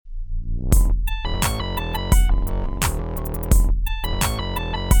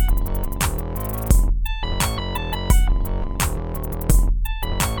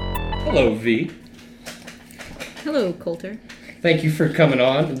Hello, V. Hello, Colter. Thank you for coming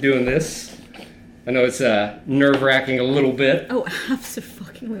on and doing this. I know it's nerve-wracking a little bit. Oh,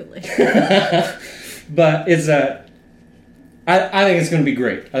 absolutely. But it's I think it's going to be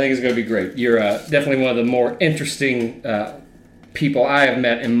great. I think it's going to be great. You're definitely one of the more interesting people I have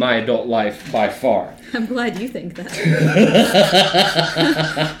met in my adult life by far. I'm glad you think that.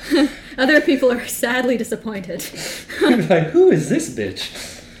 Other people are sadly disappointed. Like, who is this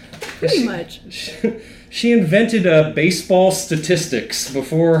bitch? Pretty much. She invented baseball statistics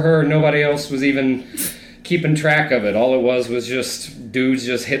before her. Nobody else was even keeping track of it. All it was just dudes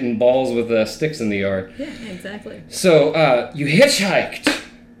just hitting balls with sticks in the yard. Yeah, exactly. So you hitchhiked.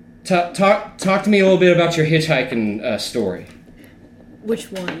 Talk to me a little bit about your hitchhiking story.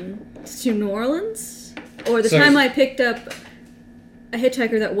 Which one? To New Orleans? Or the time I picked up a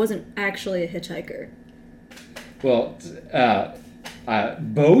hitchhiker that wasn't actually a hitchhiker? Well,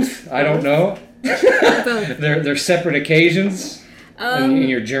 both. I don't know. Both. They're separate occasions in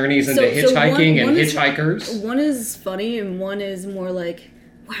your journeys into hitchhiking and hitchhikers. One is funny and one is more like,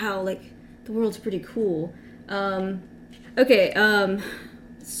 wow, like the world's pretty cool. So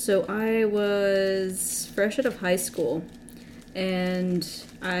I was fresh out of high school and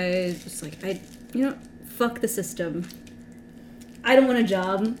I was like, fuck the system. I don't want a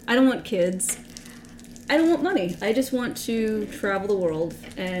job. I don't want kids. I don't want money. I just want to travel the world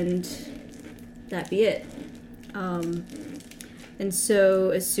and that be it. And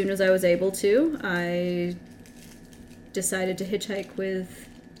so as soon as I was able to, I decided to hitchhike with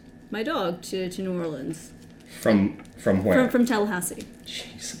my dog to New Orleans. From where? From Tallahassee.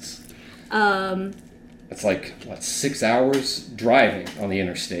 Jesus. It's like, 6 hours driving on the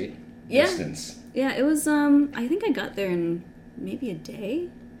interstate distance. Yeah, it was, I think I got there in maybe a day.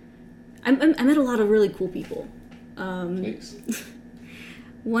 I met a lot of really cool people. Please.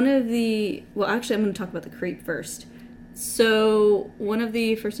 I'm going to talk about the creep first. So one of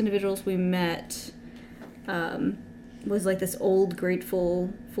the first individuals we met was like this old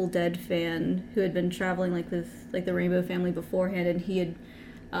Grateful Dead fan who had been traveling like with like the Rainbow Family beforehand, and he had,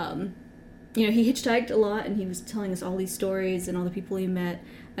 he hitchhiked a lot, and he was telling us all these stories and all the people he met,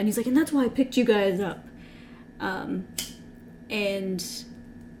 and he's like, and that's why I picked you guys up. And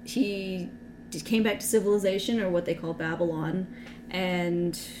he just came back to civilization, or what they call Babylon,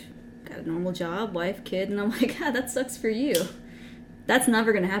 and got a normal job, wife, kid, and I'm like, that sucks for you. That's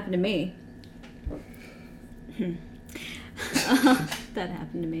never going to happen to me. That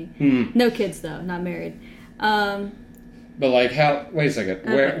happened to me. No kids, though. Not married. But like, how? Wait a second.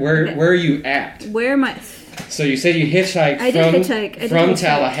 Where are you at? Where am I? So you said you hitchhiked from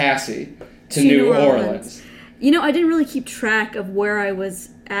Tallahassee to New Orleans. I didn't really keep track of where I was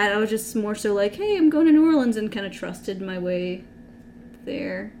at. I was just more so like, hey, I'm going to New Orleans, and kind of trusted my way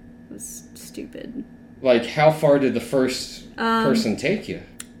there. It was stupid. Like, how far did the first person take you?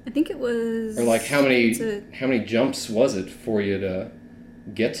 I think it was... Or like, how many jumps was it for you to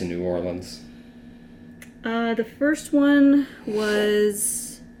get to New Orleans? The first one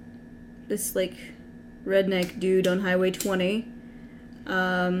was this, like, redneck dude on Highway 20.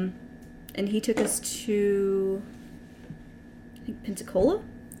 And he took us to, I think, Pensacola.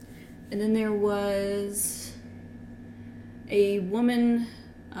 And then there was a woman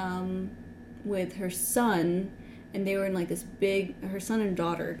with her son, and they were in like this big, her son and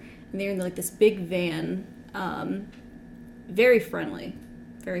daughter, and they were in like this big van, very friendly,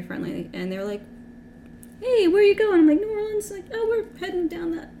 and they were like, hey, where are you going? I'm like, New Orleans. Like, oh, we're heading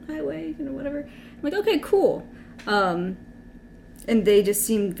down that highway, whatever. I'm like, okay, cool. And they just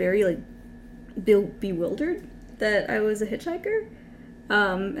seemed very like bewildered that I was a hitchhiker.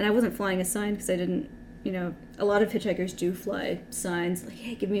 And I wasn't flying a sign because I didn't, a lot of hitchhikers do fly signs like,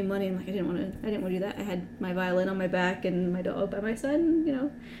 hey, give me money. I'm like, I didn't want to do that. I had my violin on my back and my dog by my side,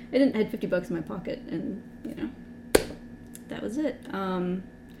 and, I had $50 in my pocket, and, that was it.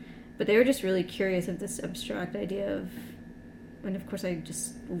 But they were just really curious of this abstract idea of, and of course I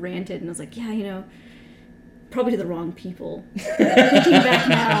just ranted and I was like, yeah, probably to the wrong people. Thinking back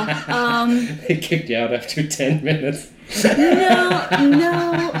now. They kicked you out after 10 minutes. No.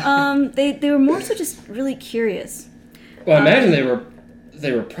 They were more so just really curious. Well, I imagine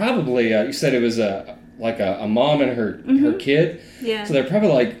they were probably, you said it was a mom and her kid. Yeah. So they're probably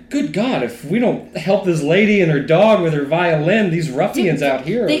like, good God, if we don't help this lady and her dog with her violin, these ruffians out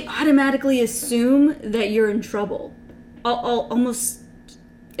here. They automatically assume that you're in trouble. I'll almost...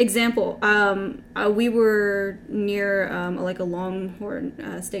 Example, we were near like a Longhorn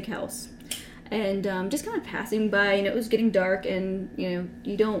steakhouse, and just kind of passing by, it was getting dark, and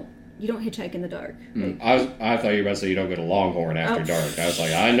you don't you don't hitchhike in the dark. I thought you were about to say you don't go to Longhorn after dark. I was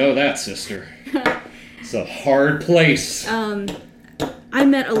like, I know that, sister. It's a hard place. I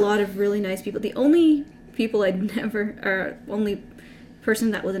met a lot of really nice people. The only only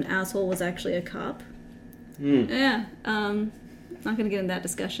person that was an asshole was actually a cop. Yeah. Not going to get in that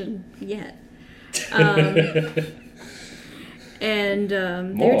discussion yet. And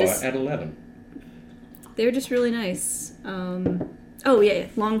they were just at 11. They were just really nice.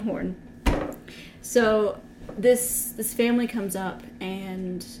 Longhorn. So this family comes up,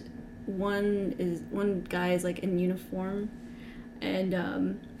 and one guy is like in uniform, and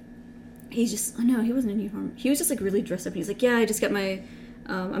he wasn't in uniform. He was just like really dressed up. And he's like, yeah, I just got my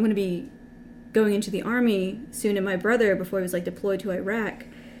I'm going to be going into the army soon, and my brother, before he was like deployed to Iraq,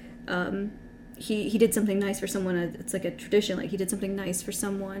 he did something nice for someone. It's like a tradition, like he did something nice for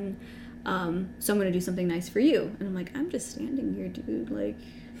someone, so I'm going to do something nice for you. And I'm like, I'm just standing here, dude. Like,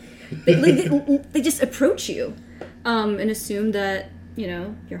 they just approach you and assume that, you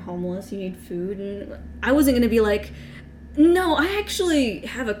know, you're homeless, you need food. And I wasn't going to be like, no, I actually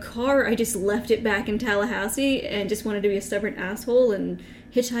have a car. I just left it back in Tallahassee and just wanted to be a stubborn asshole and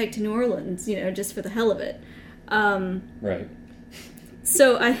hitchhike to New Orleans, you know, just for the hell of it. Right.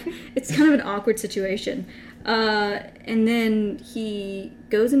 So it's kind of an awkward situation. And then he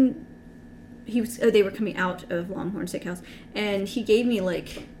goes and they were coming out of Longhorn Steakhouse, and he gave me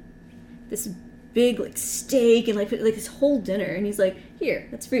like this big like steak and like this whole dinner, and he's like, here,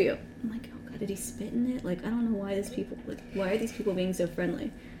 that's for you. I'm like, oh god, did he spit in it? Like, I don't know why are these people being so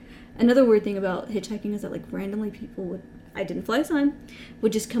friendly? Another weird thing about hitchhiking is that like randomly people I didn't fly a sign,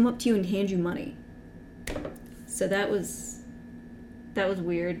 would just come up to you and hand you money. So that was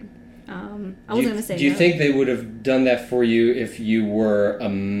weird. I wasn't going to say Do you think they would have done that for you if you were a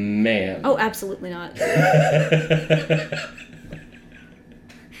man? Oh, absolutely not.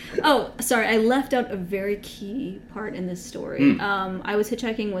 Oh, sorry, I left out a very key part in this story. I was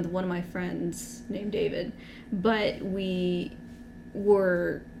hitchhiking with one of my friends named David, but he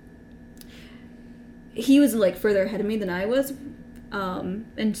was like further ahead of me than I was.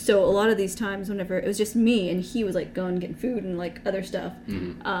 And so a lot of these times whenever it was just me and he was like going and getting food and like other stuff.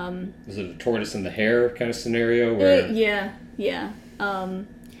 Was it a tortoise and the hare kind of scenario where yeah.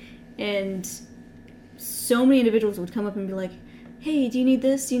 And so many individuals would come up and be like, hey, do you need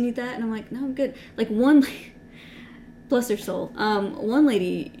this? Do you need that? And I'm like, no, I'm good. Like bless her soul. One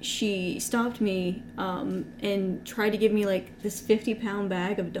lady, she stopped me and tried to give me like this 50-pound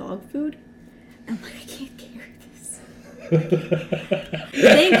bag of dog food. I'm like, I can't carry this.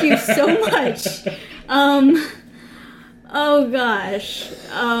 Thank you so much. Oh gosh.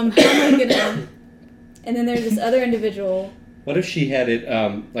 How am I gonna? And then there's this other individual. What if she had it,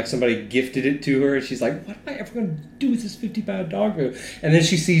 like somebody gifted it to her, and she's like, what am I ever going to do with this 50-pound dog food? And then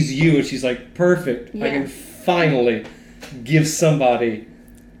she sees you, and she's like, perfect. Yeah. I can finally give somebody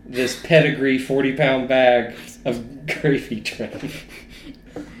this pedigree 40-pound bag of gravy train.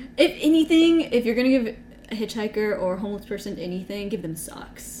 If anything, if you're going to give a hitchhiker or a homeless person anything, give them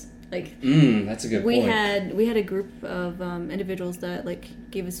socks. Like, that's a good point. We had a group of individuals that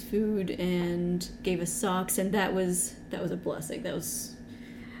like gave us food and gave us socks, and that was a blessing. That was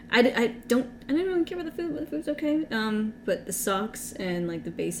I didn't really care about the food, but the food was okay. But the socks and like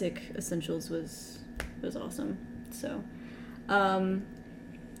the basic essentials was awesome. So,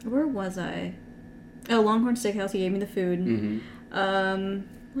 where was I? Oh, Longhorn Steakhouse. He gave me the food.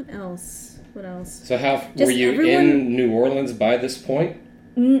 What else? So were you in New Orleans by this point?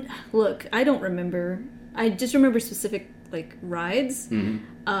 Look, I don't remember. I just remember specific like rides.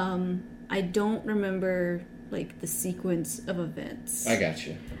 I don't remember like the sequence of events. I got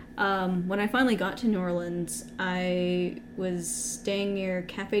you. When I finally got to New Orleans, I was staying near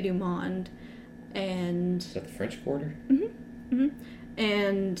Café du Monde, and is that the French Quarter?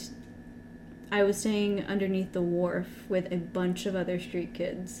 And I was staying underneath the wharf with a bunch of other street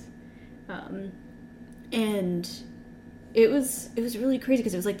kids, and it was really crazy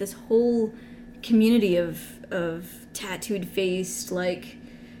because it was like this whole community of tattooed faced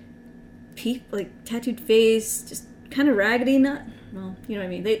tattooed face, just kind of raggedy, not well, you know what I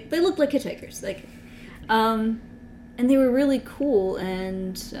mean. They looked like hitchhikers, like, and they were really cool,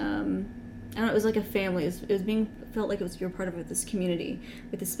 and I don't know, it was like a family. Felt like it was you're part of this community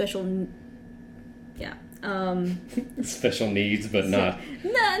with this special. Yeah. Special needs, but not.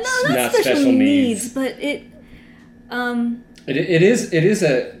 Not special needs, but it. It is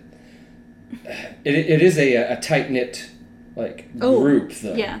a tight knit group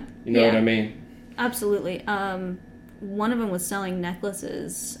though. Yeah. You know what I mean? Absolutely. One of them was selling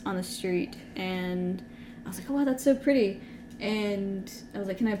necklaces on the street, and I was like, oh wow, that's so pretty. And I was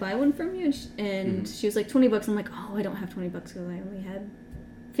like, can I buy one from you? And she was like, $20. I'm like, oh, I don't have $20 because I only had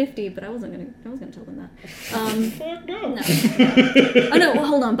 50, but I wasn't gonna tell them that. Fuck no. No. Oh no, well,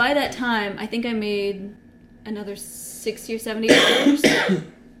 hold on. By that time, I think I made another $60 or $70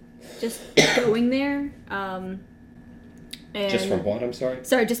 just going there. And Just from what? I'm sorry.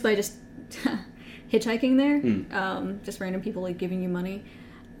 Sorry, just by hitchhiking there. Just random people like giving you money.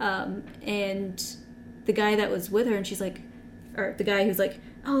 And the guy that was with her, and she's like, or the guy who's like,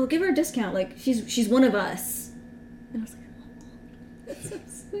 oh, give her a discount. Like she's one of us. And I was like, oh, that's so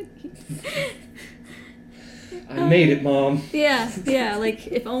sweet. I made it, Mom. Yeah. Like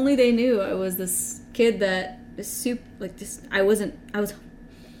if only they knew I was this kid that is I was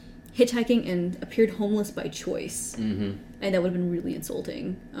hitchhiking and appeared homeless by choice, and that would have been really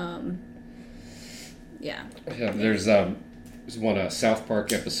insulting. Yeah. There's one South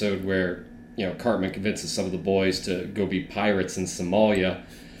Park episode where Cartman convinces some of the boys to go be pirates in Somalia,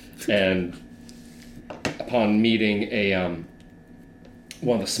 and upon meeting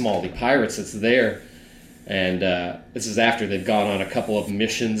one of the Somali pirates that's there. And this is after they've gone on a couple of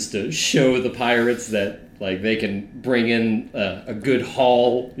missions to show the pirates that like they can bring in a good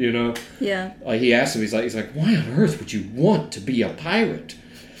haul, Yeah. He asked him, he's like, why on earth would you want to be a pirate?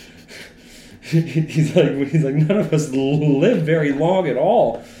 he's like, none of us live very long at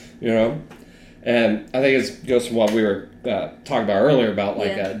all, And I think it goes from what we were talking about earlier about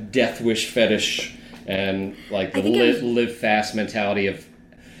like a death wish fetish and like the live fast mentality of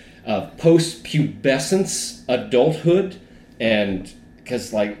post-pubescence adulthood, and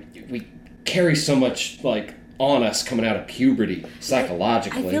because like we carry so much like on us coming out of puberty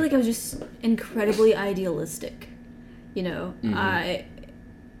psychologically. I feel like I was just incredibly idealistic.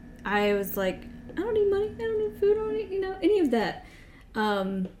 I was like, I don't need money, I don't need food, I don't need any of that.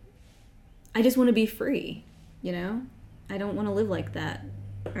 I just want to be free. I don't want to live like that,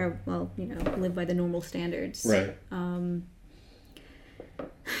 or live by the normal standards. Right.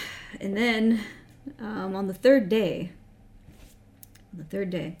 And then on the third day,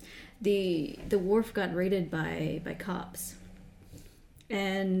 the wharf got raided by cops,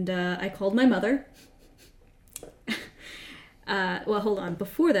 and I called my mother. Well, hold on.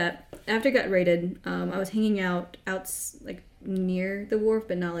 Before that, after it got raided, I was hanging out like near the wharf,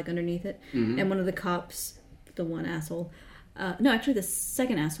 but not like underneath it. And one of the cops, the one asshole, no, actually the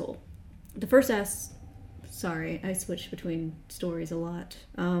second asshole, the first ass. Sorry, I switch between stories a lot.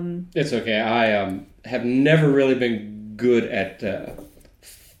 It's okay. I have never really been good at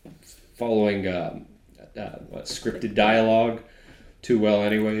following scripted dialogue too well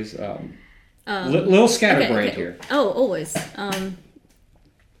anyways. Little scatterbrained here. Oh, always.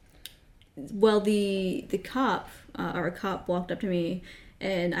 Well, the cop, or a cop walked up to me,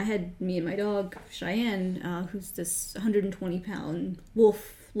 and I had me and my dog, Cheyenne, who's this 120-pound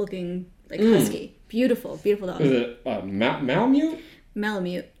wolf-looking husky. Beautiful dog. Was it Malamute?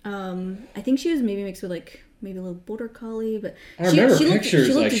 Malamute. I think she was maybe mixed with maybe a little border collie, but I remember pictures.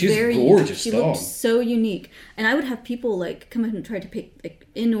 She's a gorgeous dog. She looked so unique, and I would have people come up and try to pick.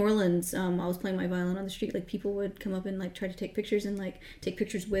 In New Orleans, I was playing my violin on the street. People would come up and try to take pictures and take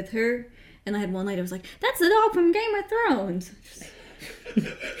pictures with her. And I had one night I was like, "That's the dog from Game of Thrones."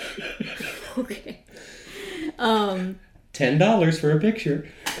 Okay. $10 for a picture.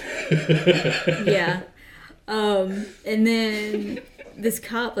 Yeah. And then this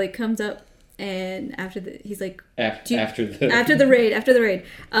cop comes up, and he's like, after the raid,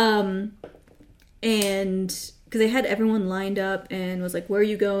 and because they had everyone lined up and was like, where are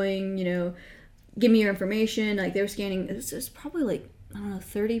you going, give me your information. They were scanning. It was probably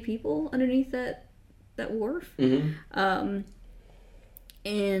 30 people underneath that wharf.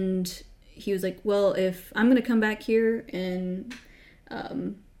 And he was like, well, if I'm gonna come back here and I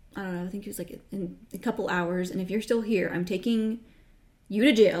don't know, I think he was in a couple hours, and if you're still here, I'm taking you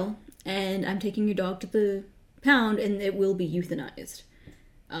to jail, and I'm taking your dog to the pound, and it will be euthanized.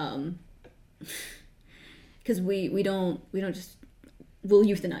 Because we don't just, we'll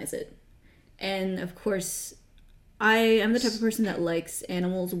euthanize it. And of course, I'm the type of person that likes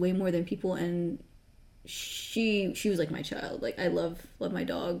animals way more than people, and she was like my child. I love my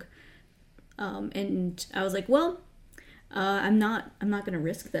dog. And I was like, well, I'm not gonna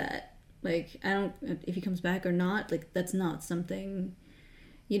risk that. I don't, if he comes back or not, that's not something,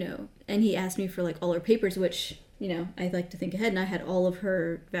 and he asked me for all her papers, which, I like to think ahead, and I had all of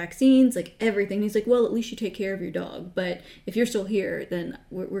her vaccines, everything. He's like, well, at least you take care of your dog, but if you're still here, then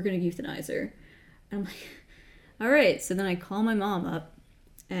we're gonna euthanize her. And I'm like, all right. So then I call my mom up,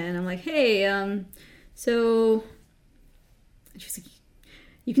 and I'm like, hey, so she's like,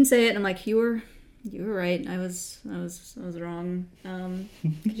 you can say it. And I'm like, you're You were right. I was wrong.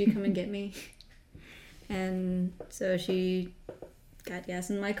 Could you come and get me? And so she got gas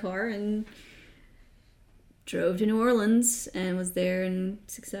in my car and drove to New Orleans and was there in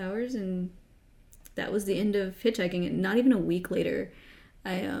 6 hours, and that was the end of hitchhiking. And not even a week later,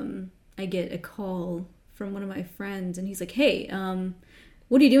 I get a call from one of my friends, and he's like, "Hey,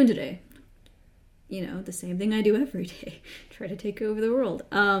 what are you doing today?" You know, the same thing I do every day. Try to take over the world.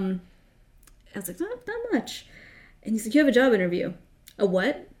 I was like, not much. And he's like, "You have a job interview." "A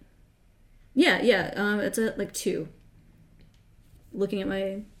what?" Yeah. It's at like 2. Looking at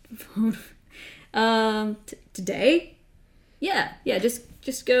my phone. Today? Yeah.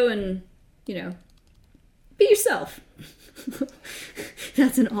 Just go and, you know, be yourself.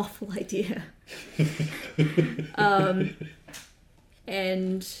 That's an awful idea.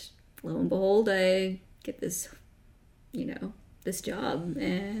 And lo and behold, I get this, you know, this job,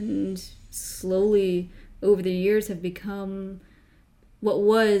 and slowly over the years have become what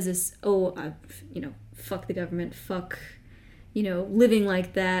was this, fuck the government, fuck, you know, living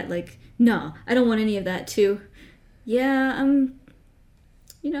like that, like, no, I don't want any of that too. Yeah,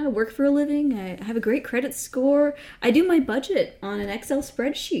 I work for a living, I have a great credit score, I do my budget on an Excel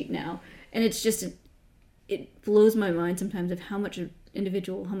spreadsheet now, and it's just, it blows my mind sometimes of how much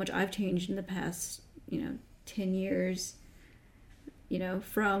I've changed in the past, 10 years,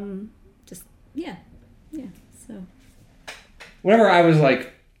 from just, yeah, so. Whenever I was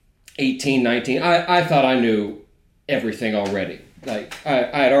like 18, 19, I thought I knew everything already. Like,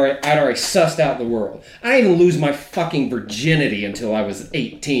 I'd already sussed out the world. I didn't even lose my fucking virginity until I was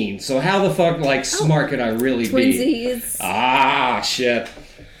 18. So how the fuck, like, smart could I really be? Twinsies. Ah, shit.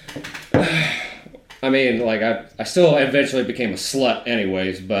 I mean, like, I still eventually became a slut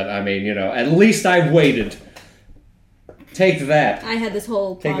anyways, but, I mean, at least I waited. Take that. I had this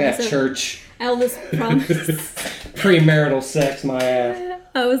whole Take promise. that, church. I had this promise. Premarital sex, my ass.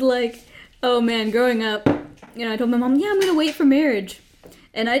 I was like, oh man, growing up, I told my mom, yeah, I'm going to wait for marriage.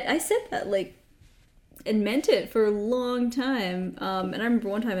 And I said that, like, and meant it for a long time. And I remember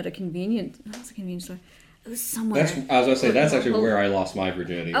one time at a convenience store. It was somewhere. I was going to say, that's actually where I lost my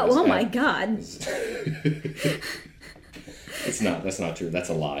virginity. Oh my God. It's not. That's not true. That's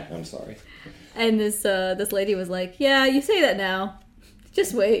a lie. I'm sorry. And this lady was like, yeah, you say that now.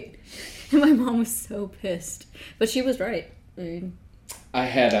 Just wait. And my mom was so pissed. But she was right. I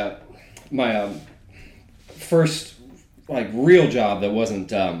had my first, like, real job that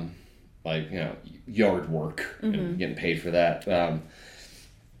wasn't, yard work and getting paid for that.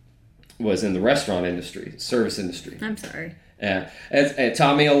 Was in the restaurant industry, service industry. I'm sorry. It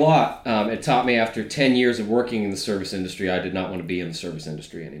taught me a lot. It taught me after 10 years of working in the service industry, I did not want to be in the service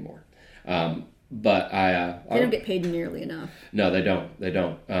industry anymore. But they don't get paid nearly enough. No, they don't. They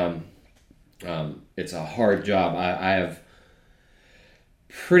don't. It's a hard job. I have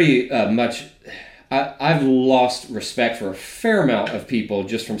pretty much. I've lost respect for a fair amount of people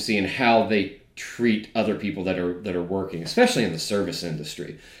just from seeing how they treat other people that are working, especially in the service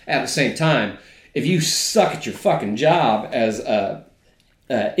industry. At the same time, if you suck at your fucking job as a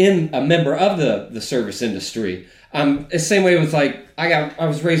member of the service industry, it's the same way with, like, I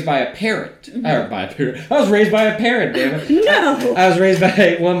was raised by a parent. I was raised by a parent, damn it. No. I was raised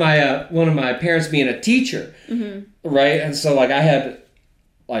by one of my parents being a teacher, right? And so, like, I had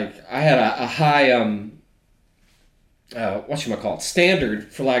a high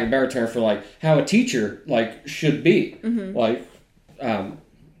standard, for lack of a better term, for, like, how a teacher, like, should be. Like,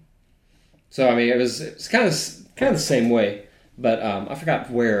 so I mean, it was kind of the same way, but I forgot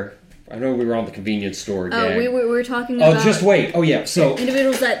where. I know we were on the convenience store again. Oh, we were talking about... Oh, just wait. Oh, yeah, so...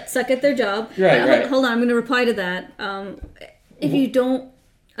 individuals that suck at their job. Right. Hold on, I'm going to reply to that. If you don't...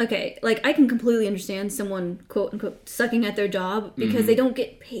 Okay, like, I can completely understand someone, quote-unquote, sucking at their job because they don't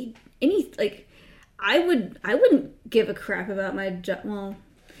get paid any... Like, I wouldn't give a crap about my job... Well,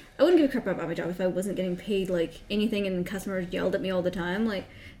 I wouldn't give a crap about my job if I wasn't getting paid, like, anything and customers yelled at me all the time. Like,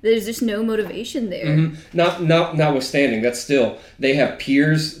 there's just no motivation there. Notwithstanding, that's still, they have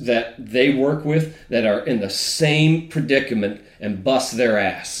peers that they work with that are in the same predicament and bust their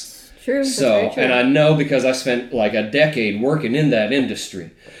ass. True. So, and I know because I spent like a decade working in that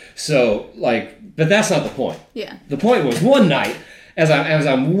industry. So, like, but that's not the point. Yeah. The point was one night, as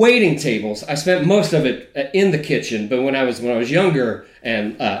I'm waiting tables, I spent most of it in the kitchen. But when I was younger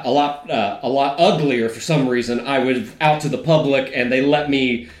and a lot uglier for some reason, I was out to the public, and they let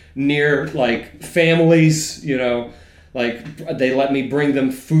me near, like, families. Like, they let me bring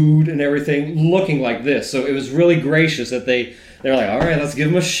them food and everything, looking like this. So it was really gracious that they're like, all right, let's give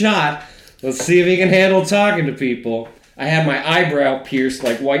him a shot. Let's see if he can handle talking to people. I had my eyebrow pierced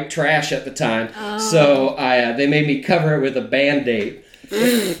like white trash at the time, so they made me cover it with a Band-Aid.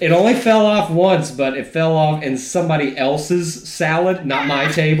 It only fell off once, but it fell off in somebody else's salad, not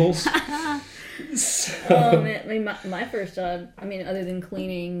my table's. So. Oh man, I mean, my first job, I mean, other than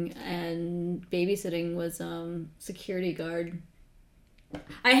cleaning and babysitting, was security guard.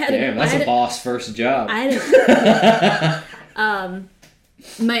 That's a boss first job.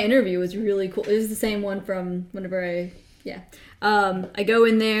 My interview was really cool. It was the same one from whenever I go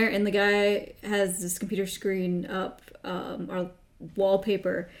in there and the guy has this computer screen up, our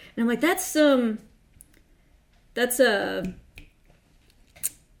wallpaper, and I'm like, that's a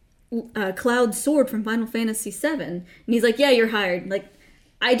Cloud Sword from Final Fantasy VII, and he's like, yeah, you're hired. Like,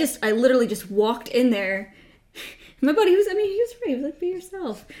 I literally just walked in there. My buddy he was right. He was like, be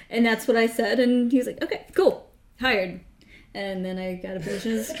yourself, and that's what I said, and he was like, okay, cool, hired. And then I got a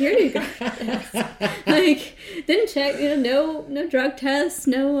position as a security guard. Like, didn't check, no drug tests,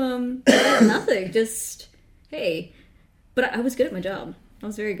 no nothing. Just, hey. But I was good at my job. I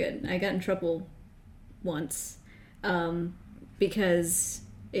was very good. I got in trouble once because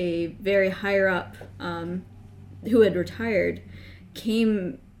a very higher up who had retired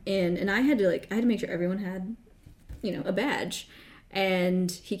came in, and I had to make sure everyone had, a badge.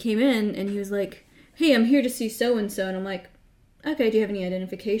 And he came in and he was like, hey, I'm here to see so and so, and I'm like, okay, do you have any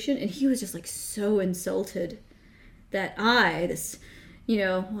identification? And he was just like so insulted that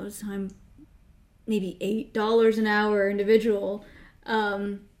maybe $8 an hour individual,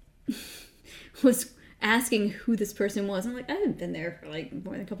 was asking who this person was. I'm like, I haven't been there for like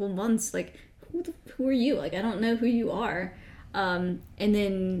more than a couple of months. Like, who are you? Like, I don't know who you are. And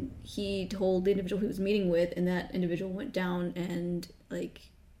then he told the individual he was meeting with, and that individual went down and like,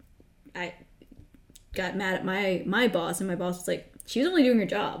 I got mad at my boss, and my boss was like, she was only doing her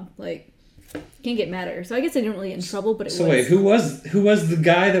job. Like, can't get mad at her. So I guess I didn't really get in trouble, but wait, who was the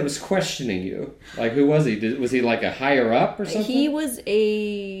guy that was questioning you? Like, who was he? Was he like a higher up or something? He was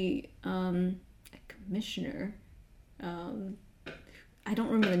a commissioner. I don't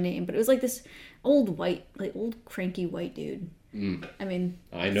remember the name, but it was like this old cranky white dude. I mean,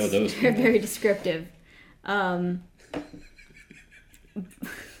 I know those. They're very descriptive. But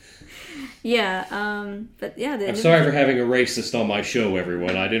yeah. I'm sorry for having a racist on my show,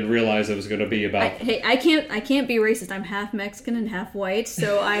 everyone. I didn't realize it was going to be about. I can't be racist. I'm half Mexican and half white,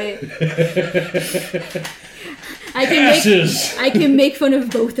 so I can make fun of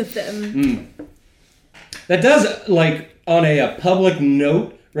both of them. That does, like, on a public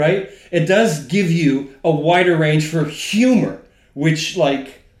note, right? It does give you a wider range for humor, which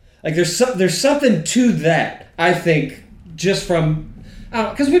like there's something to that. I think just from.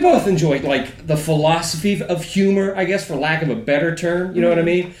 Because we both enjoy, like, the philosophy of humor, I guess, for lack of a better term, you know what I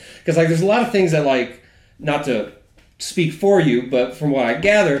mean? Because, like, there's a lot of things that, like, not to speak for you, but from what I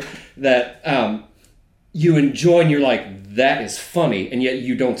gather, that you enjoy and you're like, that is funny, and yet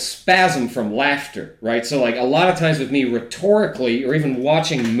you don't spasm from laughter, right? So, like, a lot of times with me, rhetorically, or even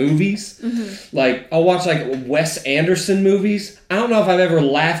watching movies, like, I'll watch, like, Wes Anderson movies. I don't know if I've ever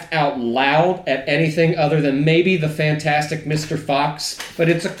laughed out loud at anything other than maybe The Fantastic Mr. Fox, but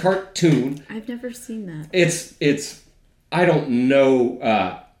it's a cartoon. I've never seen that. It's I don't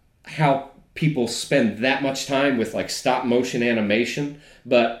know how people spend that much time with, like, stop-motion animation,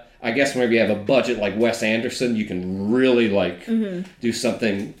 but I guess whenever you have a budget like Wes Anderson, you can really, like, do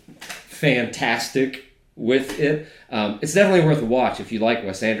something fantastic with it. It's definitely worth a watch if you like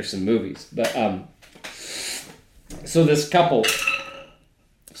Wes Anderson movies. But, so this couple...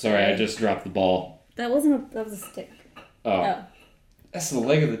 Sorry, I just dropped the ball. That was a stick. Oh. That's the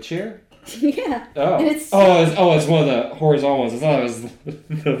leg of the chair? Yeah. Oh. It's one of the horizontal ones. I thought it was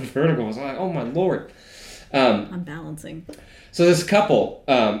the vertical ones. I'm like, oh my lord. I'm balancing. So this couple,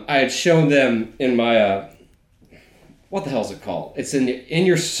 I had shown them in my, what the hell is it called? It's in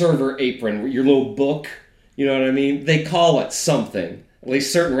your server apron, your little book, you know what I mean? They call it something. At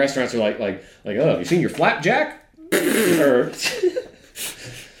least certain restaurants are like, oh, have you seen your flapjack? Or,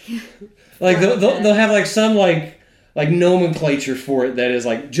 like, they'll have, like, some, like nomenclature for it that is,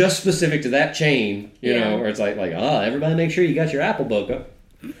 like, just specific to that chain, you know, or it's like, everybody make sure you got your Apple book up.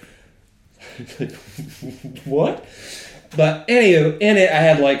 What? But anywho, in it I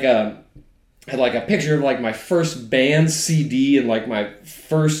had like a picture of like my first band CD and like my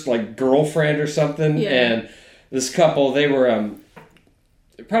first like girlfriend or something. Yeah. And this couple, they were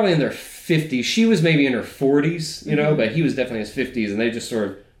probably in their 50s. She was maybe in her 40s, you know, but he was definitely in his 50s, and they just sort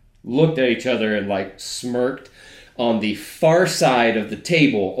of looked at each other and like smirked on the far side of the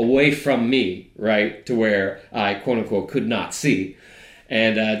table away from me, right, to where I quote unquote could not see.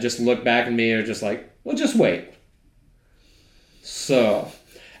 And just looked back at me and were just like, well, just wait. So,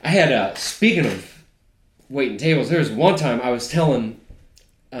 I had, speaking of waiting tables, there was one time I was telling,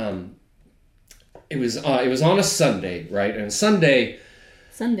 it was on a Sunday, right? And Sunday,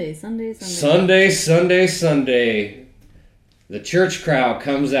 the church crowd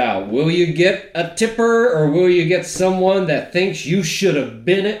comes out. Will you get a tipper or will you get someone that thinks you should have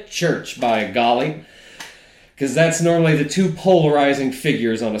been at church, by golly? Because that's normally the two polarizing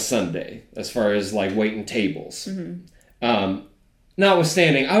figures on a Sunday as far as like waiting tables.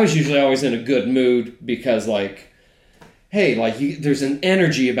 Notwithstanding, I was usually always in a good mood because like, hey, like there's an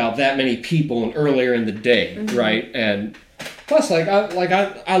energy about that many people and earlier in the day, right? And plus,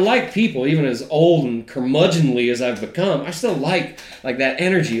 I like people, even as old and curmudgeonly as I've become. I still like that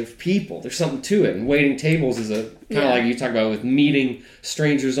energy of people. There's something to it. And waiting tables is a kind of like you talk about with meeting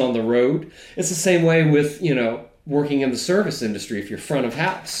strangers on the road. It's the same way with working in the service industry if you're front of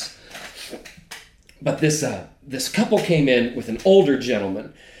house. But this couple came in with an older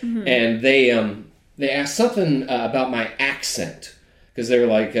gentleman, and they asked something about my accent because they were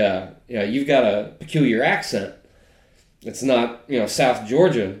like, you've got a peculiar accent. It's not, South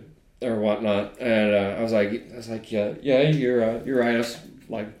Georgia or whatnot. And I was like, yeah, you're right.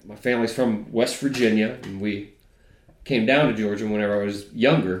 My family's from West Virginia, and we came down to Georgia whenever I was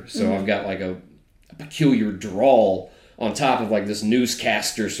younger. So I've got like a peculiar drawl on top of like this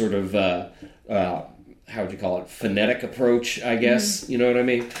newscaster sort of, how would you call it? Phonetic approach, I guess. You know what I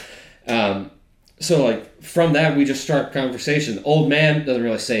mean? So like from that, we just start conversation. The old man doesn't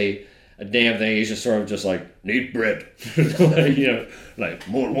really say a damn thing. He's just sort of just like, need bread. Like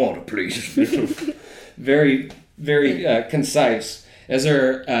more water, please. Very, very concise. As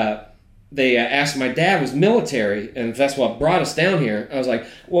they asked, my dad was military, and that's what brought us down here. I was like,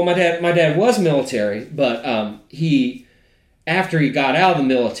 well, my dad was military, but after he got out of the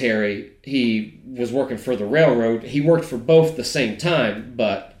military, he was working for the railroad. He worked for both at the same time,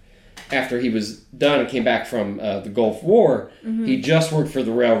 but after he was done and came back from the Gulf War, he just worked for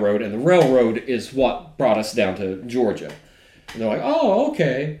the railroad, and the railroad is what brought us down to Georgia. And they're like, oh,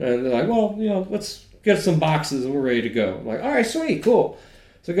 okay. And they're like, well, let's get some boxes and we're ready to go. I'm like, all right, sweet, cool.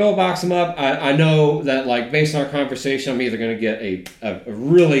 So go box them up. I know that, like, based on our conversation, I'm either going to get a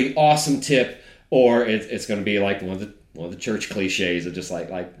really awesome tip, or it's going to be like one of the church cliches of just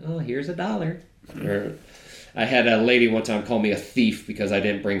like, oh, here's $1. Or I had a lady one time call me a thief because I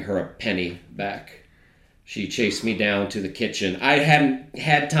didn't bring her a penny back. She chased me down to the kitchen. I hadn't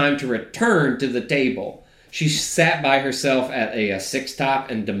had time to return to the table. She sat by herself at a six-top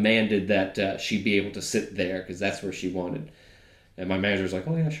and demanded that she be able to sit there because that's where she wanted. And my manager was like,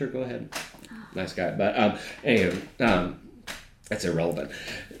 oh, yeah, sure, go ahead. Nice guy. But anyway, that's irrelevant.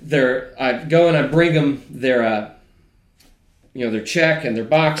 I go and I bring them their check and their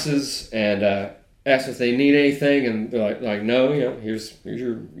boxes and ask if they need anything. And they're like no, here's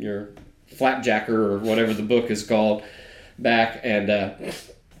your flapjacker or whatever the book is called back. And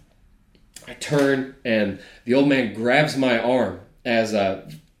I turn and the old man grabs my arm as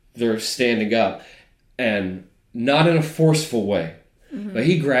they're standing up, and not in a forceful way, but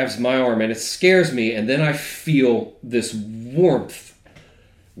he grabs my arm and it scares me, and then I feel this warmth,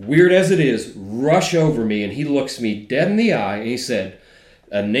 weird as it is, rush over me, and he looks me dead in the eye and he said,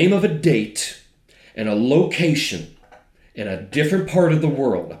 a name of a date and a location in a different part of the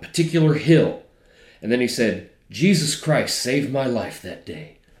world, a particular hill. And then he said, Jesus Christ saved my life that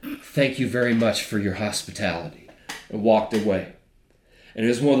day. Thank you very much for your hospitality. And walked away. And it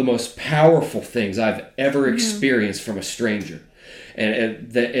was one of the most powerful things I've ever experienced from a stranger.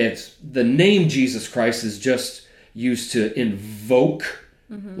 And the name Jesus Christ is just used to invoke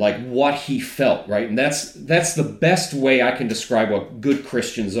like what he felt, right? And that's the best way I can describe what good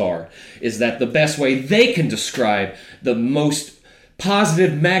Christians are, is that the best way they can describe the most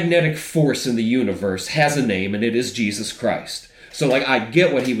positive magnetic force in the universe has a name, and it is Jesus Christ. So, like, I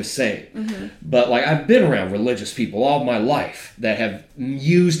get what he was saying. But, like, I've been around religious people all my life that have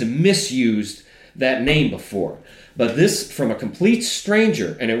used and misused that name before. But this, from a complete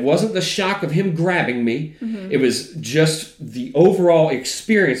stranger, and it wasn't the shock of him grabbing me. It was just the overall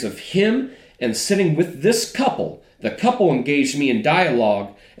experience of him and sitting with this couple. The couple engaged me in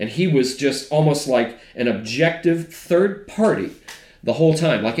dialogue, and he was just almost like an objective third party the whole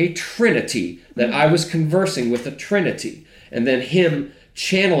time, like a trinity, that I was conversing with a trinity. And then him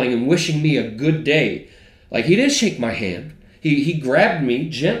channeling and wishing me a good day. Like, he didn't shake my hand. He grabbed me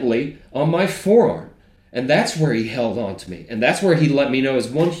gently on my forearm. And that's where he held on to me. And that's where he let me know, as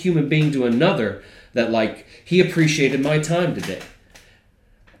one human being to another, that, like, he appreciated my time today.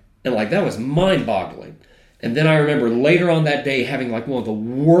 And, like, that was mind-boggling. And then I remember later on that day having, like, one of the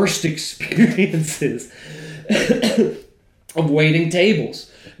worst experiences of waiting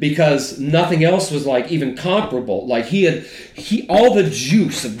tables because nothing else was like even comparable. Like he all the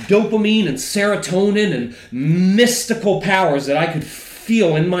juice of dopamine and serotonin and mystical powers that I could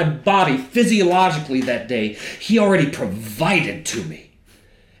feel in my body physiologically that day, he already provided to me.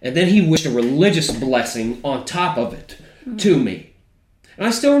 And then he wished a religious blessing on top of it to me. And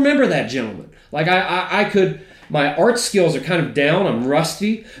I still remember that gentleman. Like I could, my art skills are kind of down, I'm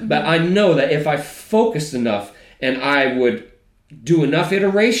rusty, but I know that if I focused enough and I would do enough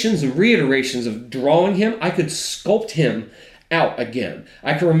iterations and reiterations of drawing him, I could sculpt him out again.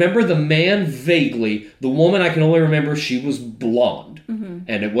 I can remember the man vaguely. The woman, I can only remember she was blonde.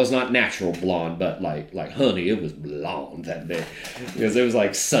 And it was not natural blonde, but like honey, it was blonde that day. Because it was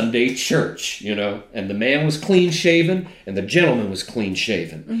like Sunday church, you know. And the man was clean shaven and the gentleman was clean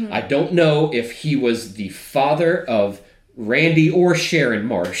shaven. I don't know if he was the father of Randy or Sharon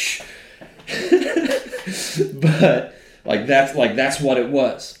Marsh. But that's what it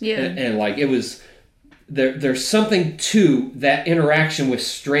was. Yeah. And like it was there's something to that interaction with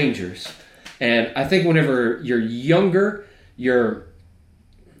strangers. And I think whenever you're younger, you're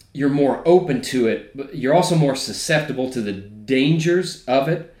more open to it, but you're also more susceptible to the dangers of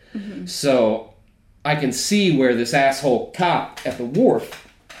it. So I can see where this asshole cop at the wharf,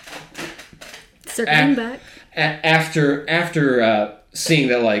 circling back, after seeing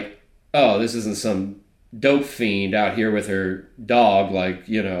that, like, oh, this isn't some dope fiend out here with her dog, like,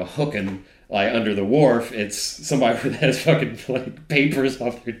 you know, hooking like under the wharf. It's somebody that has fucking like papers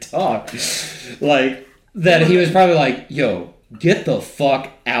off their dog. Like that, he was probably like, yo, get the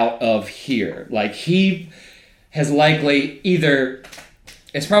fuck out of here. Like he has likely either,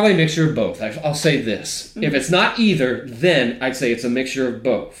 it's probably a mixture of both. I'll say this. If it's not either, then I'd say it's a mixture of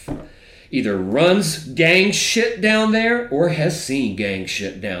both. Either runs gang shit down there or has seen gang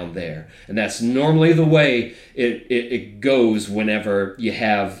shit down there. And that's normally the way it goes whenever you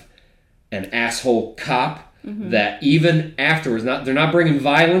have an asshole cop that even afterwards, they're not bringing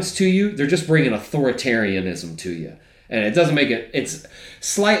violence to you, they're just bringing authoritarianism to you. And it doesn't make it's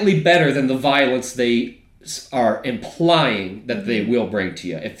slightly better than the violence they are implying that they will bring to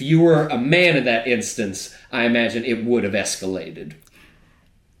you. If you were a man in that instance, I imagine it would have escalated.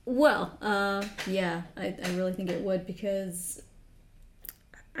 Well, yeah, I really think it would, because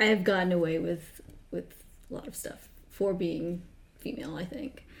I have gotten away with a lot of stuff for being female, I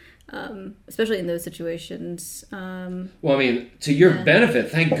think. Especially in those situations. Well, I mean, to your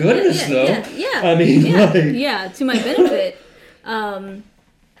benefit, thank goodness, though. Yeah. I mean, to my benefit.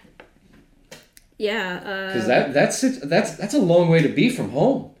 Because that's a long way to be from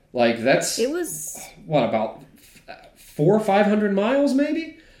home. Like it was what, about 400 or 500 miles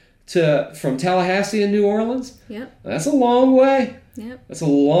maybe from Tallahassee and New Orleans. Yep. That's a long way. Yep. That's a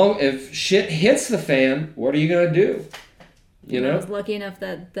long. If shit hits the fan, what are you gonna do? You know? I was lucky enough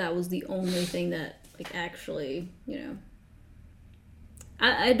that was the only thing that, like, actually, you know,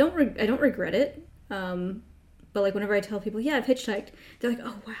 I don't regret it. But like whenever I tell people, yeah, I've hitchhiked, they're like,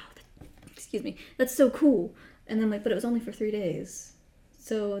 oh wow, excuse me, that's so cool. And then I'm like, but it was only for 3 days.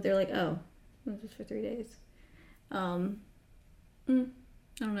 So they're like, oh, it was just for 3 days. I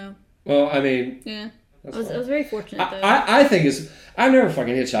don't know. Well, I mean, yeah, I was very fortunate though. I think I've never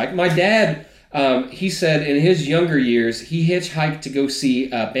fucking hitchhiked. My dad. He said in his younger years, he hitchhiked to go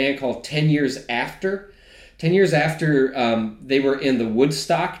see a band called 10 Years After. 10 Years After, they were in the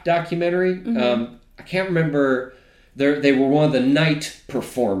Woodstock documentary. I can't remember. They were one of the night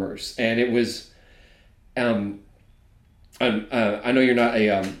performers, and it was. I know you're not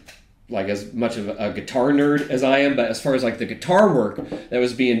like as much of a guitar nerd as I am, but as far as like the guitar work that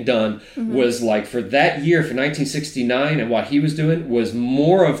was being done was like for that year, for 1969, and what he was doing was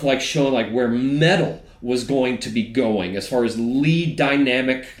more of like showing like where metal was going to be going as far as lead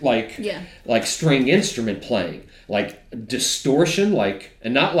dynamic, like string instrument playing, like distortion, like,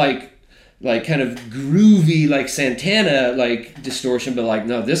 and not like kind of groovy like Santana like distortion, but like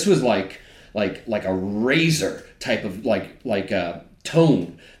no, this was like a razor type of like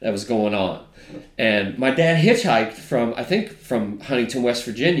tone that was going on. And my dad hitchhiked from Huntington, West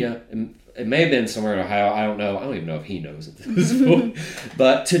Virginia, and it may have been somewhere in Ohio, I don't know, I don't even know if he knows at this point,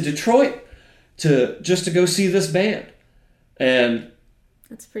 but to Detroit to go see this band. And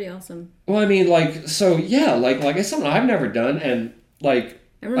that's pretty awesome. Well, I mean, like, so yeah, like it's something I've never done, and like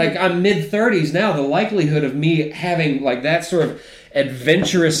I'm mid-30s now, the likelihood of me having like that sort of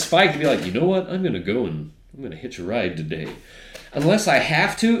adventurous spike to be like, you know what, I'm gonna hitch a ride today, unless I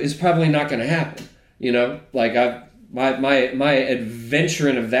have to, is probably not going to happen. You know, like my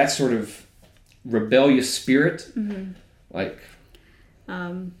adventuring of that sort of rebellious spirit, like.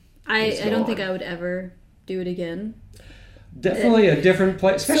 I don't think I would ever do it again. Definitely a different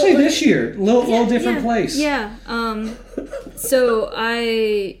place, especially this year. Little different place. Yeah. So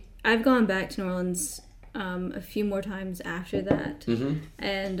I've gone back to New Orleans a few more times after that,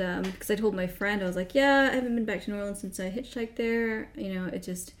 and because I told my friend, I was like, yeah, I haven't been back to New Orleans since I hitchhiked there. You know, it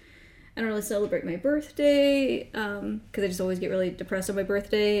just, I don't really celebrate my birthday because I just always get really depressed on my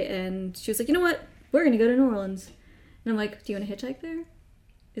birthday. And she was like, you know what, we're gonna go to New Orleans, and I'm like, do you want to hitchhike there?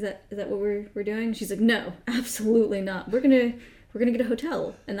 Is that what we're doing? She's like, no, absolutely not. We're gonna get a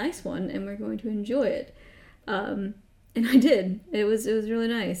hotel, a nice one, and we're going to enjoy it. And I did. It was really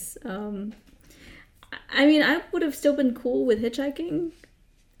nice. I mean, I would have still been cool with hitchhiking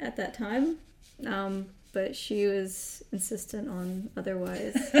at that time, but she was insistent on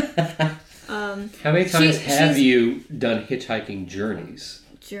otherwise. How many times have you done hitchhiking journeys?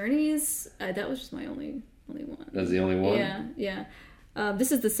 Journeys? That was just my only one. That's the only one? Yeah.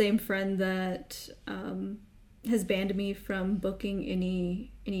 This is the same friend that has banned me from booking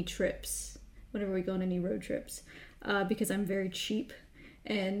any trips whenever we go on any road trips because I'm very cheap.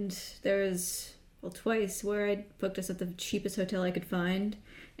 And there was, twice where I booked us at the cheapest hotel I could find.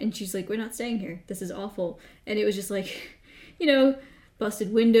 And she's like, we're not staying here. This is awful. And it was just like,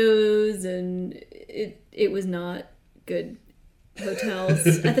 busted windows, and it was not good hotels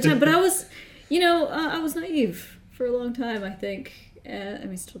at the time. But I was, I was naive for a long time, I think. I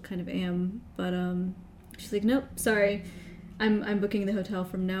mean, still kind of am, but she's like, nope, sorry, I'm booking the hotel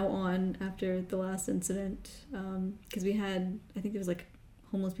from now on after the last incident, because we had, I think there was like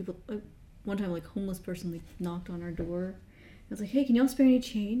homeless people, one time like homeless person like knocked on our door. I was like, hey, can y'all spare any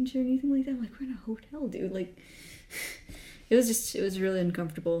change or anything like that? I'm like, we're in a hotel, dude. Like, it was really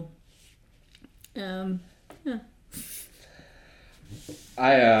uncomfortable. Yeah.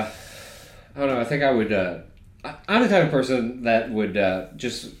 I don't know. I think I would. I'm the type of person that would I'll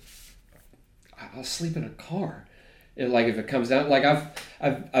sleep in a car. Like if it comes down, like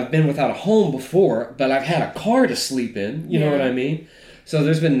I've been without a home before, but I've had a car to sleep in. You know what I mean? So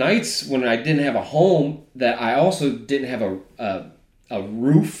there's been nights when I didn't have a home that I also didn't have a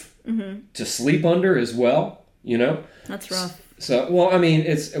roof to sleep under as well. That's rough. So well, I mean,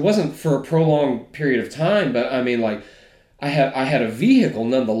 it wasn't for a prolonged period of time, but I mean, like I had a vehicle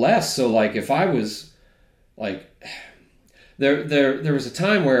nonetheless. So like if I was like there was a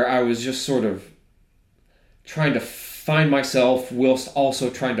time where I was just sort of trying to find myself whilst also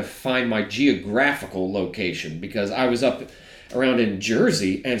trying to find my geographical location, because I was up around in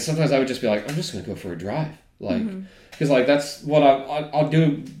Jersey, and sometimes I would just be like, I'm just going to go for a drive, like because like that's what I'll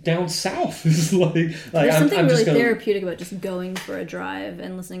do down south. There's something really therapeutic about just going for a drive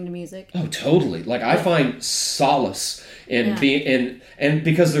and listening to music. Oh, totally. Like I find solace in being and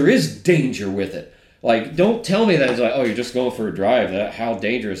because there is danger with it. Like, don't tell me that it's like, oh, you're just going for a drive. How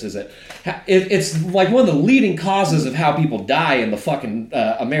dangerous is it? It's like one of the leading causes of how people die in the fucking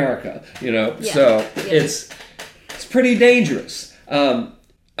America, Yeah. So it's pretty dangerous. I'm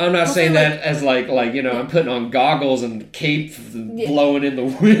not also saying that as like I'm putting on goggles and cape blowing in the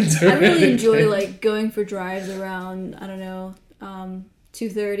wind. I really enjoy like going for drives around, I don't know,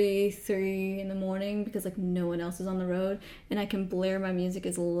 2:30, 3 in the morning, because like no one else is on the road, and I can blare my music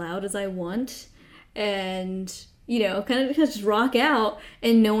as loud as I want. And kind of just rock out,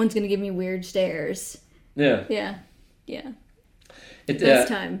 and no one's gonna give me weird stares. Yeah. Best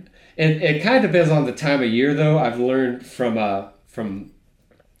time. And it kind of depends on the time of year, though. I've learned from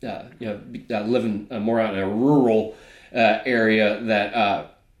living more out in a rural area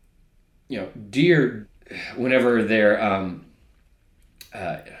that deer, whenever they're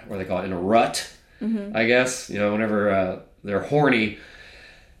what do they call it, in a rut, I guess, whenever they're horny,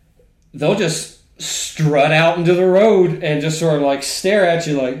 they'll just strut out into the road and just sort of like stare at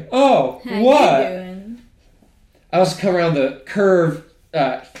you like, oh, how what? You doing? I was coming around the curve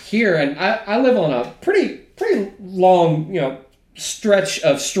here, and I live on a pretty long stretch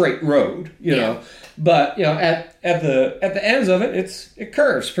of straight road, but at the ends of it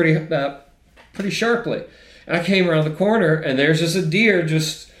curves pretty sharply. And I came around the corner, and there's just a deer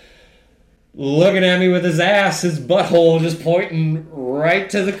just looking at me with his butthole just pointing right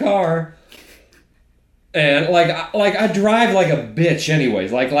to the car. And like I drive like a bitch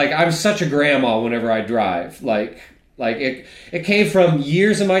anyways. Like I'm such a grandma whenever I drive. Like it came from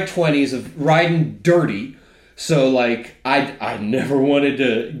years in my 20s of riding dirty. So like I never wanted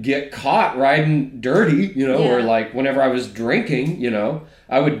to get caught riding dirty, or like whenever I was drinking,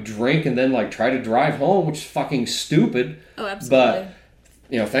 I would drink and then like try to drive home, which is fucking stupid. Oh, absolutely.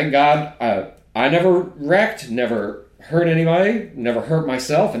 But thank God I never wrecked, never hurt anybody, never hurt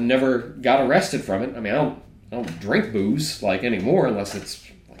myself, and never got arrested from it. I mean, I don't drink booze like anymore unless it's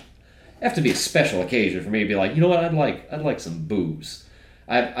like, have to be a special occasion for me to be like, you know what, I'd like some booze.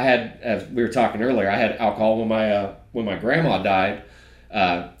 I had, as we were talking earlier, I had alcohol when my grandma died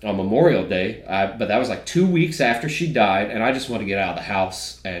on Memorial Day, but that was like 2 weeks after she died, and I just wanted to get out of the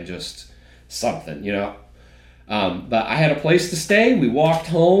house and just something, you know. But I had a place to stay. We walked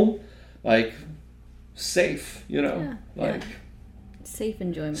home, like, safe, you know, like safe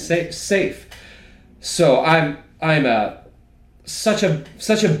enjoyment. Safe. So I'm such a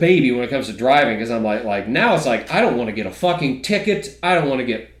baby when it comes to driving, because I'm like now it's like I don't want to get a fucking ticket. I don't want to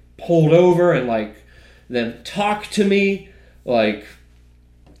get pulled over and like them talk to me. Like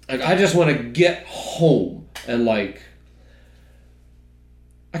I just want to get home, and like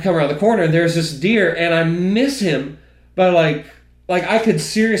I come around the corner and there's this deer and I miss him, but like I could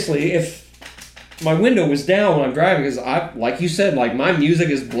seriously, if my window was down when I'm driving, because like you said, like my music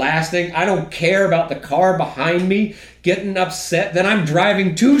is blasting. I don't care about the car behind me getting upset that I'm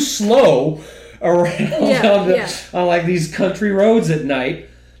driving too slow around on like these country roads at night.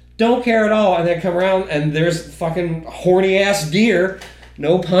 Don't care at all. And then come around and there's fucking horny ass deer,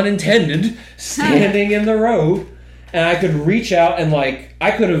 no pun intended, standing in the road. And I could reach out and like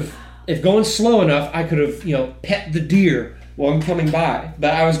I could have, if going slow enough, I could have, you know, pet the deer while I'm coming by,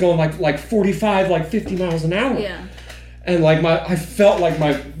 but I was going like 45, like 50 miles an hour. Yeah. And like I felt like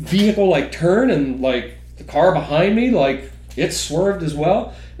my vehicle like turn, and like the car behind me, like it swerved as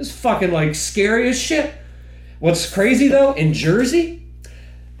well. It's fucking like scary as shit. What's crazy though, in Jersey,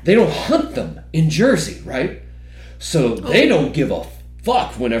 they don't hunt them in Jersey, right? So they don't give a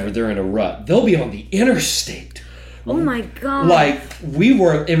fuck whenever they're in a rut. They'll be on the interstate. Oh my God. Like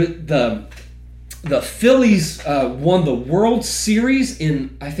the Phillies won the World Series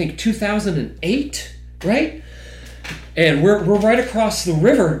in, I think, 2008, right? And we're right across the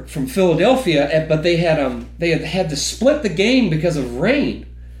river from Philadelphia, but they had to split the game because of rain,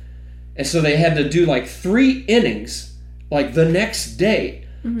 and so they had to do like 3 innings, like the next day.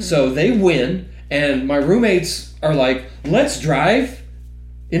 Mm-hmm. So they win, and my roommates are like, "Let's drive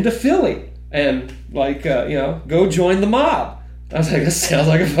into Philly and like go join the mob." I was like, that sounds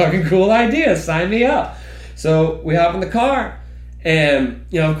like a fucking cool idea. Sign me up. So we hop in the car, and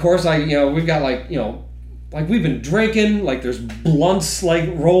of course, we've got like we've been drinking. Like there's blunts like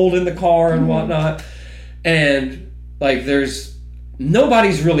rolled in the car and whatnot, and like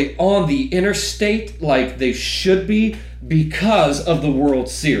nobody's really on the interstate like they should be because of the World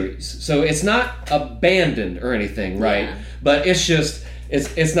Series. So it's not abandoned or anything, right? Yeah. But it's just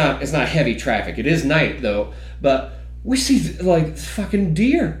it's not heavy traffic. It is night though, but we see like fucking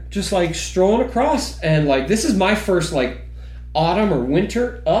deer just like strolling across, and like this is my first like autumn or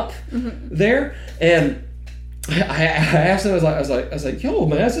winter up there, and I asked him, I was like, yo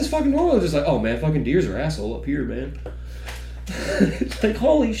man, is this fucking normal? Just like, oh man, fucking deers are asshole up here, man. Like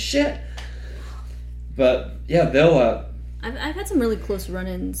holy shit. But yeah, they'll. I've had some really close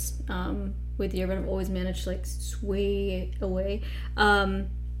run-ins with deer, but I've always managed to like sway away.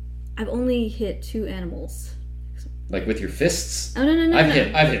 I've only hit 2 animals. Like with your fists? Oh no! I've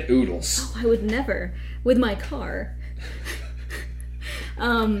hit oodles. Oh, I would never with my car.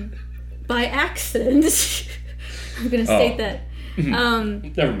 By accident. I'm gonna state that.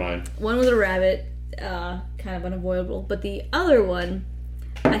 Never mind. One was a rabbit, kind of unavoidable, but the other one,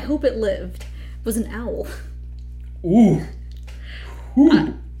 I hope it lived, was an owl. Ooh.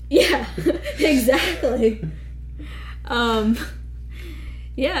 Yeah, exactly.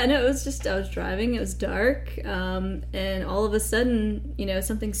 Yeah, no, it was just, I was driving, it was dark, and all of a sudden,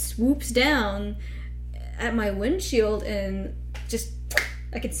 something swoops down at my windshield, and just,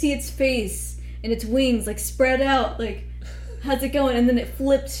 I could see its face, and its wings, like, spread out, like, how's it going? And then it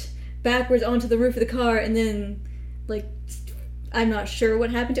flipped backwards onto the roof of the car, and then, like, I'm not sure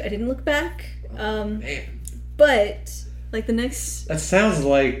what happened to it. I didn't look back. Man. But like the next... It sounds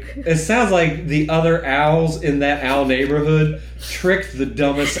like the other owls in that owl neighborhood tricked the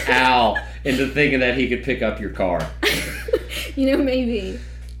dumbest owl into thinking that he could pick up your car. Maybe.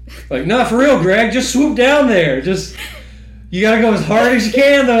 Like, no, for real, Greg, just swoop down there. You gotta go as hard as you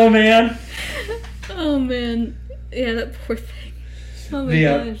can, though, man. Oh, man. Yeah, that poor thing. Oh my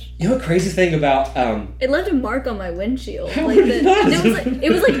gosh. You know what crazy thing about... It left a mark on my windshield.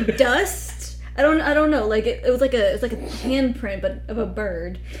 It was like dust. I don't know. Like it was like a handprint, but of a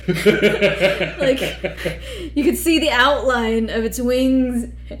bird. Like you could see the outline of its wings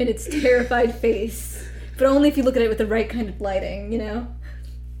and its terrified face, but only if you look at it with the right kind of lighting.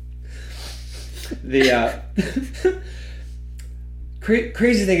 The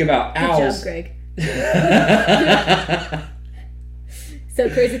crazy thing about owls. Good job, Greg. So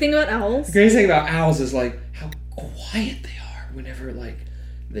crazy thing about owls. The crazy thing about owls is like how quiet they are whenever like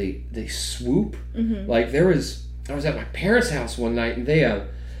they swoop. Like I was at my parents' house one night, and they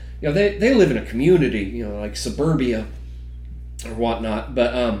live in a community, like suburbia or whatnot,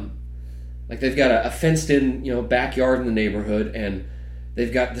 but like they've got a fenced in backyard in the neighborhood, and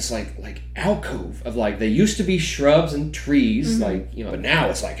they've got this like alcove of they used to be shrubs and trees, but now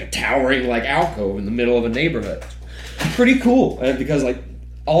it's like a towering alcove in the middle of a neighborhood. Pretty cool, because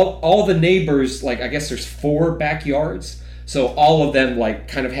all the neighbors, I guess there's 4 backyards, so all of them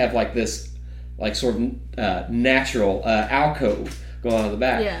kind of have this sort of natural alcove going on in the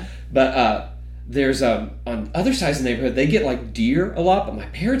back. Yeah. But there's on other sides of the neighborhood, they get deer a lot, but my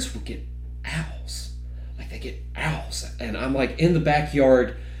parents would get owls. They get owls, and I'm in the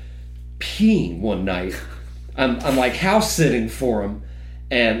backyard peeing one night. I'm house sitting for them,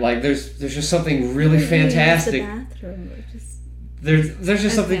 and there's just something really fantastic. The bathroom, or just... There's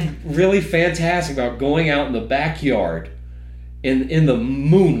just something really fantastic about going out in the backyard in the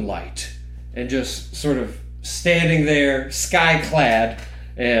moonlight and just sort of standing there, sky clad,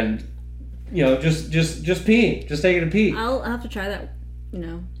 and just peeing, just taking a pee. I'll have to try that,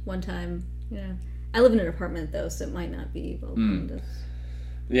 one time. I live in an apartment though, so it might not be well.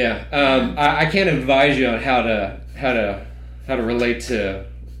 Yeah, I can't advise you on how to relate to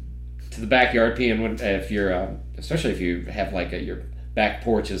the backyard peeing if you're especially if you have your back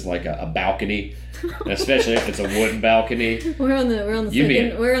porch is a balcony, especially if it's a wooden balcony. We're on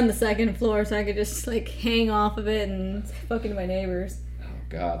the second floor, so I could just hang off of it and fuck into my neighbors. Oh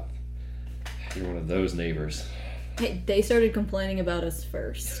God, you're one of those neighbors. Hey, they started complaining about us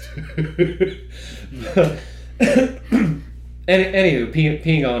first. Anywho,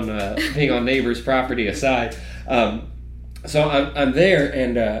 peeing on neighbors' property aside, so I'm there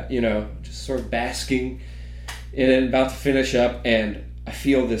and just sort of basking in it, about to finish up, and I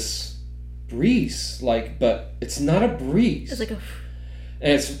feel this breeze, but it's not a breeze. It's and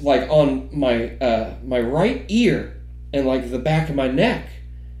it's on my my right ear and the back of my neck,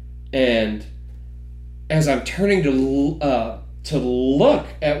 and as I'm turning to look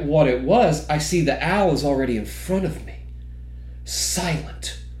at what it was, I see the owl is already in front of me,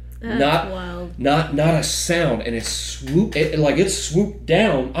 silent. That's wild. Not a sound, and it swooped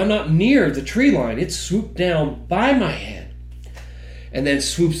down. I'm not near the tree line. It swooped down by my head, and then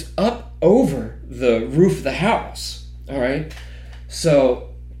swoops up over the roof of the house. All right, so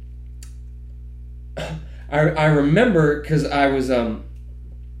I remember because I was I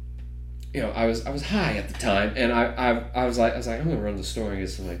was high at the time, and I was like I'm gonna run to the store and get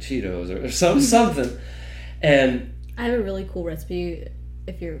some Cheetos or something, and I have a really cool recipe.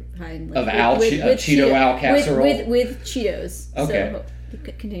 If you're high in of Cheeto owl casserole with Cheetos. Okay. So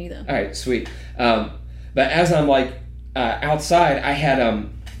continue though. All right, sweet. But as I'm outside, I had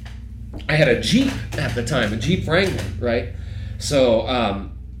a Jeep at the time, a Jeep Wrangler, right? So I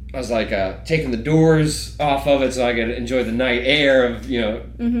was taking the doors off of it so I could enjoy the night air of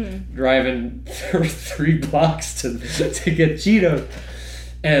driving 3 blocks to get Cheetos,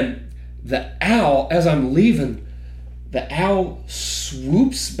 and the owl, as I'm leaving, the owl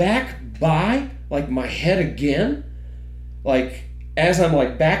swoops back by my head again, as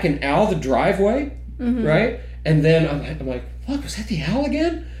I'm backing out of the driveway, right? And then I'm like, fuck, was that the owl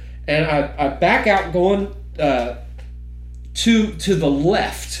again? And I back out going to the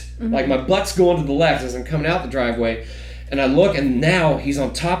left, my butt's going to the left as I'm coming out the driveway, and I look, and now he's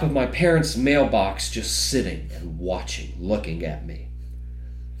on top of my parents' mailbox, just sitting and watching, looking at me.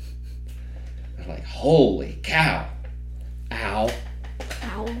 I'm like, holy cow. Ow.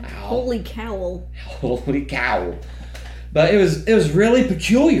 Holy cow. Holy cow. But it was really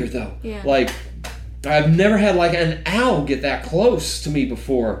peculiar though. Yeah. I've never had an owl get that close to me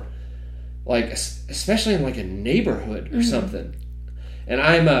before. Especially in a neighborhood or something. And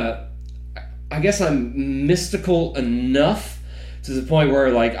I guess I'm mystical enough to the point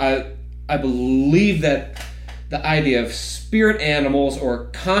where I believe that the idea of spirit animals or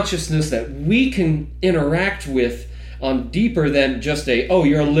consciousness that we can interact with on deeper than just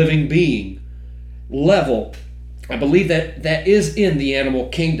you're a living being level. I believe that is in the animal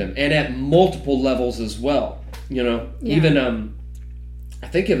kingdom and at multiple levels as well. Yeah. Even I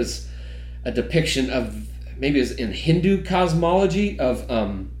think it was a depiction of, maybe it was in Hindu cosmology, of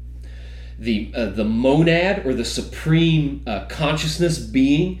the monad or the supreme consciousness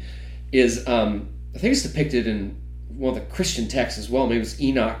being is I think it's depicted in one of the Christian texts as well. Maybe it was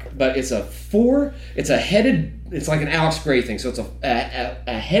Enoch, but it's a headed. It's like an Alex Gray thing. So it's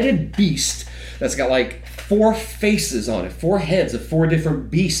a headed beast that's got like 4 faces on it, 4 heads of 4 different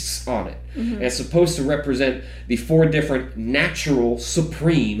beasts on it. And it's supposed to represent the 4 different natural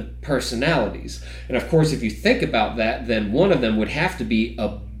supreme personalities. And of course, if you think about that, then one of them would have to be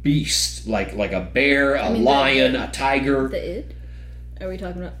a beast, like a bear, a lion, a tiger. The id? Are we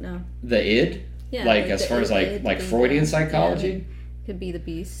talking about no? The id? Yeah, like as far as like Freudian psychology? Could be the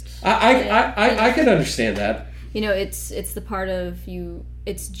beast. I could understand that. You know, it's the part of you.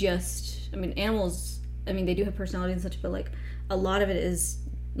 It's just. I mean, animals. I mean, they do have personality and such, but like a lot of it is,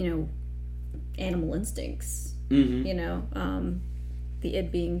 you know, animal instincts. You know, the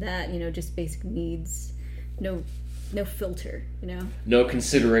id being that, you know, just basic needs, no filter. You know, no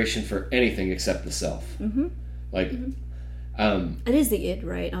consideration for anything except the self. Like, it is the id,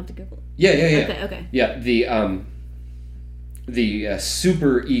 right? I'll have to Google. Yeah. Okay. Yeah, the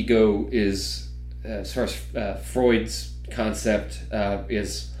super ego is, as far as Freud's concept,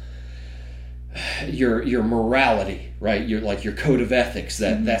 is your morality, right? Your code of ethics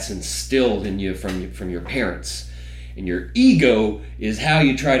that's instilled in you from your parents, and your ego is how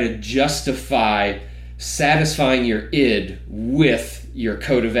you try to justify satisfying your id with your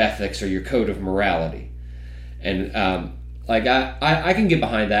code of ethics or your code of morality. And like I can get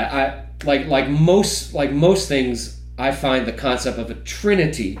behind that. I like most things. I find the concept of a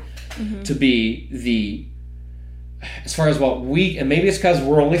trinity to be the, as far as what we, and maybe it's because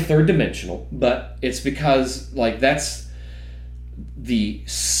we're only third dimensional, but it's because like that's the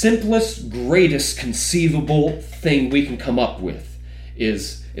simplest, greatest conceivable thing we can come up with.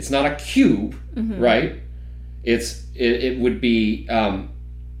 Is it's not a cube, right? It would be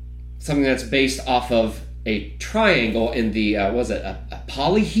something that's based off of a triangle in the a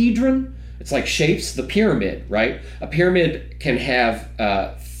polyhedron. It's like shapes, the pyramid, right? A pyramid can have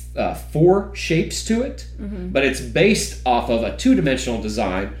 4 shapes to it, but it's based off of a 2-dimensional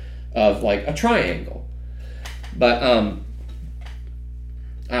design of like a triangle. But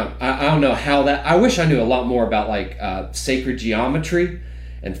I don't know how that. I wish I knew a lot more about like sacred geometry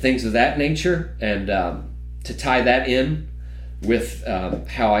and things of that nature, and to tie that in with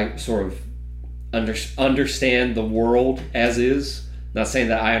how I sort of understand the world as is. Not saying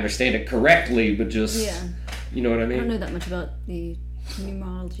that I understand it correctly, but just, you know what I mean? I don't know that much about the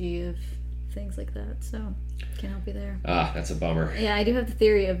numerology of things like that, so can't help you there. Ah, that's a bummer. Yeah, I do have the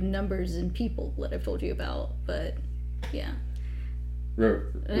theory of numbers and people that I've told you about, but yeah.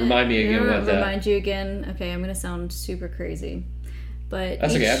 Remind me again what that... Remind you again. Okay, I'm going to sound super crazy, but...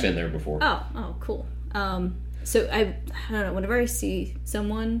 That's okay, I've been there before. Oh, cool. So I don't know, whenever I see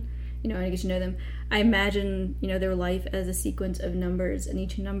someone, you know, and I get to know them, I imagine, you know, their life as a sequence of numbers, and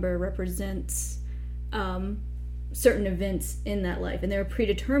each number represents certain events in that life, and there are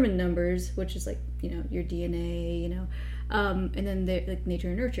predetermined numbers, which is like, you know, your DNA, you know, and then they're like nature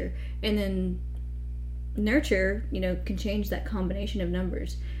and nurture, and then nurture, you know, can change that combination of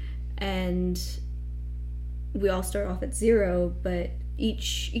numbers, and we all start off at 0, but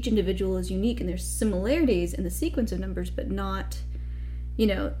each individual is unique, and there's similarities in the sequence of numbers, but not, you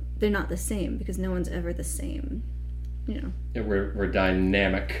know, they're not the same, because no one's ever the same, you know. Yeah, we're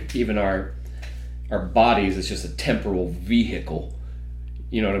dynamic. Even our bodies is just a temporal vehicle.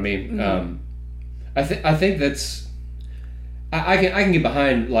 You know what I mean? I think that's I can get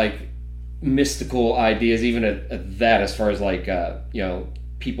behind like mystical ideas, even at that, as far as like you know,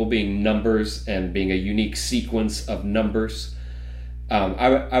 people being numbers and being a unique sequence of numbers.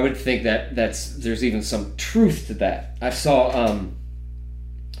 I would think that there's even some truth to that. I saw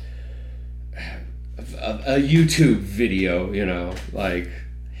a YouTube video, you know, like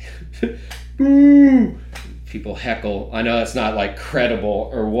people heckle. I know that's not like credible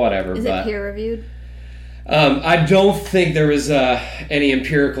or whatever. Is it peer reviewed? I don't think there is any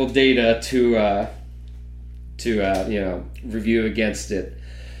empirical data to you know, review against it.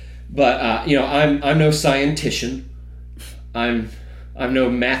 But you know, I'm no scientician. I'm no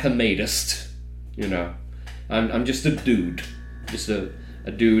mathematist. You know, I'm just a dude,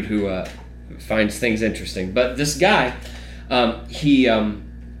 a dude who finds things interesting. But this guy, he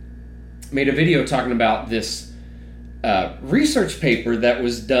made a video talking about this research paper that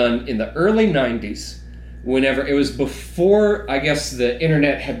was done in the early 90s, whenever it was before, I guess, the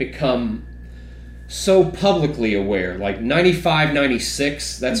internet had become so publicly aware, like 95,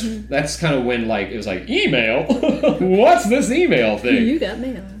 96. That's kind of when like it was like, email? What's this email thing? You got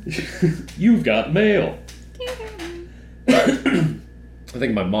mail. You've got mail. I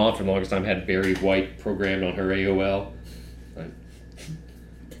think my mom for the longest time had Barry White programmed on her AOL.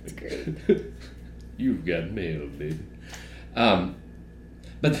 That's great. You've got mail, baby.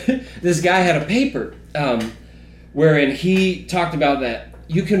 But this guy had a paper wherein he talked about that,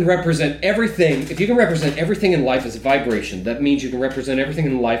 you can represent everything. If you can represent everything in life as a vibration, that means you can represent everything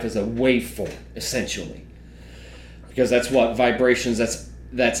in life as a waveform, essentially. Because that's what vibrations.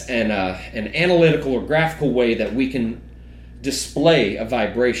 That's an analytical or graphical way that we can display a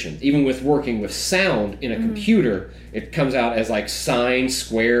vibration. Even with working with sound in a computer, it comes out as like sine,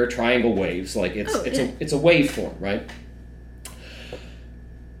 square, triangle waves. Like it's a waveform, right?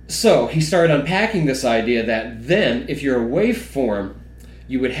 So he started unpacking this idea that then, if you're a waveform,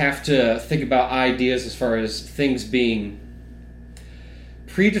 you would have to think about ideas as far as things being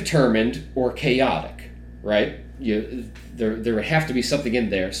predetermined or chaotic, right? There would have to be something in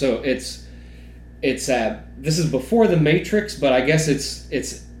there. So this is before the Matrix, but I guess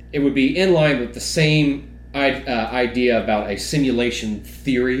it would be in line with the same idea about a simulation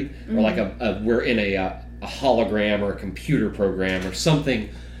theory, or like we're in a hologram or a computer program or something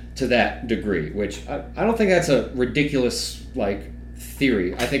to that degree. Which I don't think that's a ridiculous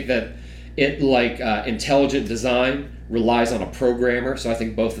theory. I think that it intelligent design relies on a programmer. So I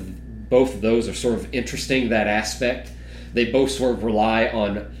think both of those are sort of interesting, that aspect. They both sort of rely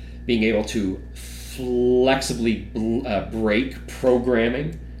on being able to flexibly break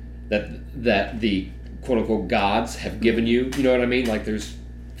programming that the quote-unquote gods have given you. You know what I mean? Like, there's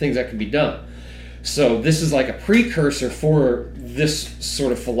things that can be done. So this is like a precursor for this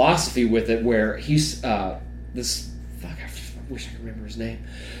sort of philosophy with it, where he's I wish I could remember his name,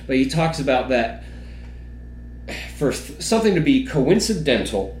 but he talks about that for something to be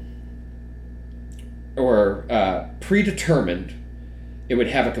coincidental or predetermined, it would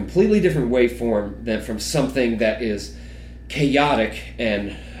have a completely different waveform than from something that is chaotic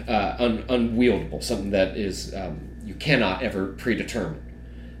and unwieldable, something that is you cannot ever predetermine,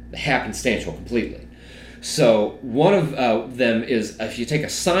 happenstantial completely. So one of them is, if you take a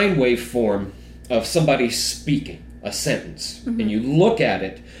sine waveform of somebody speaking a sentence and you look at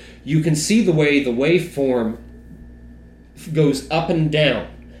it, you can see the way the waveform goes up and down,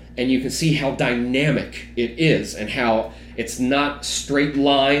 and you can see how dynamic it is and how it's not straight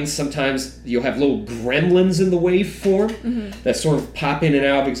lines. Sometimes you'll have little gremlins in the waveform that sort of pop in and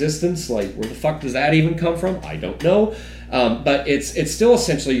out of existence. Like, where the fuck does that even come from? I don't know. But it's still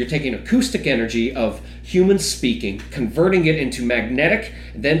essentially you're taking acoustic energy of humans speaking, converting it into magnetic,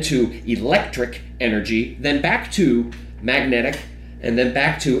 then to electric energy, then back to magnetic, and then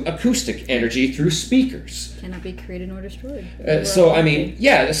back to acoustic energy through speakers. Cannot be created nor destroyed. So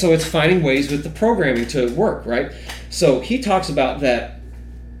it's finding ways with the programming to work, right? So he talks about that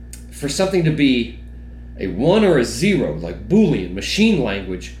for something to be a 1 or a 0, like Boolean machine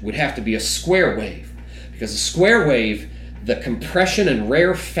language, would have to be a square wave. Because a square wave, the compression and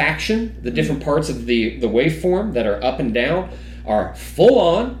rarefaction, the different parts of the waveform that are up and down, are full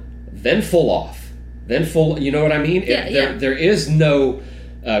on, then full off. Then full, you know what I mean? There is no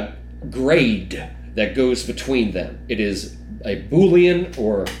grade that goes between them. It is a Boolean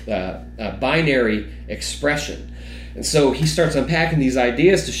or a binary expression. And so he starts unpacking these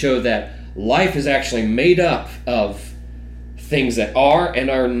ideas to show that life is actually made up of things that are and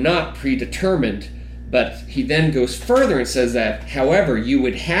are not predetermined. But he then goes further and says that, however, you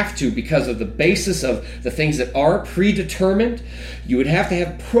would have to, because of the basis of the things that are predetermined, you would have to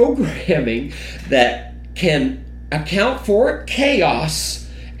have programming that can account for chaos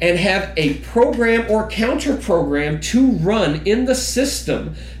and have a program or counter program to run in the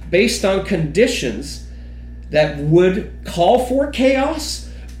system based on conditions that would call for chaos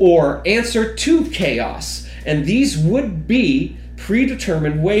or answer to chaos. And these would be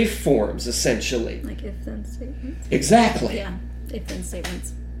predetermined waveforms, essentially. Like if-then statements? Exactly. Yeah, if-then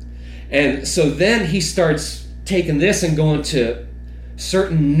statements. And so then he starts taking this and going to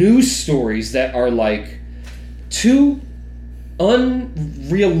certain news stories that are like too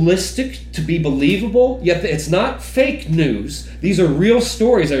unrealistic to be believable, yet it's not fake news. These are real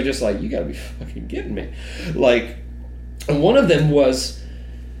stories that are just like, you gotta be fucking kidding me. Like, and one of them was,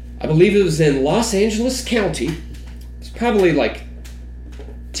 I believe it was in Los Angeles County. It's probably like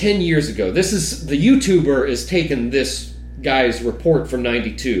 10 years ago. This is, the YouTuber is taking this guy's report from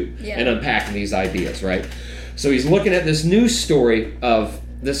 92 and unpacking these ideas, right? So he's looking at this news story of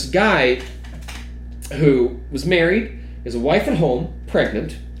this guy who was married, has a wife at home,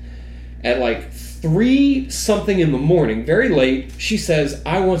 pregnant. At like 3-something in the morning, very late, she says,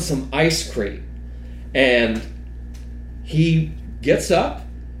 I want some ice cream. And he gets up,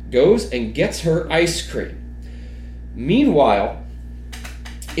 goes and gets her ice cream. Meanwhile,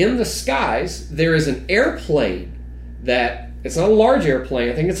 in the skies, there is an airplane that, it's not a large airplane,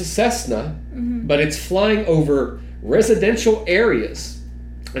 I think it's a Cessna, but it's flying over residential areas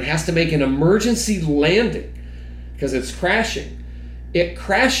and has to make an emergency landing because it's crashing. it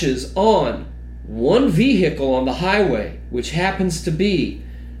crashes on one vehicle on the highway, which happens to be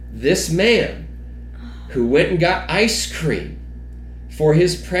this man who went and got ice cream for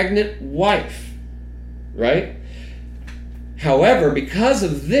his pregnant wife, right? However, because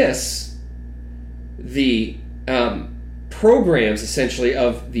of this, the programs essentially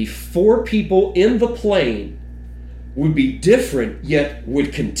of the 4 people in the plane would be different, yet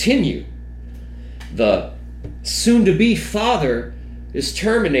would continue. The soon-to-be father is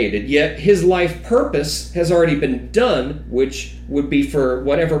terminated, yet his life purpose has already been done, which would be for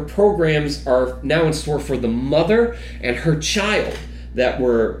whatever programs are now in store for the mother and her child that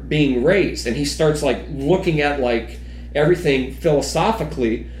were being raised. And he starts like looking at like everything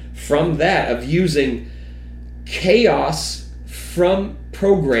philosophically from that, of using chaos from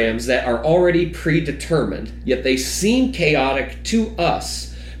programs that are already predetermined, yet they seem chaotic to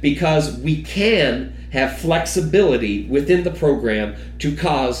us because we can have flexibility within the program to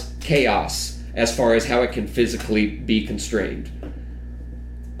cause chaos as far as how it can physically be constrained.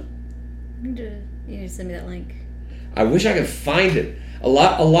 You need to send me that link. I wish I could find it. A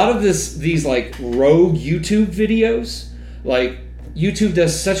lot of these like rogue YouTube videos, like YouTube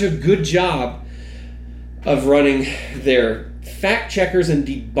does such a good job of running their fact checkers and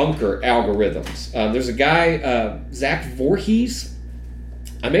debunker algorithms. There's a guy, Zach Voorhees.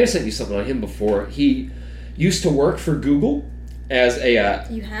 I may have sent you something on him before. He used to work for Google as a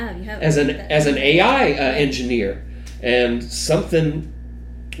as an AI engineer, and something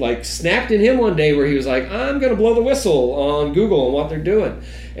like snapped in him one day where he was like, "I'm going to blow the whistle on Google and what they're doing,"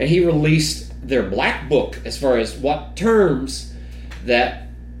 and he released their black book as far as what terms that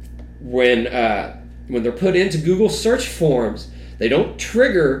when they're put into Google search forms, they don't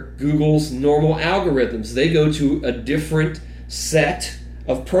trigger Google's normal algorithms. They go to a different set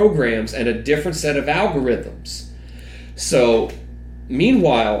of programs and a different set of algorithms. So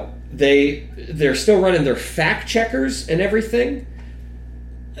meanwhile, they're still running their fact checkers and everything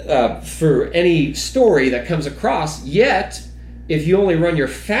for any story that comes across. Yet, if you only run your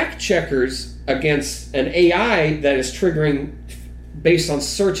fact checkers against an AI that is triggering based on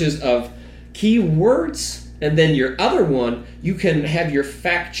searches of keywords, and then your other one, you can have your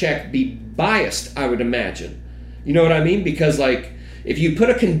fact check be biased, I would imagine. You know what I mean? Because like, if you put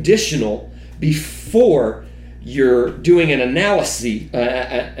a conditional before you're doing an analysis,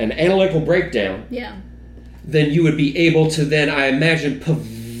 an analytical breakdown, yeah, then you would be able to then, I imagine,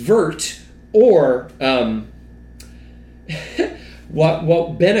 pervert or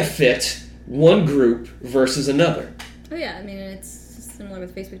what benefit one group versus another. Oh yeah, I mean, it's similar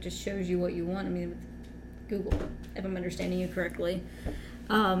with Facebook. Just shows you what you want. I mean, with Google, if I'm understanding you correctly.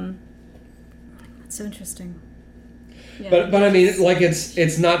 That's so interesting. Yeah. But I mean, like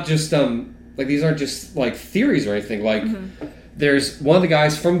it's not just like these aren't just like theories or anything. Like there's one of the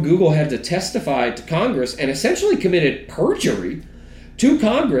guys from Google had to testify to Congress and essentially committed perjury to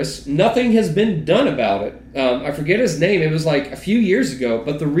Congress. Nothing has been done about it. I forget his name. It was like a few years ago.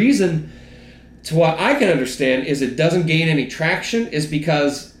 But the reason, to what I can understand, is it doesn't gain any traction is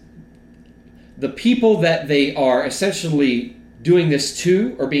because the people that they are essentially doing this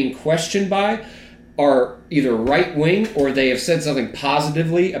to or being questioned by are either right-wing or they have said something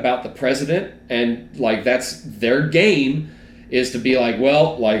positively about the president, and like that's their game is to be like,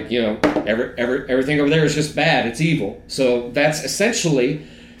 well, like, you know, everything over there is just bad, it's evil. So that's essentially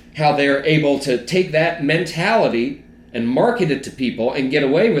how they're able to take that mentality and market it to people and get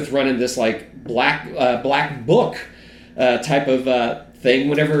away with running this like black book type of thing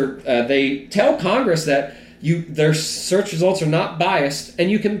whenever they tell Congress that their search results are not biased, and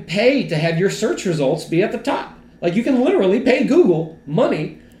you can pay to have your search results be at the top. Like, you can literally pay Google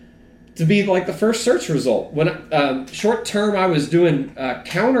money to be like the first search result. When short term, I was doing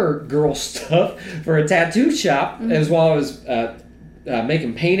counter girl stuff for a tattoo shop, as well as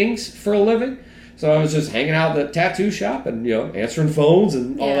making paintings for a living. So I was just hanging out at the tattoo shop and, you know, answering phones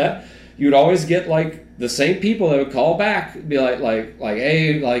and all that. You'd always get like the same people that would call back, be like,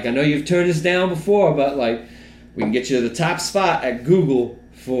 hey, like, I know you've turned us down before, but like, we can get you to the top spot at Google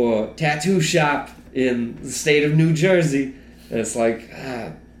for tattoo shop in the state of New Jersey. And it's like,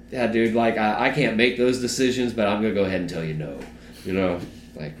 yeah, dude, like, I can't make those decisions, but I'm gonna go ahead and tell you no. You know,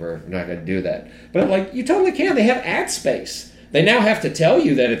 like, we're not gonna do that. But like, you totally can. They have ad space. They now have to tell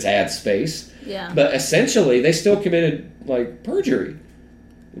you that it's ad space. Yeah. But essentially, they still committed like perjury.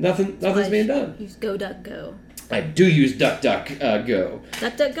 Nothing's being done. Use Go. I do use DuckDuckGo.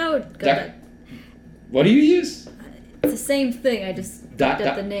 DuckDuckGo. What do you use? It's the same thing. I just ducked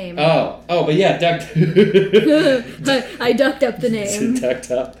up the name. Oh, but yeah, I ducked up the name.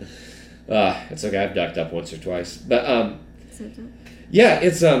 Ducked up. It's okay. I've ducked up once or twice, but Yeah,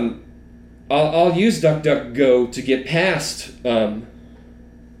 it's I'll use DuckDuckGo to get past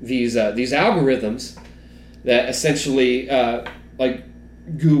these algorithms that essentially like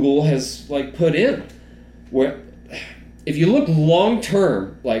Google has like put in. Where if you look long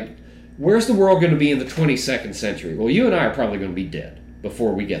term, like where's the world going to be in the 22nd century? Well, you and I are probably going to be dead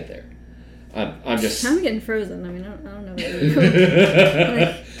before we get there. I'm getting frozen. I mean, I don't know.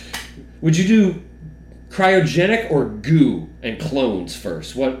 What Would you do cryogenic or goo and clones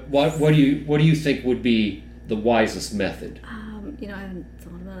first? What do you think would be the wisest method? I haven't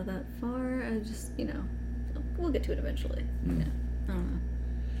thought about it that far. I just, we'll get to it eventually. Yeah, I don't know.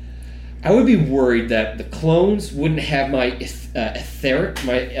 I would be worried that the clones wouldn't have my etheric,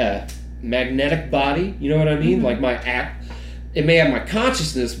 my magnetic body. You know what I mean? Mm-hmm. Like my act. It may have my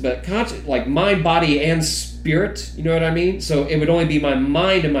consciousness, but like mind, body, and spirit. You know what I mean? So it would only be my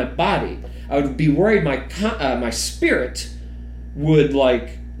mind and my body. I would be worried my spirit would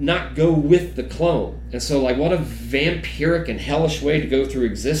like not go with the clone. And so like what a vampiric and hellish way to go through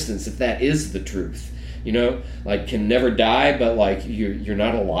existence if that is the truth. Like can never die, but like you're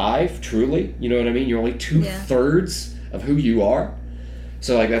not alive truly. You know what I mean? You're only 2/3 of who you are.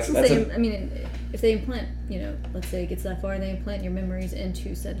 So like that's I mean, if they implant, let's say it gets that far and they implant your memories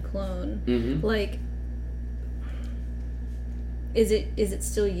into said clone, mm-hmm. like, is it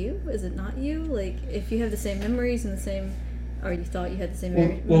still you? Is it not you? Like, if you have the same memories and the same, or you thought you had the same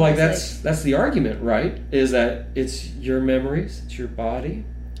memories. Well, like that's the argument, right? Is that it's your memories, it's your body,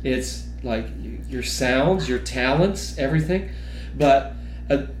 it's like your sounds, your talents, everything. But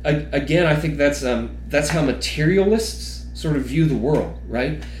again, I think that's how materialists sort of view the world,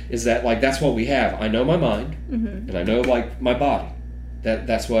 right? Is that like that's what we have? I know my mind, mm-hmm. and I know like my body.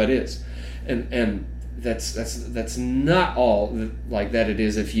 That's what it is, and that's not all like that. It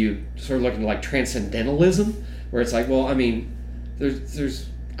is if you sort of look into like transcendentalism, where it's like, well, I mean,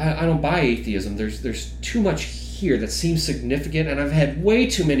 I don't buy atheism. There's too much here that seems significant, and I've had way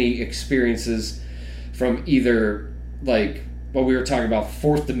too many experiences from either like what we were talking about,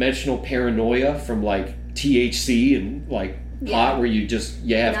 fourth dimensional paranoia from like THC and like pot, where you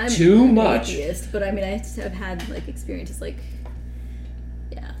have too much. Atheist, but I mean, I have had like experiences like,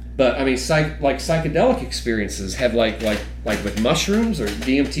 yeah. But I mean, psychedelic experiences have like with mushrooms or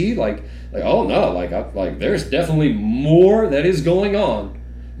DMT, like oh no, like there's definitely more that is going on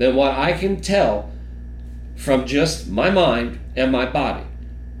than what I can tell from just my mind and my body.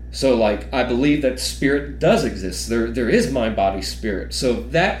 So like I believe that spirit does exist. There is mind, body, spirit. So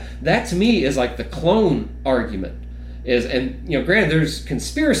that to me is like the clone argument. And granted, there's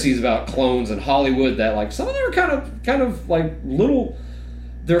conspiracies about clones in Hollywood that like some of them are kind of like little.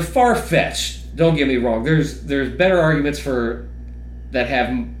 They're far fetched. Don't get me wrong. There's better arguments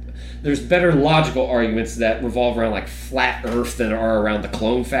there's better logical arguments that revolve around like flat Earth than are around the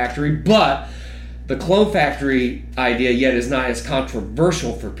clone factory. But the clone factory idea yet is not as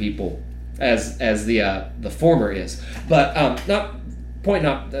controversial for people as the former is. But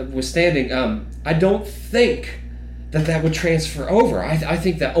notwithstanding, I don't think that would transfer over. I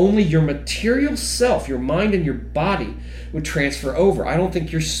think that only your material self, your mind and your body, would transfer over. I don't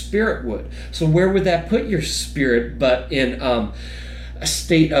think your spirit would. So where would that put your spirit but in a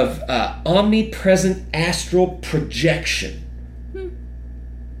state of omnipresent astral projection?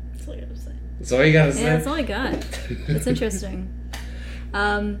 That's all I gotta say. That's all you gotta say? Yeah, that's all I got. That's interesting.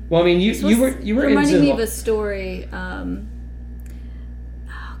 Well, I mean, you were reminding me of a story. Oh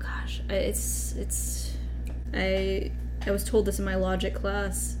gosh, I was told this in my logic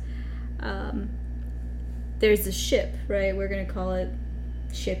class. There's a ship, right? We're gonna call it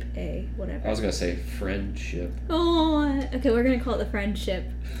Ship A, whatever. I was gonna say friendship. Oh, okay. We're gonna call it the friendship.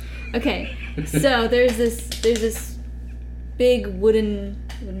 Okay, so there's this big wooden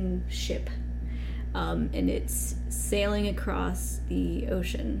ship, and it's sailing across the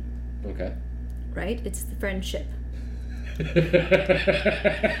ocean. Okay. Right? It's the friendship.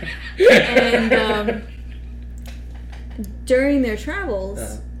 And during their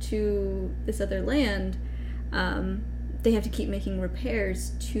travels to this other land, they have to keep making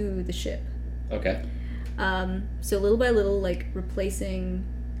repairs to the ship. Okay. So little by little, like replacing,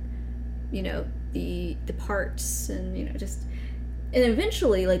 the parts and, and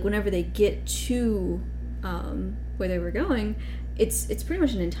eventually, like whenever they get to where they were going, it's pretty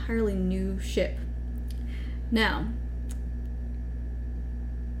much an entirely new ship. Now,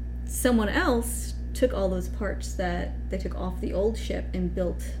 someone else took all those parts that they took off the old ship and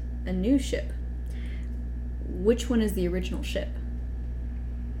built a new ship. Which one is the original ship?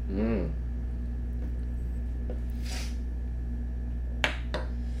 I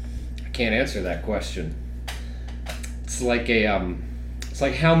can't answer that question. It's like a It's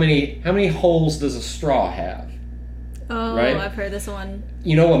like how many holes does a straw have? Oh, right? I've heard this one.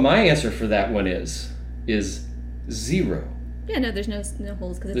 You know what my answer for that one is 0. Yeah, no, there's no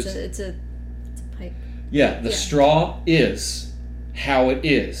holes because it's a pipe. Yeah, the straw is how it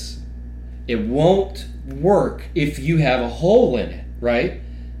is. It won't work if you have a hole in it, right?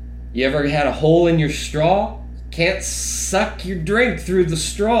 You ever had a hole in your straw? Can't suck your drink through the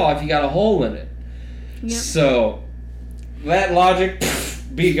straw if you got a hole in it. Yep. So that logic,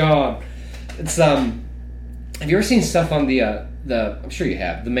 be gone. It's have you ever seen stuff on the I'm sure you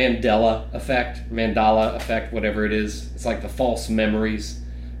have, the Mandela effect, whatever it is. It's like the false memories,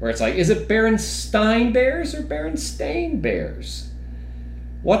 where it's like, is it Berenstain Bears or Berenstain Bears?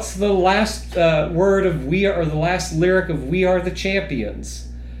 What's the last word of the last lyric of We Are the Champions?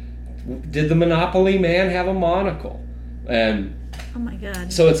 Did the Monopoly man have a monocle? And oh my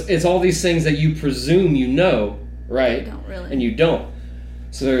god. so it's all these things that you presume you know, right? You don't really. And you don't.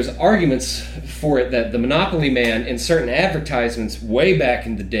 So there's arguments for it that the Monopoly man in certain advertisements way back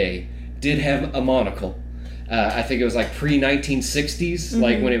in the day did have a monocle. I think it was like pre-1960s,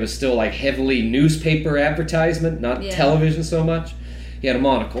 like when it was still like heavily newspaper advertisement, not television so much. He had a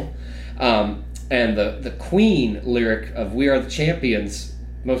monocle. And the Queen lyric of We Are the Champions,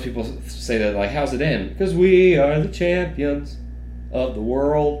 most people say that like, how's it end? Because we are the champions of the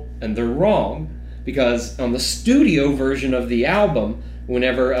world. And they're wrong, because on the studio version of the album,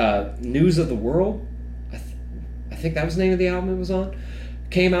 whenever News of the World, I think that was the name of the album it was on,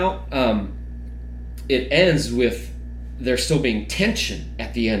 came out, it ends with there still being tension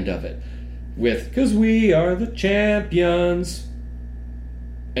at the end of it, with because we are the champions,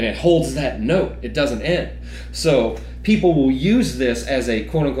 and it holds that note. It doesn't end. So people will use this as a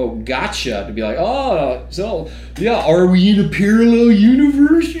quote-unquote gotcha to be like, oh, so yeah, are we in a parallel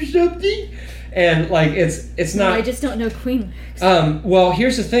universe or something? And like it's not. No, I just don't know Queen lyrics. Well,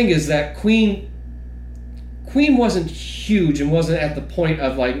 here's the thing: is that Queen wasn't huge and wasn't at the point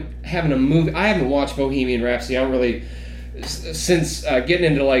of like having a movie. I haven't watched Bohemian Rhapsody. I don't really, since getting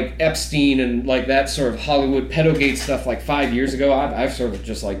into like Epstein and like that sort of Hollywood pedogate stuff like 5 years ago. I've sort of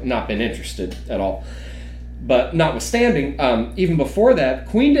just like not been interested at all. But notwithstanding, even before that,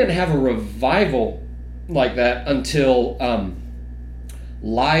 Queen didn't have a revival like that until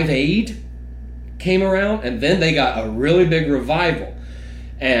Live Aid came around, and then they got a really big revival.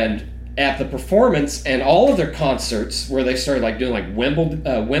 And at the performance and all of their concerts, where they started like doing like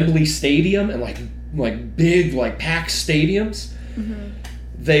Wembley Stadium and like big like packed stadiums,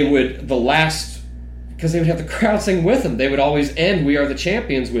 they would because they would have the crowd sing with them, they would always end We Are the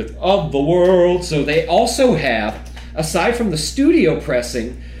Champions with Of the World. So they also have, aside from the studio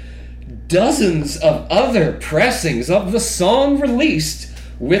pressing, dozens of other pressings of the song released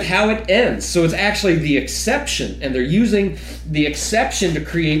with how it ends. So it's actually the exception, and they're using the exception to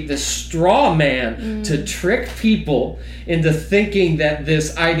create this straw man to trick people into thinking that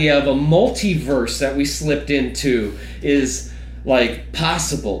this idea of a multiverse that we slipped into is like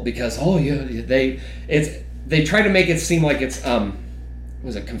possible, because they try to make it seem like it's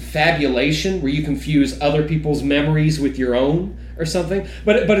was it confabulation, where you confuse other people's memories with your own or something,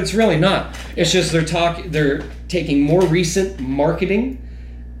 but it's really not. It's just they're taking more recent marketing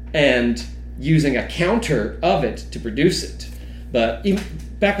and using a counter of it to produce it. But even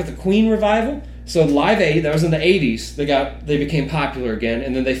back with the Queen revival, so Live Aid, that was in the 80s, they became popular again,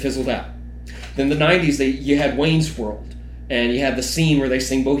 and then they fizzled out. Then the 90s, you had Wayne's World, and you had the scene where they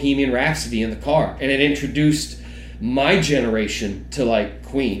sing Bohemian Rhapsody in the car, and it introduced my generation to like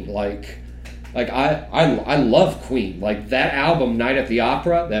Queen. Like I love Queen. Like that album, Night at the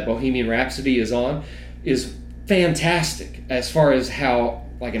Opera, that Bohemian Rhapsody is on, is fantastic as far as how,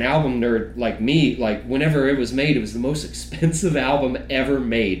 like an album nerd like me, like whenever it was made, it was the most expensive album ever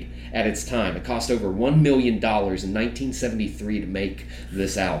made at its time. It cost over $1 million in 1973 to make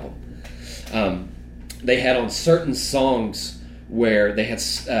this album. They had on certain songs where they had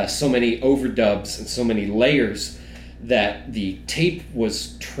so many overdubs and so many layers that the tape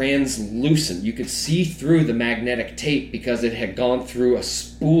was translucent. You could see through the magnetic tape because it had gone through a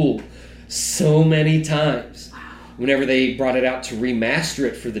spool so many times. Whenever they brought it out to remaster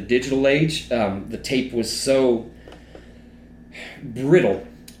it for the digital age, the tape was so brittle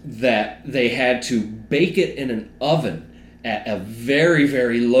that they had to bake it in an oven at a very,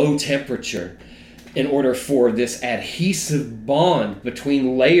 very low temperature in order for this adhesive bond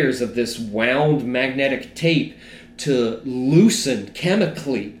between layers of this wound magnetic tape to loosen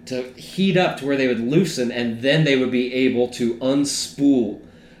chemically, to heat up to where they would loosen, and then they would be able to unspool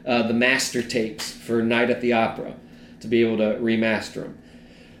the master tapes for Night at the Opera to be able to remaster them.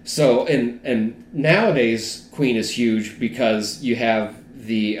 So, and nowadays Queen is huge because you have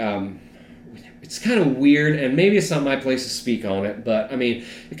it's kind of weird, and maybe it's not my place to speak on it, but I mean,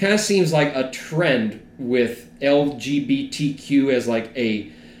 it kind of seems like a trend with LGBTQ as like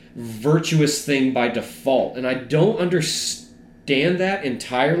a virtuous thing by default, and I don't understand that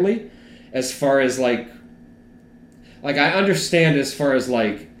entirely. As far as like I understand as far as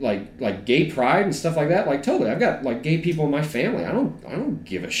like gay pride and stuff like that. Like totally, I've got like gay people in my family. I don't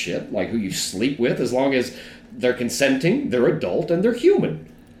give a shit like who you sleep with as long as they're consenting, they're adult, and they're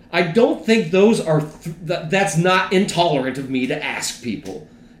human. I don't think those are that's not intolerant of me to ask people,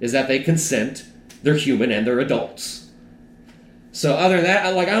 is that they consent, they're human, and they're adults. So other than that,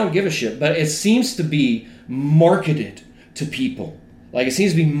 I don't give a shit. But it seems to be marketed to people. Like, it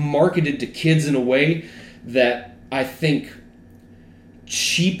seems to be marketed to kids in a way that I think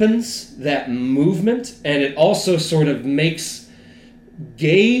cheapens that movement, and it also sort of makes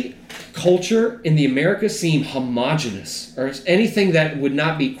gay culture in the Americas seem homogenous, or anything that would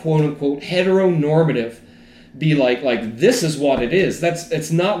not be quote-unquote heteronormative be like this is what it is.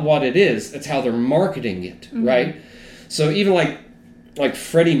 It's not what it is. It's how they're marketing it, right? So even like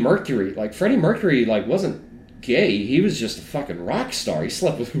Freddie Mercury, wasn't gay. He was just a fucking rock star. He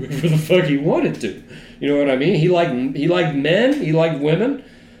slept with whoever the fuck he wanted to. You know what I mean? He liked men. He liked women.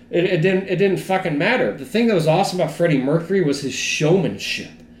 It didn't fucking matter. The thing that was awesome about Freddie Mercury was his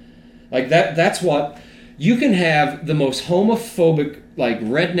showmanship. Like that's what you can have, the most homophobic like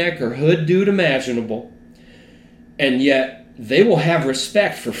redneck or hood dude imaginable, and yet they will have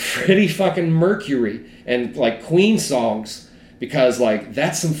respect for Freddie fucking Mercury and like Queen songs, because like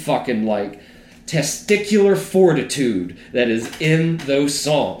that's some fucking like testicular fortitude that is in those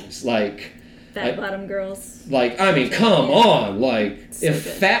songs. Like Fat Bottom Girls. Like, I mean, come on. Like, so if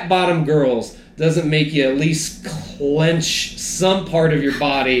good. Fat Bottom Girls doesn't make you at least clench some part of your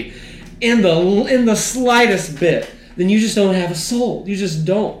body in the slightest bit, then you just don't have a soul. You just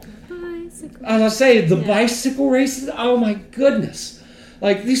don't. Bicycle. As I say, the bicycle races, oh my goodness.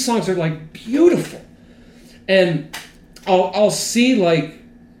 Like, these songs are like beautiful. And I'll see like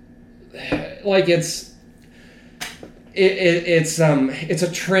it's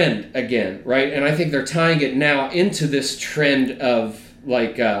a trend again, right? And I think they're tying it now into this trend of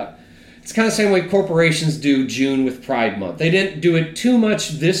like it's kind of the same way corporations do June with Pride Month. They didn't do it too much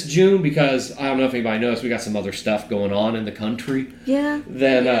this June because I don't know if anybody knows, we got some other stuff going on in the country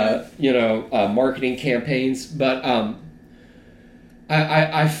than marketing campaigns. But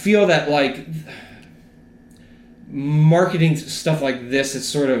I feel that like marketing stuff like this, it's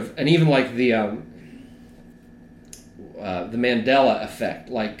sort of, and even like the Mandela effect,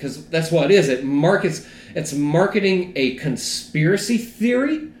 like, because that's what it is. It's marketing a conspiracy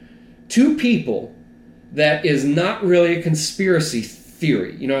theory to people that is not really a conspiracy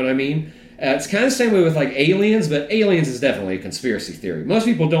theory. You know what I mean? It's kind of the same way with like aliens, but aliens is definitely a conspiracy theory. Most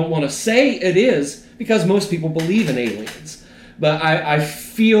people don't want to say it is because most people believe in aliens. But I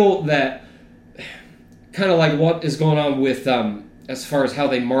feel that kind of like what is going on with as far as how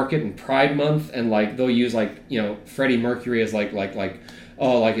they market in Pride Month, and like they'll use like, you know, Freddie Mercury as like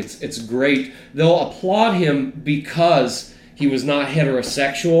oh, like it's great. They'll applaud him because he was not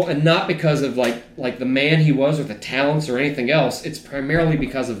heterosexual, and not because of like the man he was or the talents or anything else. It's primarily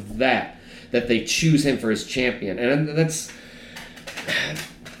because of that they choose him for his champion. And that's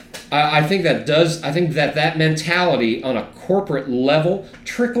I think that mentality on a corporate level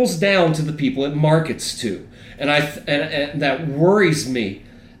trickles down to the people it markets to. And and that worries me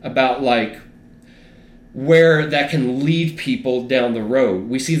about like where that can lead people down the road.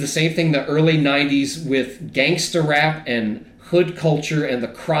 We see the same thing in the early 90s with gangster rap and hood culture and the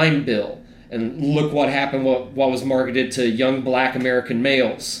crime bill. And look what happened, what was marketed to young black American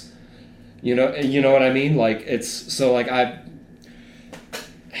males. You know what I mean? Like it's a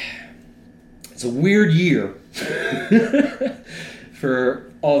weird year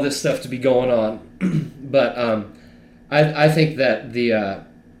for all this stuff to be going on. But I think that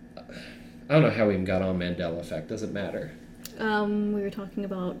I don't know how we even got on Mandela effect. Doesn't matter. We were talking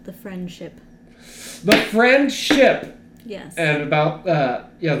about the friendship. The friendship. Yes. And about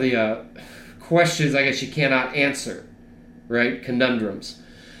the questions I guess you cannot answer, right? Conundrums.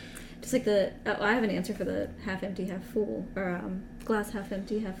 Just like I have an answer for the half empty, half full, or glass half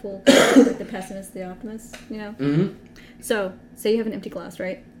empty, half full. Like the pessimist, the optimist, you know. Mm-hmm. So, say you have an empty glass,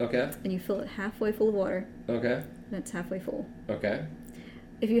 right? Okay. And you fill it halfway full of water. Okay. And it's halfway full. Okay.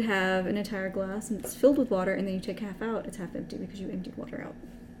 If you have an entire glass and it's filled with water, and then you take half out, it's half empty because you emptied water out.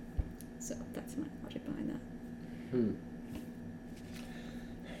 So that's my logic behind that.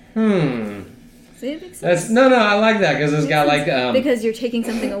 See, it makes sense. No, I like that because it's got like because you're taking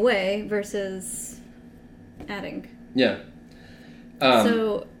something away versus adding. Yeah.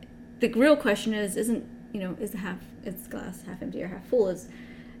 So the real question isn't, is the glass half empty or half full?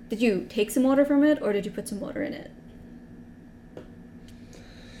 Did you take some water from it, or did you put some water in it?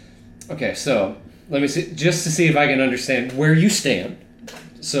 Okay, so let me see, just to see if I can understand where you stand.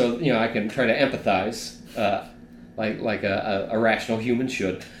 So, I can try to empathize, like a rational human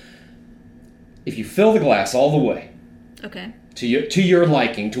should. If you fill the glass all the way, okay, to your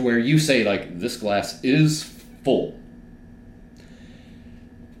liking, to where you say, like, this glass is full,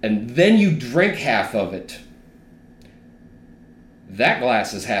 and then you drink half of it, that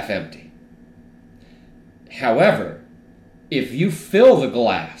glass is half empty. However, if you fill the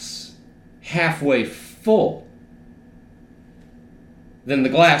glass halfway full, then the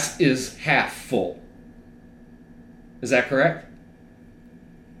glass is half full. Is that correct?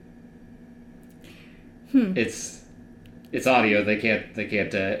 It's audio. They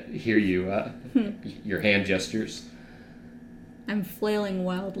can't hear you. Your hand gestures. I'm flailing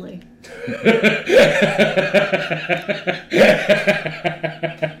wildly.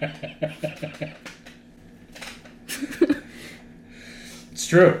 It's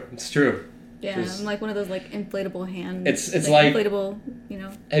true. It's true. Yeah, I'm like one of those like inflatable hand. It's like inflatable,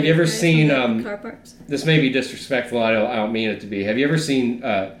 Have you ever seen? Car parts. This may be disrespectful. I don't mean it to be. Have you ever seen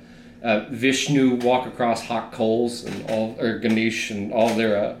Vishnu walk across hot coals or Ganesh and all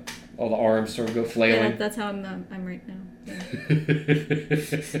the arms sort of go flailing? Yeah, that's how I'm right now. Yeah.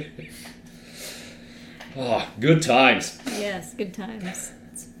 Oh, good times. Yes, good times.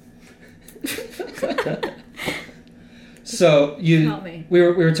 So Help me. we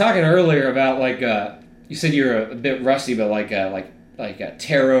were talking earlier about like you said you're a bit rusty, but like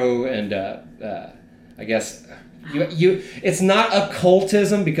tarot and I guess you it's not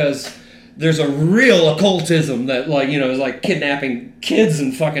occultism, because there's a real occultism that is like kidnapping kids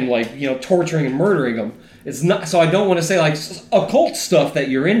and fucking torturing and murdering them. It's not, so I don't want to say like occult stuff that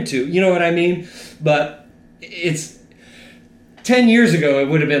you're into, you know what I mean? But it's 10 years ago it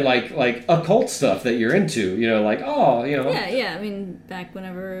would have been like occult stuff that you're into, Yeah, I mean, back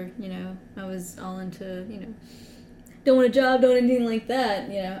whenever, I was all into, don't want a job, don't anything like that,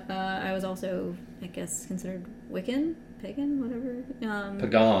 I was also, I guess, considered Wiccan, pagan, whatever.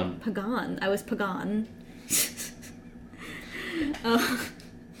 Pagan. I was pagan.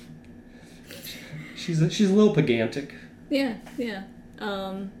 She's a little pagantic. Yeah.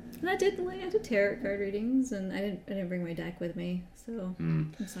 And I did tarot card readings, and I didn't bring my deck with me, so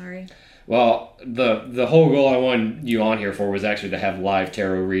I'm sorry. Well, the whole goal I wanted you on here for was actually to have live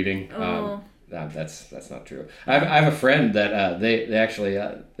tarot reading. Oh. That's not true. I have a friend that they actually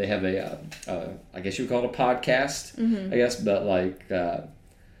they have a I guess you would call it a podcast. I guess, but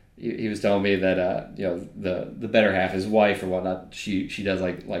he was telling me that the better half, his wife or whatnot, she does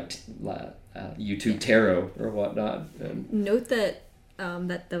like YouTube tarot or whatnot. And note that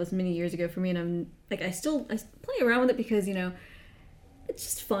that was many years ago for me, and I'm like I play around with it because it's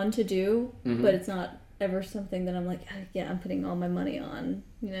just fun to do, but it's not ever something that I'm like, I'm putting all my money on.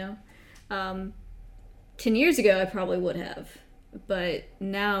 10 years ago I probably would have, but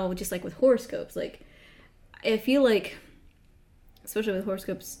now just like with horoscopes, like I feel like, especially with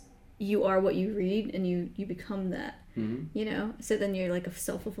horoscopes, you are what you read and you become that. So then you're like a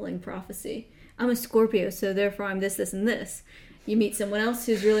self-fulfilling prophecy. I'm a Scorpio, so therefore I'm this, and this. You meet someone else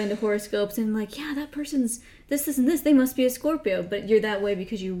who's really into horoscopes and like, yeah, that person's this, and this, they must be a Scorpio. But you're that way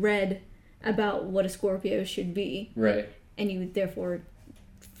because you read about what a Scorpio should be. Right. And you therefore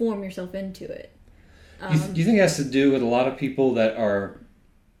form yourself into it. Do you think it has to do with a lot of people that are...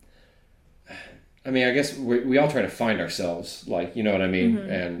 I mean, I guess we all try to find ourselves, like, you know what I mean?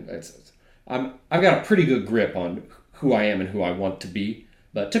 And I've got a pretty good grip on who I am and who I want to be,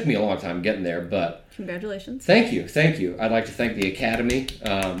 but it took me a long time getting there. But congratulations! Thank you. I'd like to thank the Academy.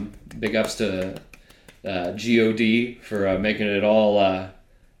 Big ups to God for making it all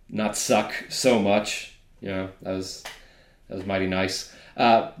not suck so much. That was mighty nice.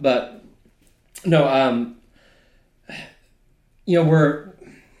 But no, we're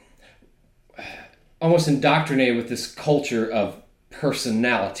almost indoctrinated with this culture of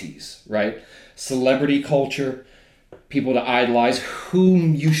personalities, right? Celebrity culture, people to idolize,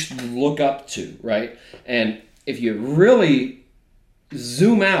 whom you should look up to, right? And if you really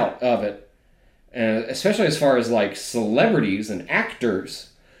zoom out of it, and especially as far as like celebrities and actors,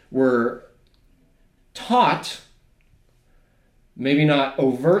 were taught, maybe not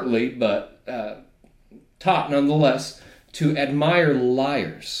overtly, but taught nonetheless, to admire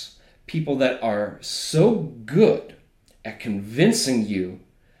liars. People that are so good at convincing you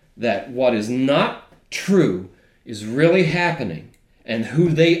that what is not true is really happening, and who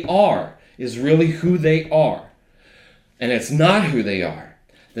they are is really who they are. and it's not who they are,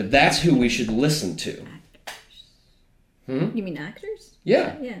 that's who we should listen to. Actors. You mean actors?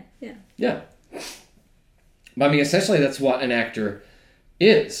 Yeah. Yeah. But I mean, essentially, that's what an actor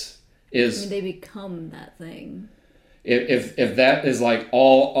is. I mean, they become that thing. If that is like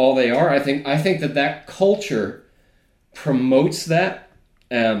all they are, I think that culture promotes that,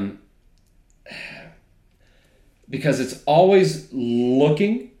 because it's always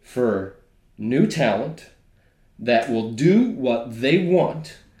looking for new talent that will do what they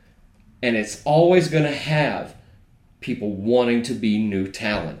want, and it's always going to have people wanting to be new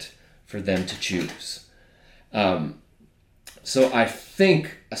talent for them to choose. So I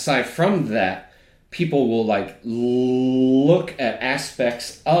think, aside from that, people will like look at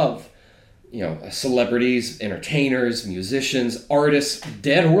aspects of, celebrities, entertainers, musicians, artists,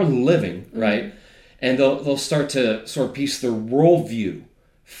 dead or living, right? And they'll start to sort of piece their worldview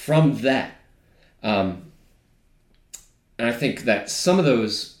from that. And I think that some of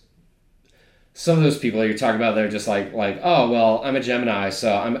those people that you're talking about, they're just like, oh, well, I'm a Gemini,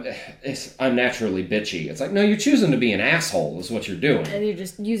 so I'm naturally bitchy. It's like, no, you're choosing to be an asshole is what you're doing. And you're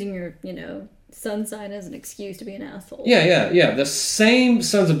just using your, sun sign as an excuse to be an asshole. Yeah. The same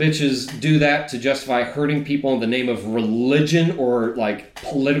sons of bitches do that to justify hurting people in the name of religion or, like,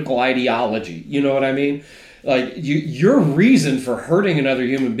 political ideology. You know what I mean? Like, your reason for hurting another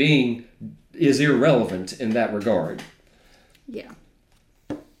human being is irrelevant in that regard. Yeah.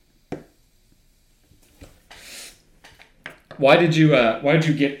 Why did you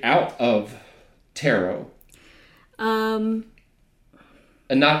get out of tarot?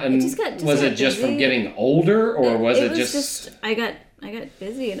 Was it just from getting older, or was it just I got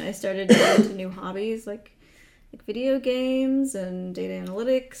busy and I started getting into new hobbies like video games and data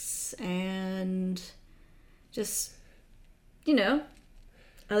analytics and just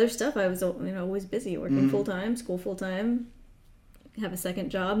other stuff. I was always busy working full time, school full time, have a second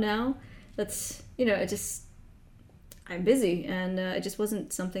job now. That's I'm busy, and it just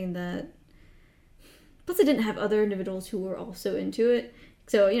wasn't something that. Plus, I didn't have other individuals who were also into it.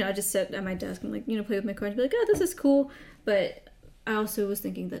 So, I just sat at my desk and, play with my cards and be like, oh, this is cool. But I also was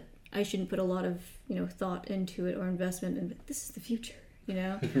thinking that I shouldn't put a lot of, thought into it or investment. And this is the future,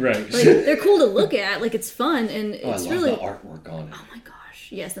 Right. Like, they're cool to look at. Like, it's fun. And it's I love really. the artwork on it. Oh, my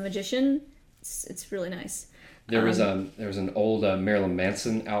gosh. Yes, The Magician. It's really nice. There was an old Marilyn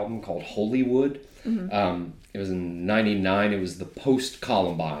Manson album called Hollywood. Mm-hmm. It was in '99. It was the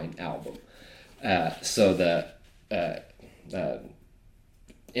post-Columbine album. So the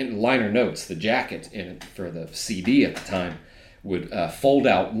in liner notes, the jacket in it for the CD at the time would fold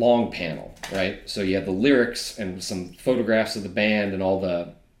out long panel, right? So you have the lyrics and some photographs of the band and all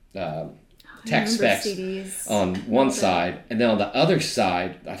the text specs CDs on one side, and then on the other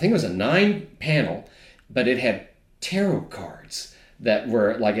side, I think it was a 9-panel, but it had tarot cards that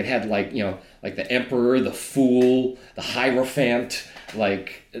were like, it had like the Emperor, the Fool, the Hierophant,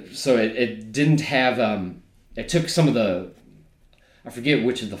 so it didn't have it took some of the, I forget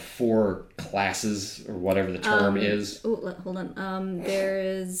which of the 4 classes or whatever the term is. Oh, hold on. There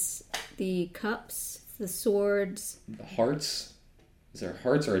is the cups, the swords, the hearts. Is there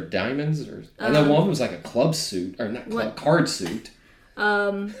hearts or diamonds? Or I know one was like a club suit, or not card suit.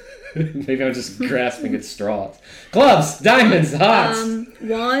 Maybe I'm just grasping at straws. Clubs, diamonds, hearts.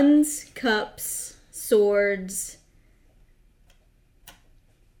 Wands, cups, swords.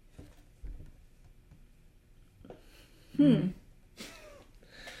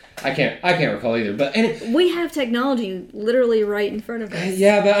 I can't recall either. But we have technology literally right in front of us.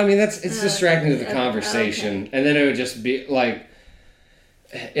 Yeah, but I mean it's distracting to the conversation, and then it would just be like,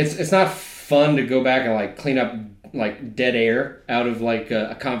 it's not fun to go back and like clean up like dead air out of like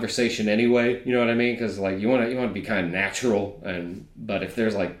a conversation anyway. You know what I mean? Because like you want to be kind of natural, but if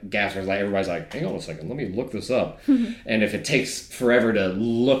there's like gaps, like everybody's like, hang on a second, let me look this up, and if it takes forever to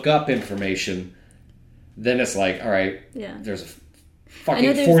look up information, then it's like, all right, there's a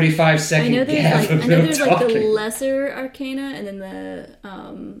fucking 45-second gap. I know there's like the lesser arcana and then the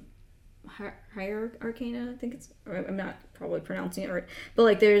higher arcana. I think it's. Or I'm not probably pronouncing it right, but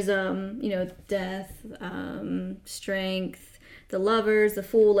like there's death, strength, the lovers, the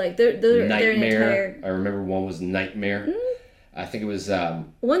fool. Like they're Nightmare. I remember one was Nightmare. Mm-hmm. I think it was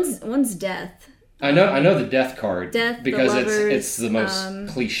one's death. I know the death card. Death, because the lovers, it's the most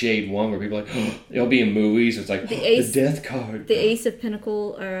cliched one where people are like, oh, it'll be in movies. It's like the death card. The Ace of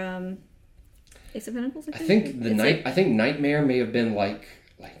Pentacles or Ace of Pentacles. I think Nightmare may have been like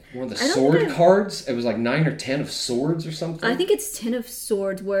one of the sword cards. It was like 9 or 10 of swords or something. I think it's 10 of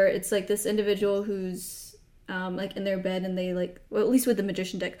swords, where it's like this individual who's like in their bed, and they like, well, at least with the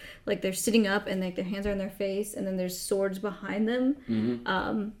magician deck, like they're sitting up and like their hands are on their face, and then there's swords behind them.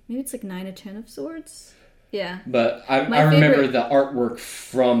 Maybe it's like 9 or 10 of swords. Yeah. But I remember the artwork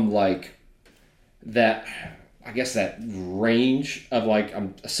from like that, I guess that range of like,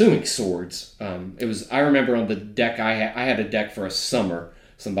 I'm assuming swords. I remember on the deck I had a deck for a summer.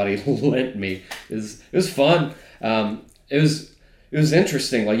 Somebody lent me. It was fun. It was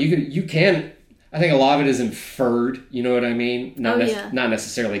interesting. Like you can. I think a lot of it is inferred. You know what I mean? Not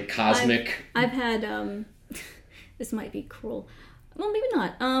necessarily cosmic. I've had. This might be cruel. Well, maybe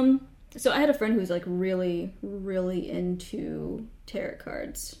not. So I had a friend who was like really, really into tarot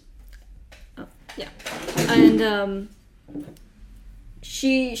cards. Oh, yeah, and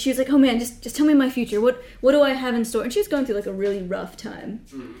she was like, "Oh man, just tell me my future. What do I have in store?" And she was going through like a really rough time.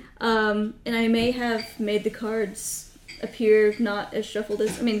 And I may have made the cards appear not as shuffled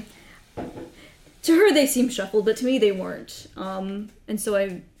as, I mean, to her they seemed shuffled, but to me they weren't. And so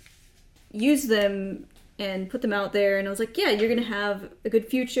I used them and put them out there, and I was like, yeah, you're gonna have a good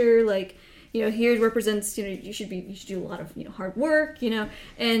future. Like, you know, here it represents, you know, you should do a lot of, you know, hard work, you know,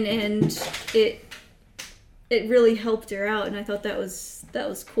 and it really helped her out, and I thought that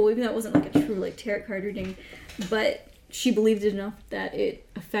was cool, even though it wasn't like a true like tarot card reading, but she believed it enough that it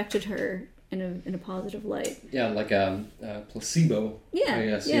affected her in a positive light. Yeah, like a placebo. Yeah, I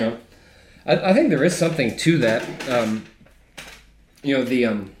guess. Yeah. You know, I think there is something to that. You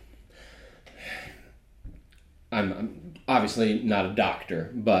know, I'm obviously not a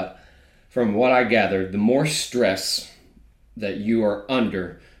doctor, but from what I gathered, the more stress that you are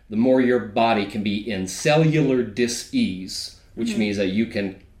under, the more your body can be in cellular dis-ease, which means that you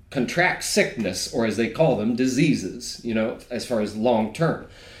can contract sickness, or as they call them, diseases, you know, as far as long term.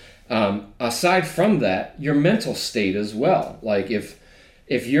 Aside from that, your mental state as well. Like if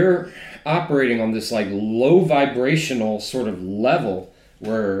you're operating on this like low vibrational sort of level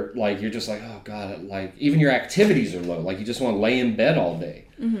where like you're just like, oh God, like even your activities are low, like you just want to lay in bed all day.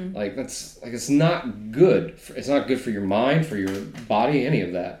 Like that's like, it's not good. It's not good for your mind, for your body, any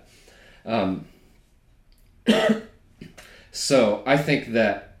of that. So I think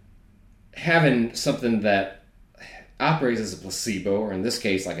that having something that operates as a placebo, or in this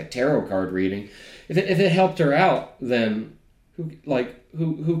case like a tarot card reading, if it helped her out, then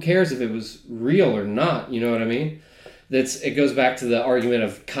who cares if it was real or not? You know what I mean? It goes back to the argument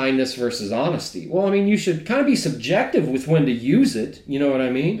of kindness versus honesty. Well, I mean, you should kind of be subjective with when to use it. You know what I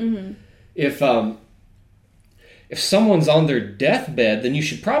mean? If someone's on their deathbed, then you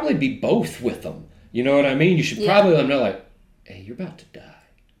should probably be both with them. You know what I mean? You should probably let them know, like, hey, you're about to die.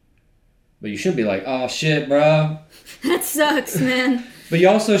 But you shouldn't be like, oh shit, bro. That sucks, man. But you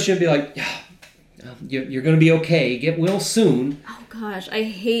also should be like, yeah, you're going to be okay. Get well soon. Oh gosh, I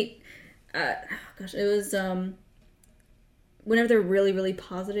hate. It was whenever they're really, really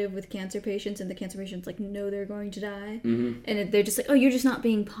positive with cancer patients, and the cancer patients like know they're going to die, and they're just like, oh, you're just not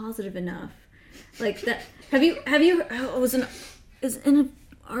being positive enough. Like that. Have you? It was in an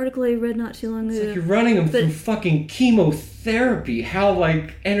article I read not too long ago. It's like you're running them through fucking chemotherapy. How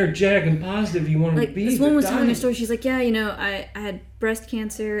like energetic and positive you want them to be. This woman was telling her story. She's like, yeah, you know, I had breast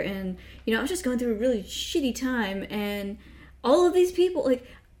cancer, and you know, I was just going through a really shitty time, and all of these people, like,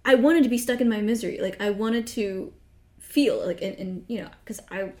 I wanted to be stuck in my misery. Like, I wanted to feel like, and you know, because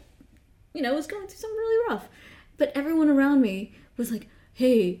I, you know, was going through something really rough, but everyone around me was like,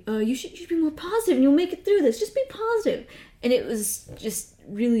 hey, you should be more positive, and you'll make it through this. Just be positive. And it was just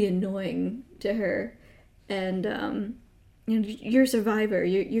really annoying to her. And you know, you're a survivor.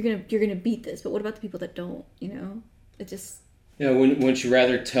 You're gonna beat this. But what about the people that don't? You know, it just. Yeah, wouldn't you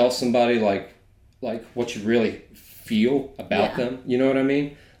rather tell somebody like what you really feel about them? You know what I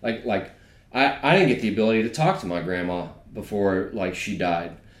mean? Like I didn't get the ability to talk to my grandma before like she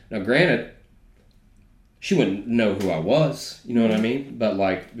died. Now, granted, she wouldn't know who I was. You know what I mean? But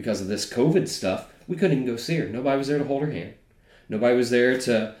like because of this COVID stuff, we couldn't even go see her. Nobody was there to hold her hand. Nobody was there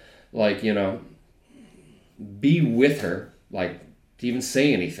to, like, you know, be with her, like, to even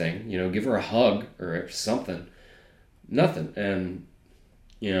say anything, you know, give her a hug or something. Nothing. And,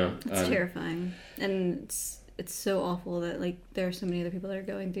 you know. It's terrifying. And it's so awful that, like, there are so many other people that are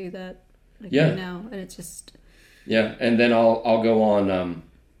going through that, like, right now. And it's just. Yeah. And then I'll go on,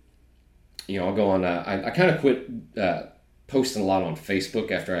 you know, I kind of quit posting a lot on Facebook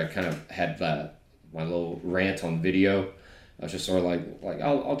after I kind of had my little rant on video. I was just sort of like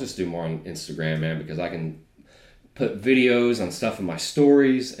I'll just do more on Instagram, man, because I can put videos on stuff in my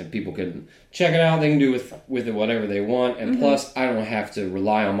stories, and people can check it out. They can do with it whatever they want, and plus I don't have to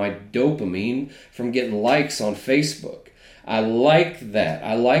rely on my dopamine from getting likes on Facebook. I like that.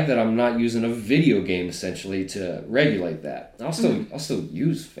 I like that I'm not using a video game essentially to regulate that. I'll still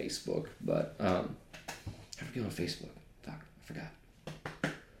use Facebook, but how do we get on Facebook? Fuck, I forgot.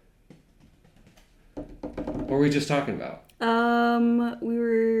 What were we just talking about? We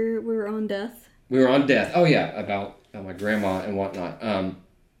were on death. We were on death. Oh yeah, about my grandma and whatnot.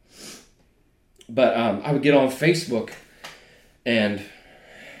 But I would get on Facebook, and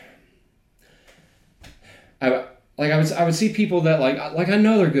I would see people that like I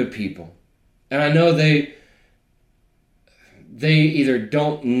know they're good people, and I know they either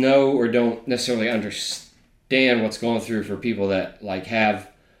don't know or don't necessarily understand what's going through for people that like have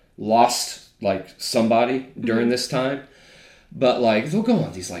lost like somebody during this time. But like they'll go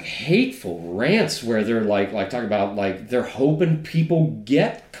on these like hateful rants where they're like talking about like they're hoping people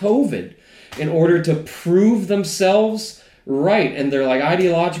get COVID in order to prove themselves right and their like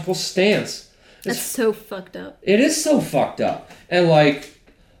ideological stance. That's so fucked up. It is so fucked up. And like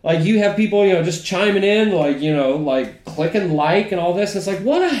you have people, just chiming in, like clicking like and all this. And it's like,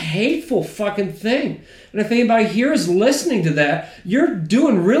 what a hateful fucking thing. And if anybody here is listening to that, you're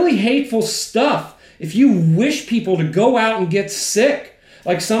doing really hateful stuff. If you wish people to go out and get sick,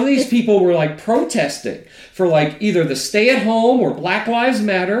 like some of these people were like protesting for like either the stay at home or Black Lives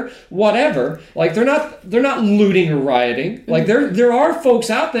Matter, whatever. Like they're not looting or rioting. Like there are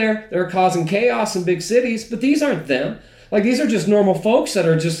folks out there that are causing chaos in big cities, but these aren't them. Like these are just normal folks that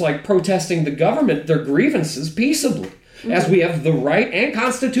are just like protesting the government, their grievances peaceably, as we have the right and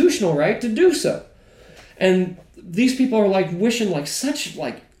constitutional right to do so. And these people are like wishing like such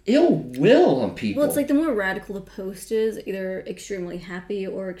like ill will on people. Well, it's like the more radical the post is, either extremely happy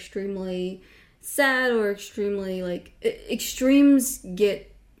or extremely sad or extremely like extremes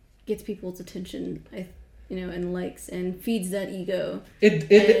gets people's attention, and likes and feeds that ego.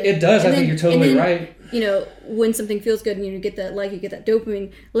 It does. I think you're totally right. When something feels good and you get that like, you get that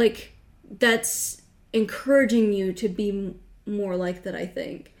dopamine, like that's encouraging you to be more like that. I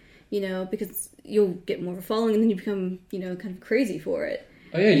think because you'll get more of a following and then you become kind of crazy for it.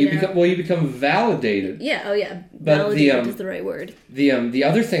 Oh yeah, you become validated. Yeah, oh yeah. But validated is the right word. The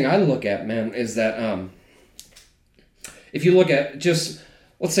other thing I look at, man, is that if you look at just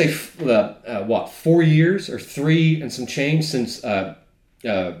let's say 4 years or 3 and some change since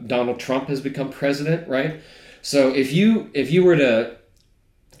Donald Trump has become president, right? So if you were to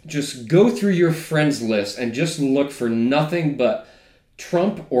just go through your friends list and just look for nothing but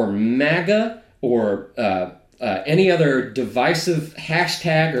Trump or MAGA or any other divisive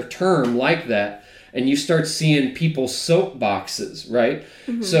hashtag or term like that, and you start seeing people's soapboxes, right?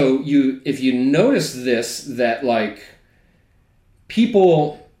 Mm-hmm. So if you notice this, that like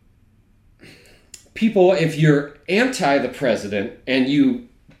people, if you're anti the president and you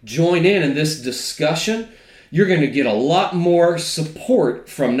join in this discussion, you're going to get a lot more support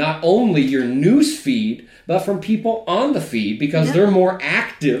from not only your news feed, but from people on the feed because they're more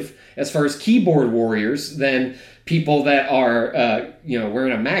active as far as keyboard warriors than people that are,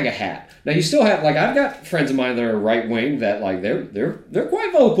 wearing a MAGA hat. Now you still have, like, I've got friends of mine that are right wing that like they're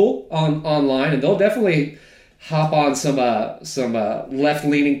quite vocal online, and they'll definitely hop on some left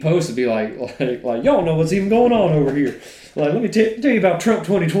leaning posts and be like y'all know what's even going on over here. Like, let me tell you about Trump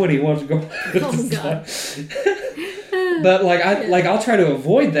 2020. Why don't you go? Oh God. But I'll try to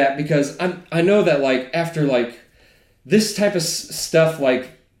avoid that because I know that like after like this type of stuff, like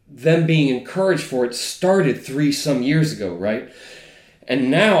them being encouraged for it started 3 some years ago, right? And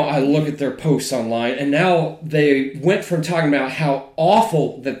now I look at their posts online, and now they went from talking about how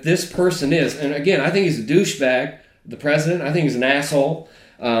awful that this person is, and again, I think he's a douchebag, the president. I think he's an asshole.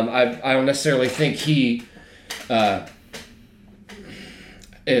 I don't necessarily think he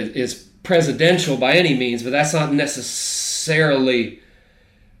is presidential by any means, but that's not necessarily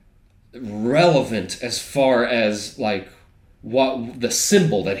relevant as far as like what the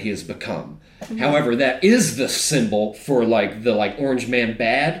symbol that he has become. Mm-hmm. However, that is the symbol for like the like Orange Man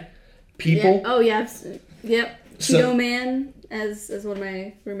bad people. Yeah. Oh yeah, yep. Cheeto Man, as one of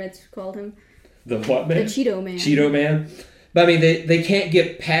my roommates called him. The what man? The Cheeto Man. Cheeto Man. But I mean, they can't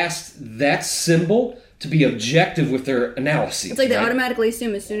get past that symbol to be objective with their analysis. It's like they automatically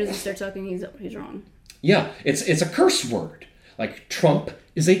assume as soon as he starts talking, he's wrong. Yeah, it's a curse word. Like Trump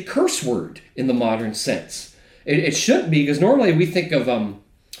is a curse word in the modern sense. It shouldn't be, because normally we think of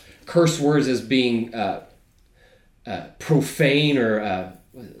curse words as being profane or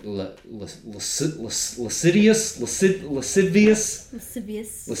lascivious.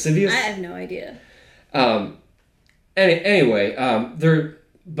 I have no idea. Anyway,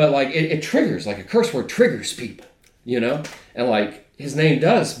 but like it triggers, like a curse word triggers people, and like his name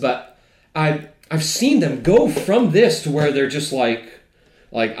does. But I I've seen them go from this to where they're just like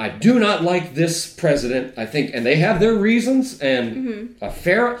I do not like this president. I think, and they have their reasons, and a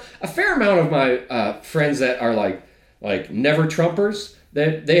fair amount of my friends that are like never Trumpers,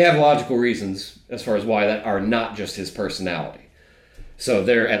 they have logical reasons as far as why that are not just his personality. So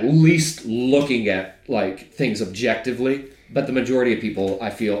they're at least looking at like things objectively, but the majority of people I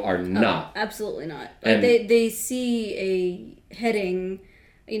feel are not. Absolutely not. And they see a heading,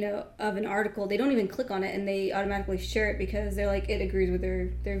 of an article. They don't even click on it, and they automatically share it because they're like, it agrees with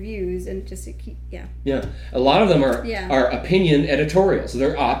their views, and just to keep, Yeah. A lot of them are opinion editorials.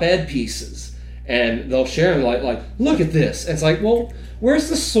 They're op-ed pieces, and they'll share them like, look at this. And it's like, well, where's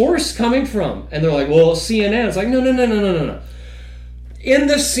the source coming from? And they're like, well, CNN. It's like, no. In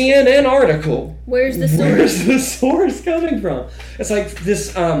the CNN article, where's the source? Where's the source coming from? It's like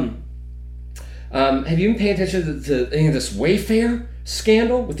this. Have you been paying attention to any of this Wayfair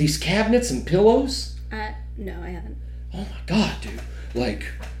scandal with these cabinets and pillows? No, I haven't. Oh my god, dude!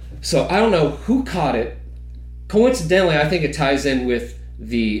 So I don't know who caught it. Coincidentally, I think it ties in with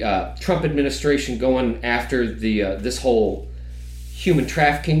the Trump administration going after this whole human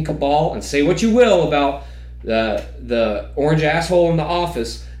trafficking cabal. And say what you will about the orange asshole in the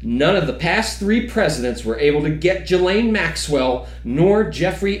office, none of the past 3 presidents were able to get Ghislaine Maxwell nor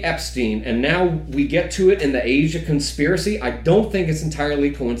Jeffrey Epstein, and now we get to it in the age of conspiracy. I don't think it's entirely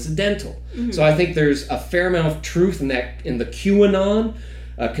coincidental. So I think there's a fair amount of truth in the QAnon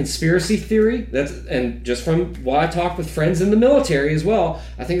conspiracy theory. And just from what I talked with friends in the military as well,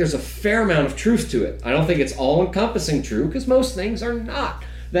 I think there's a fair amount of truth to it. I don't think it's all-encompassing true, because most things are not.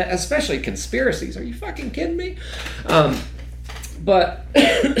 That, especially conspiracies. Are you fucking kidding me? But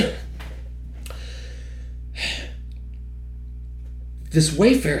this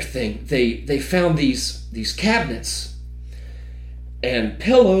Wayfair thing, they found these cabinets and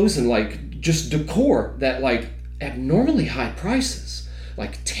pillows and like just decor that like abnormally high prices,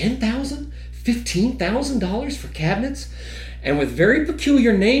 like $10,000, $15,000 for cabinets, and with very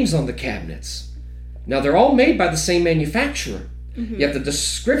peculiar names on the cabinets. Now they're all made by the same manufacturer. Yet the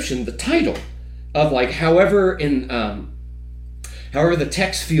description, the title of like however the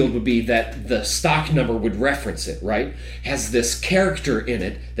text field would be that the stock number would reference it, right? Has this character in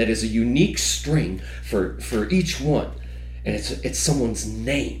it that is a unique string for each one. And it's someone's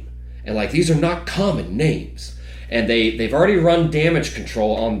name. And like these are not common names. And they've already run damage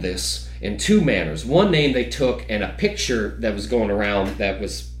control on this in 2 manners. One name they took, and a picture that was going around that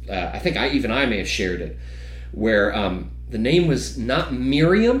was I think I may have shared it, where the name was not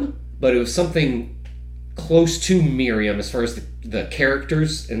Miriam, but it was something close to Miriam as far as the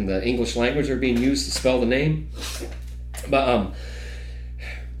characters in the English language are being used to spell the name. But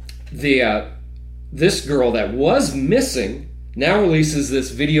this girl that was missing now releases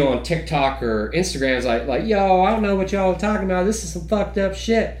this video on TikTok or Instagram. It's like, yo, I don't know what y'all are talking about. This is some fucked up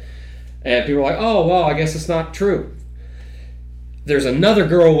shit. And people are like, oh, well, I guess it's not true. There's another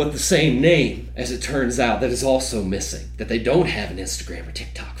girl with the same name, as it turns out, that is also missing, that they don't have an Instagram or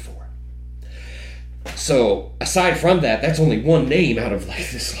TikTok for. So, aside from that, that's only one name out of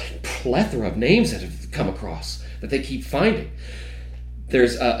like this like plethora of names that have come across that they keep finding.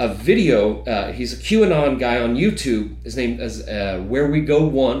 There's a video, he's a QAnon guy on YouTube. His name is Where We Go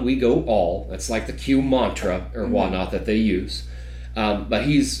One, We Go All. That's like the Q mantra or whatnot that they use. But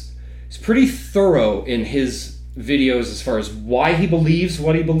he's pretty thorough in his videos as far as why he believes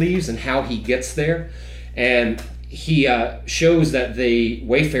what he believes and how he gets there. And he shows that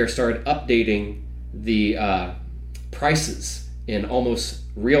Wayfair started updating the prices in almost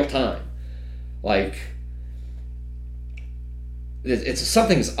real time. Like,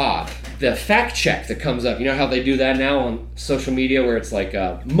 something's odd. The fact check that comes up, you know how they do that now on social media where it's like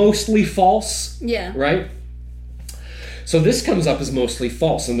mostly false? Yeah. Right? So this comes up as mostly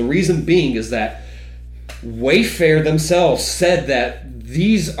false. And the reason being is that Wayfair themselves said that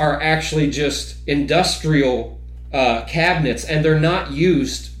these are actually just industrial cabinets, and they're not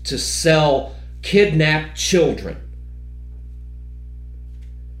used to sell kidnapped children.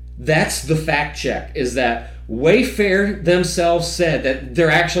 That's the fact check, is that Wayfair themselves said that they're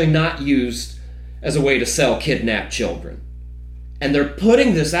actually not used as a way to sell kidnapped children. And they're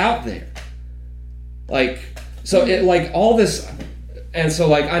putting this out there. Like, so it, like, all this... And so,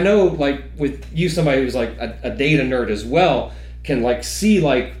 like, I know, like, with you, somebody who's, like, a data nerd as well, can, like, see,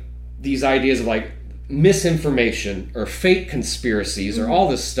 like, these ideas of, like, misinformation or fake conspiracies or all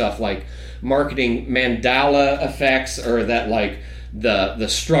this stuff, like marketing Mandela effects, or that, like, the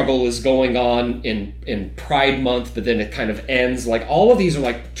struggle is going on in Pride Month, but then it kind of ends. Like, all of these are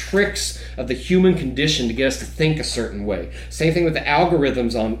like tricks of the human condition to get us to think a certain way. Same thing with the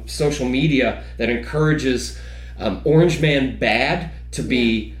algorithms on social media that encourages Orange Man bad to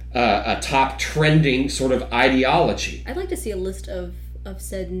be a top trending sort of ideology. I'd like to see a list of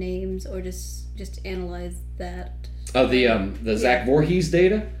said names, or just analyze that. Of the Zach Voorhees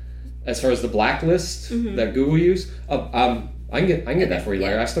data, as far as the blacklist that Google used. I can get that for you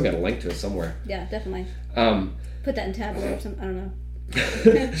later. I still got a link to it somewhere. Yeah, definitely. Put that in Tableau or something. I don't know.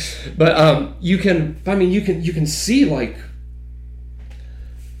 But you can see, like,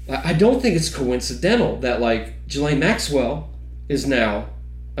 I don't think it's coincidental that, like, Ghislaine Maxwell is now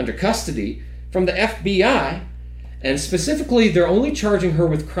under custody from the FBI, and specifically they're only charging her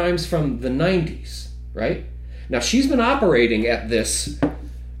with crimes from the 90s, right? Now, she's been operating at this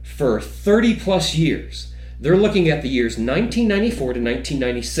for 30 plus years. They're looking at the years 1994 to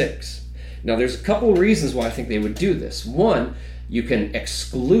 1996. Now, there's a couple of reasons why I think they would do this. One, you can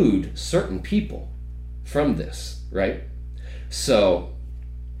exclude certain people from this, right? So,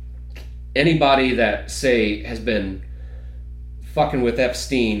 anybody that, say, has been fucking with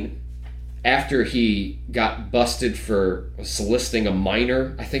Epstein after he got busted for soliciting a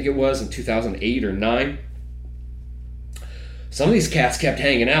minor, I think it was, in 2008 or 9, some of these cats kept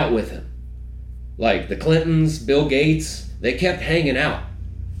hanging out with him. Like the Clintons, Bill Gates, they kept hanging out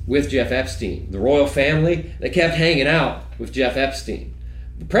with Jeff Epstein. The royal family, they kept hanging out with Jeff Epstein.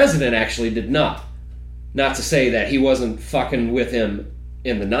 The president actually did not. Not to say that he wasn't fucking with him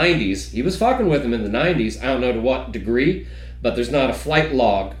in the 90s. He was fucking with him in the 90s. I don't know to what degree, but there's not a flight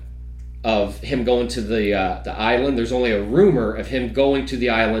log of him going to the island. There's only a rumor of him going to the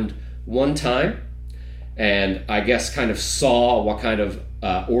island one time, and I guess kind of saw what kind of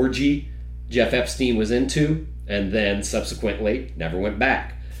orgy Jeff Epstein was into, and then subsequently never went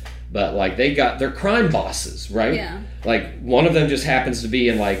back. But, like, they got their crime bosses, right? Yeah. Like, one of them just happens to be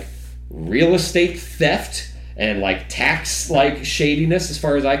in, like, real estate theft and, like, tax, like, shadiness, as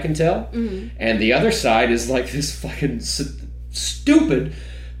far as I can tell. Mm-hmm. And the other side is, like, this fucking stupid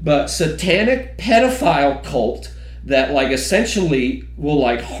but satanic pedophile cult that, like, essentially will,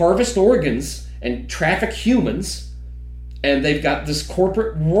 like, harvest organs and traffic humans, and they've got this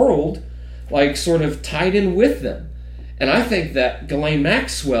corporate world, like, sort of tied in with them. And I think that Ghislaine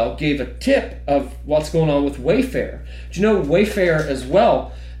Maxwell gave a tip of what's going on with Wayfair. Do you know Wayfair as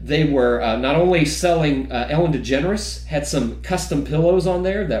well? They were not only selling, Ellen DeGeneres had some custom pillows on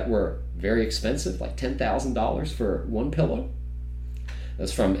there that were very expensive, like $10,000 for one pillow.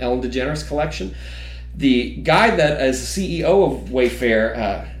 That's from Ellen DeGeneres' collection. The guy that is the CEO of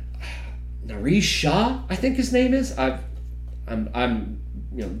Wayfair, Nareez Shah, I think his name is. I'm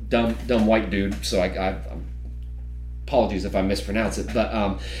dumb white dude, so I apologies if I mispronounce it,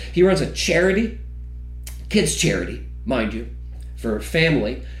 but he runs a charity, kids charity, mind you, for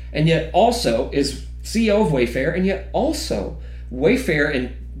family, and yet also is CEO of Wayfair, and yet also Wayfair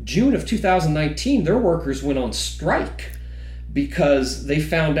in June of 2019, their workers went on strike because they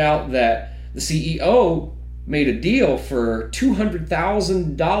found out that the CEO made a deal for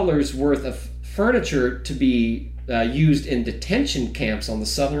 $200,000 worth of furniture to be used in detention camps on the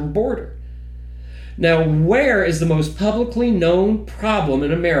southern border. Now, where is the most publicly known problem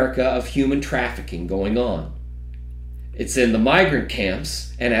in America of human trafficking going on? It's in the migrant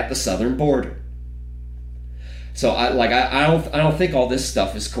camps and at the southern border. So I don't think all this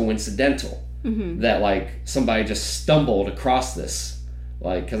stuff is coincidental. Mm-hmm. That, like, somebody just stumbled across this,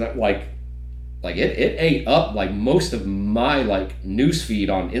 like, because it ate up, like, most of my, like, news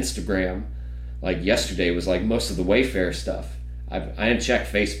feed on Instagram. Like, yesterday was, like, most of the Wayfair stuff. I didn't check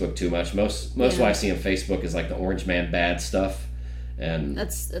Facebook too much. Most of what I see on Facebook is, like, the Orange Man bad stuff, and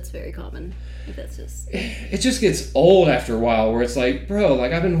that's very common. That's just it just gets old after a while, where it's like, bro,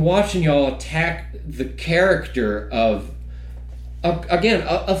 like, I've been watching y'all attack the character of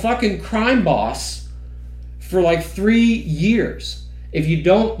a fucking crime boss for like 3 years. If you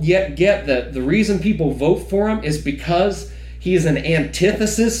don't yet get that the reason people vote for him is because he is an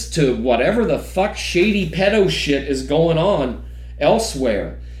antithesis to whatever the fuck shady pedo shit is going on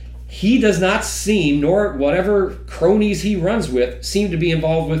elsewhere. He does not seem, nor whatever cronies he runs with, seem to be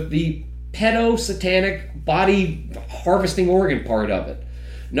involved with the pedo satanic body harvesting organ part of it.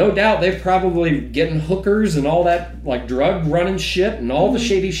 No doubt they're probably getting hookers and all that, like, drug running shit and all the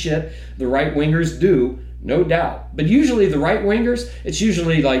shady shit the right wingers do, no doubt. But usually the right wingers, it's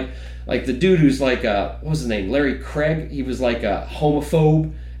usually like the dude who's like what was his name, Larry Craig. He was like a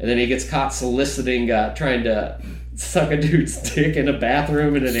homophobe, and then he gets caught soliciting, trying to suck a dude's dick in a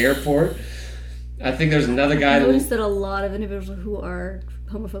bathroom in an airport. I think there's another guy. I noticed that a lot of individuals who are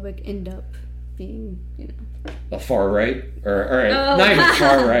homophobic end up being, the far right, or not even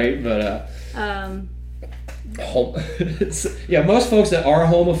far right, but most folks that are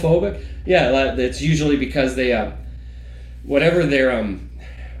homophobic, it's usually because they whatever their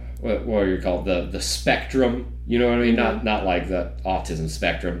what are you called, the spectrum, you know what I mean? Mm-hmm. Not like the autism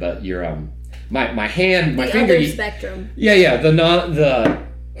spectrum, but your my hand, my the finger other spectrum. The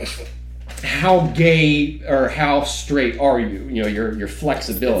how gay or how straight are you? Your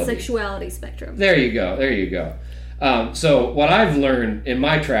flexibility. The sexuality spectrum. There you go. So what I've learned in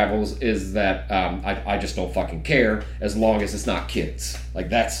my travels is that I just don't fucking care as long as it's not kids. Like,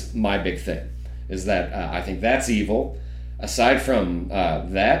 that's my big thing. Is that I think that's evil. Aside from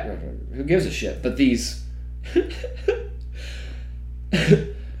that, who gives a shit? But these,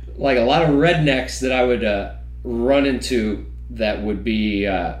 like a lot of rednecks that I would run into that would be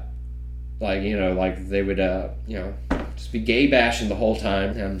like they would just be gay bashing the whole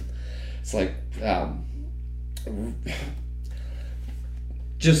time, and it's like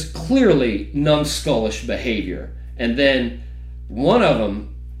just clearly numbskullish behavior. And then one of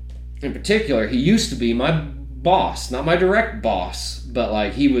them in particular, he used to be my boss, not my direct boss, but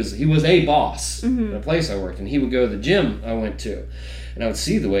like he was a boss mm-hmm. at a place I worked, and he would go to the gym I went to, and I would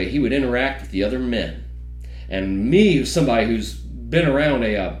see the way he would interact with the other men. And me, who's somebody who's been around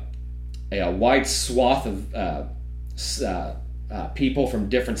a wide swath of people from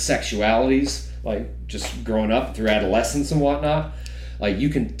different sexualities, like just growing up through adolescence and whatnot, like you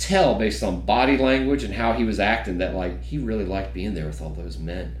can tell based on body language and how he was acting that like he really liked being there with all those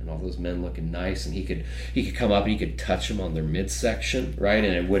men, and all those men looking nice, and he could come up and he could touch them on their midsection, right?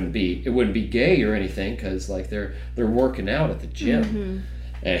 And it wouldn't be gay or anything, because like they're working out at the gym. Mm-hmm.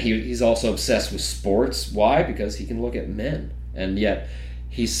 And he's also obsessed with sports. Why? Because he can look at men, and yet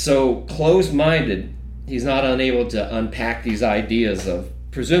he's so closed-minded, he's not unable to unpack these ideas of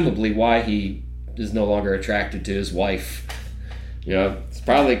presumably why he is no longer attracted to his wife. It's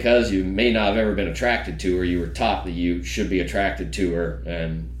probably because you may not have ever been attracted to her. You were taught that you should be attracted to her,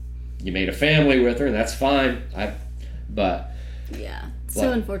 and you made a family with her, and that's fine.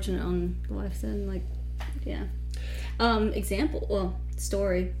 So unfortunate on the wife's end.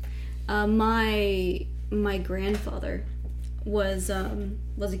 Story. My grandfather was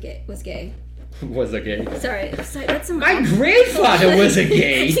gay. Was a gay? Sorry, that's my grandfather was a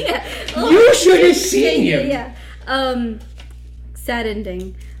gay. Yeah. You should have seen him. Yeah. Sad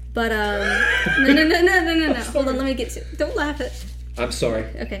ending, but no. Hold on, let me get to. Don't laugh at. I'm sorry.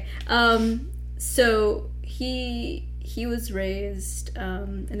 Okay. So he was raised,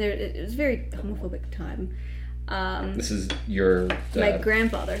 and it was a very homophobic time. This is your my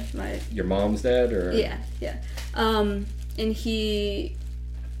grandfather, your mom's dad, or yeah. And he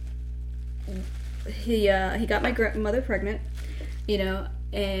got my grandmother pregnant,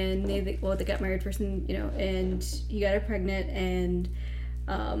 and they got married first, and and he got her pregnant, and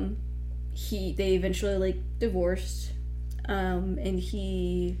they eventually divorced, and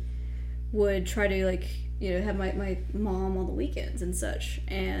he would try to have my mom on the weekends and such,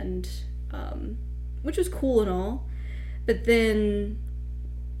 and which was cool and all, but then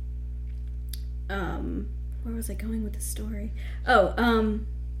where was I going with this story?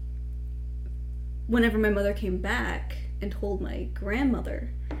 Whenever my mother came back and told my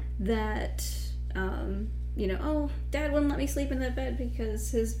grandmother that, Dad wouldn't let me sleep in that bed because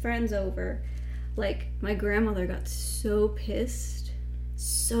his friend's over. My grandmother got so pissed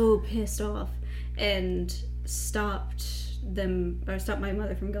off, and stopped my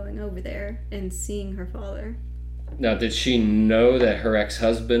mother from going over there and seeing her father. Now, did she know that her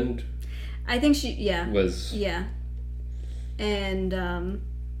ex-husband? I think was. Yeah. And,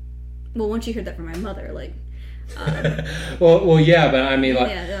 once she heard that from my mother, yeah, but I mean,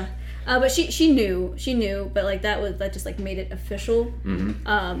 yeah. But she knew, but that just made it official,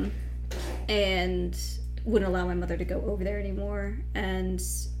 mm-hmm. And wouldn't allow my mother to go over there anymore, and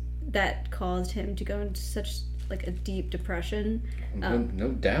that caused him to go into such a deep depression. No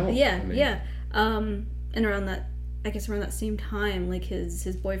doubt. Yeah, yeah. And around that same time,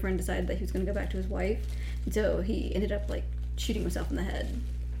 his boyfriend decided that he was going to go back to his wife, and so he ended up shooting himself in the head.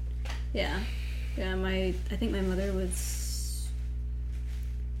 Yeah. I think my mother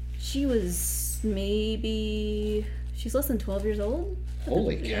she was she's less than 12 years old.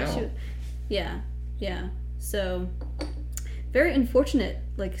 Holy cow. Yeah. So, very unfortunate,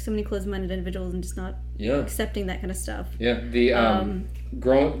 so many closed-minded individuals and just not accepting that kind of stuff. Yeah, the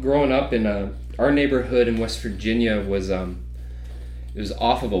growing up in our neighborhood in West Virginia was it was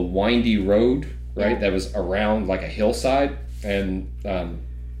off of a windy road, right? Yeah. That was around a hillside, and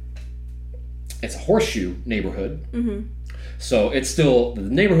it's a horseshoe neighborhood. Mm-hmm. So it's still, the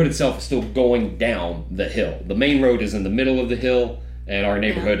neighborhood itself is still going down the hill. The main road is in the middle of the hill, and our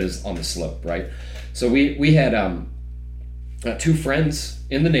neighborhood is on the slope, right? So we had 2 friends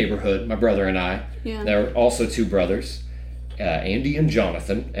in the neighborhood, my brother and I. Yeah. There were also 2 brothers, Andy and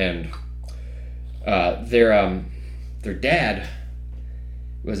Jonathan, and their dad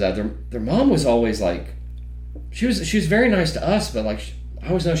was their mom was always like, she was very nice to us, but like I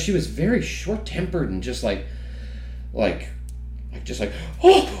always know she was very short tempered and just like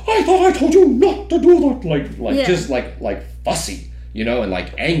oh, I thought I told you not to do that, just like fussy, you know, and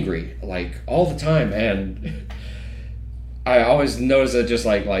like angry like all the time. And I always notice that just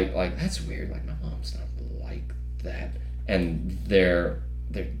like that's weird, like my mom's not like that. And their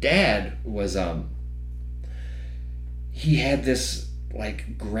dad was he had this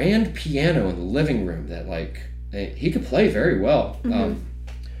like grand piano in the living room that like he could play very well,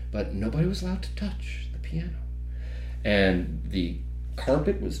 but nobody was allowed to touch the piano. And the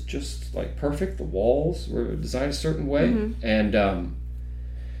carpet was just like perfect. The walls were designed a certain way, and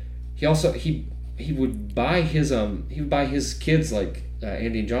he also he would buy his kids like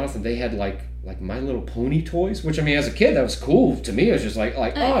Andy and Jonathan. They had like My Little Pony toys, which I mean, as a kid, that was cool to me. It was just like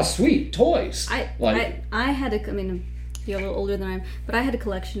oh, sweet toys. I had a, I mean, you're a little older than I am, but I had a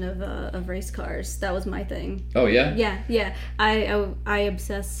collection of race cars. That was my thing. Oh yeah. Yeah. I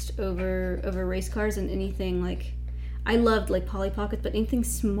obsessed over race cars and anything like. I loved like Polly Pockets, but anything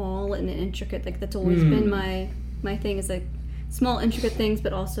small and intricate, like that's always been my thing, is like small intricate things,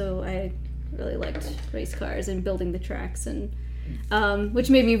 but also I really liked race cars and building the tracks, and which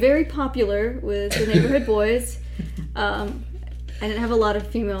made me very popular with the neighborhood boys. I didn't have a lot of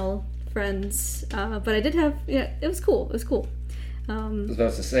female friends, but I did have, it was cool. I was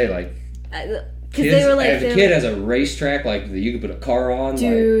about to say, like, because they were like, as a kid has a racetrack like that you could put a car on,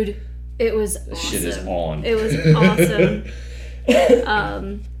 dude. Like, it was this awesome. shit is on. It was awesome.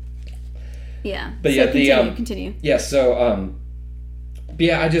 Yeah. But so yeah, continue. Yeah, so but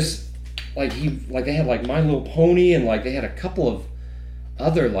yeah, I just they had like My Little Pony, and like they had a couple of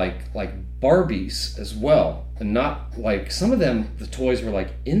other like Barbies as well, and not like some of them, the toys were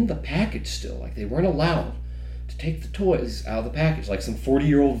like in the package still, like they weren't allowed to take the toys out of the package, like some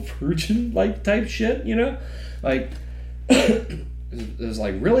 40-year-old virgin like type shit, you know, like. It was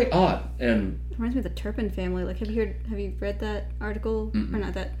like really odd, and it reminds me of the Turpin family. Like, have you read that article? Or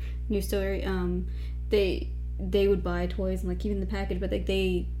not that news story? They would buy toys and like even the package, but like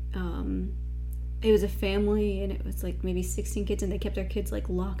it was a family, and it was like maybe 16 kids, and they kept their kids like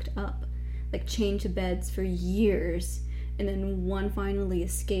locked up, like chained to beds for years, and then one finally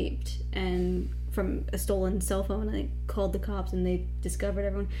escaped and from a stolen cell phone, and they called the cops, and they discovered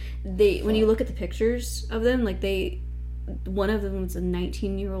everyone. When you look at the pictures of them, like one of them was a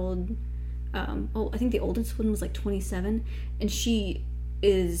 19-year-old. I think the oldest one was like 27, and she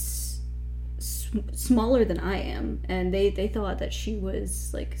is smaller than I am, and they thought that she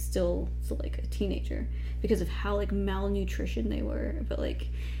was like still like a teenager because of how like malnutrition they were. But like,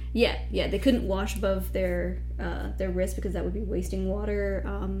 yeah, they couldn't wash above their wrist because that would be wasting water.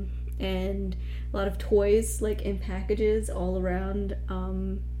 And a lot of toys like in packages all around.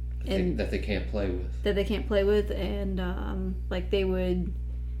 And that they can't play with. And like they would,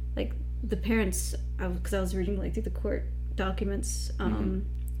 like the parents, because I was reading like through the court documents,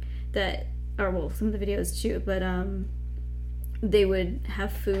 that, or well, some of the videos too, but they would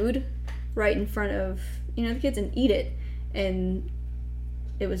have food right in front of the kids and eat it, and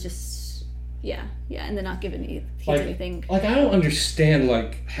it was just and they're not giving the kids anything. Like, I don't understand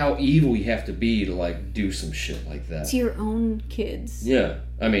like how evil you have to be to like do some shit like that to your own kids. Yeah,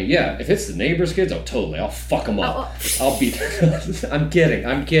 I mean, yeah, if it's the neighbor's kids, oh totally, I'll fuck them up. I'll beat I'm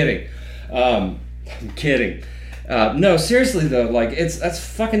kidding. No, seriously though, like that's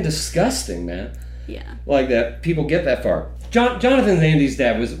fucking disgusting, man. Yeah, like that people get that far. Jonathan and Andy's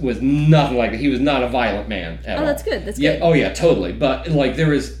dad was nothing like that. He was not a violent man at all. That's good. Yeah, oh yeah, totally. But like there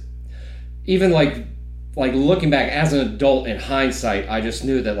was, even like looking back as an adult in hindsight, I just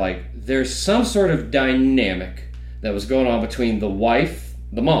knew that like there's some sort of dynamic that was going on between the wife,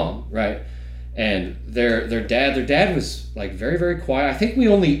 the mom, right, and their dad. Their dad was like very, very quiet. I think we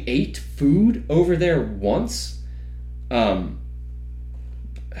only ate food over there once,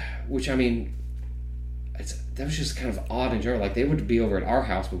 which I mean, that was just kind of odd in general. Like they would be over at our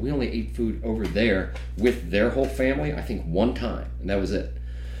house, but we only ate food over there with their whole family, I think one time, and that was it.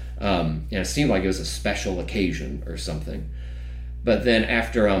 And it seemed like it was a special occasion or something. But then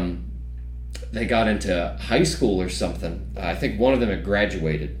after they got into high school or something, I think one of them had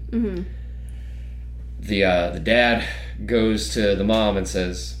graduated. The dad goes to the mom and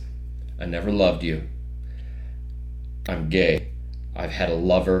says, I never loved you. I'm gay. I've had a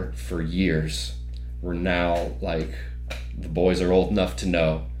lover for years. We're now, like, the boys are old enough to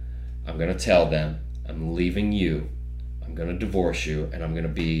know. I'm going to tell them I'm leaving you. I'm going to divorce you, and I'm going to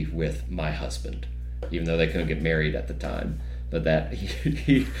be with my husband. Even though they couldn't get married at the time. But that,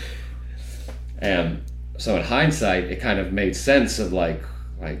 and so in hindsight, it kind of made sense of, like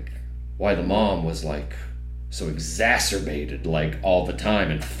why the mom was, like, so exacerbated, like, all the time,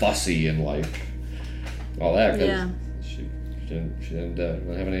 and fussy, and, like, all that. Cause she didn't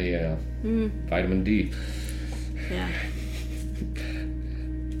have any vitamin D. Yeah.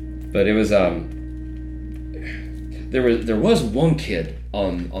 But it was there was one kid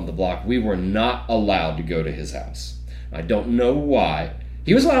on the block. We were not allowed to go to his house. I don't know why.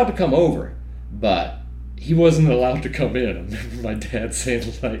 He was allowed to come over, but he wasn't allowed to come in. I remember my dad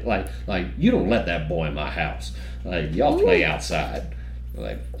saying, like you don't let that boy in my house. Like, y'all play outside.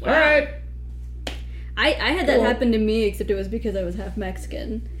 Like, all right. I had that happen to me, except it was because I was half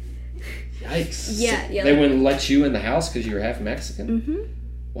Mexican. Yikes. Yeah. They wouldn't let you in the house because you were half Mexican? Mm-hmm.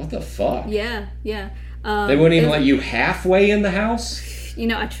 What the fuck? Yeah. They wouldn't even let you halfway in the house? You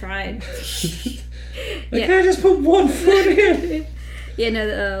know, I tried. Like, can I just put one foot in? Yeah,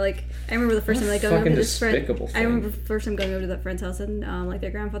 no, like, I remember the first time going over to this friend. I remember the first time going over to that friend's house, and like, their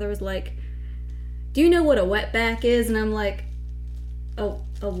grandfather was like, "Do you know what a wetback is?" And I'm like, "Oh,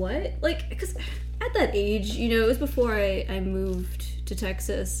 a what?" Like, because at that age, you know, it was before I moved to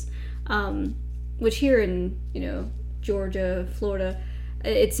Texas, which here in, you know, Georgia, Florida,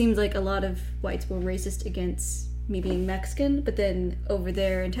 it seems like a lot of whites were racist against me being Mexican, but then over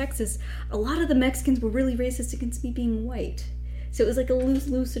there in Texas, a lot of the Mexicans were really racist against me being white. So it was like a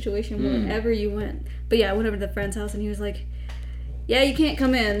lose-lose situation wherever you went. But yeah, I went over to the friend's house, and he was like, "Yeah, you can't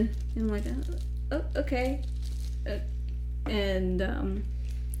come in." And I'm like, "Oh, okay." And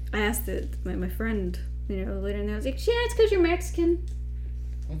I asked my friend, you know, later, and I was like, "Yeah, it's because you're Mexican."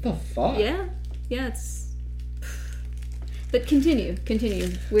 What the fuck? Yeah, it's... But continue.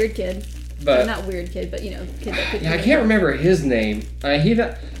 Weird kid. But not weird kid, but, you know, kid that could... Yeah, I can't remember his name. He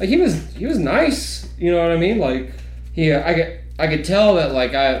was nice. You know what I mean? Like, I could tell that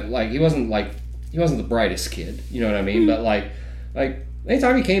he wasn't the brightest kid. You know what I mean? But like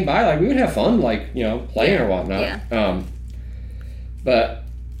anytime he came by, like, we would have fun, like, you know, playing or whatnot. Yeah. But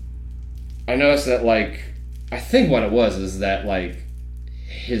I noticed that, like, I think what it was is that, like,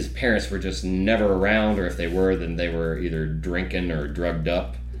 his parents were just never around, or if they were, then they were either drinking or drugged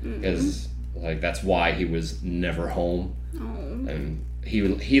up, because like, that's why he was never home. And we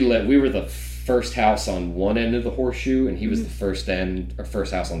were the first house on one end of the horseshoe, and he was the first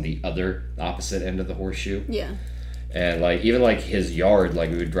house on the opposite end of the horseshoe. Yeah. And, like, even, like, his yard,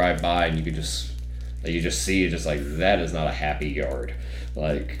 like, we would drive by, and you just see, just like, that is not a happy yard.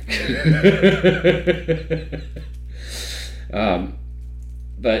 Like,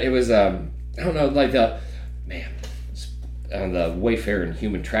 but it was, I don't know, like, the Wayfair and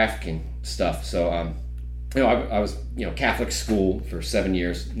human trafficking stuff. So, you know, I was, you know, Catholic school for 7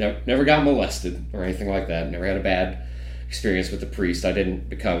 years. Never got molested or anything like that. Never had a bad experience with the priest. I didn't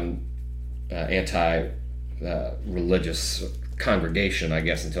become religious congregation, I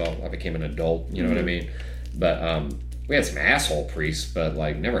guess, until I became an adult. You know what I mean? But we had some asshole priests, but,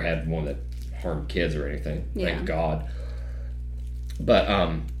 like, never had one that harmed kids or anything. Yeah. Thank God. But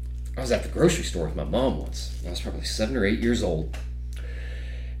I was at the grocery store with my mom once. I was probably 7 or 8 years old,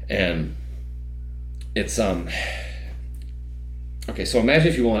 and it's okay. So imagine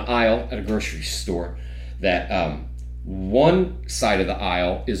if you want an aisle at a grocery store that one side of the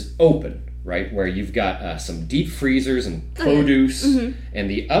aisle is open, right, where you've got some deep freezers and produce, and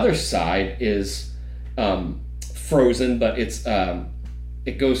the other side is frozen, but it's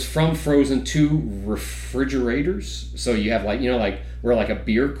it goes from frozen to refrigerators. So you have, like, you know, like where, like, a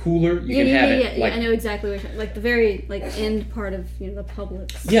beer cooler, you can have it. Like, I know exactly what you're talking about. Like the very, like, end part of, you know, the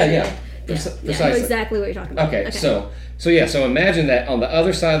Publix. Precisely. I know exactly what you're talking about. Okay. So imagine that on the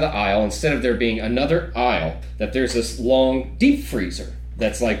other side of the aisle, instead of there being another aisle, that there's this long deep freezer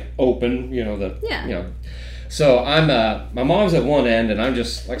that's, like, open. You know, you know. So I'm my mom's at one end, and I'm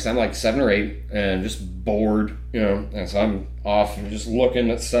just, like I said, I'm like 7 or 8 and just bored, you know, and so I'm off and just looking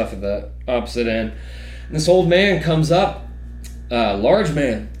at stuff at the opposite end. And this old man comes up, large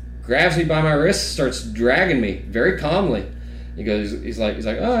man, grabs me by my wrist, starts dragging me very calmly. He's like,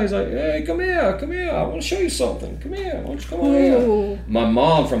 "Hey, come here, I want to show you something. Come here, why don't you come over here?" My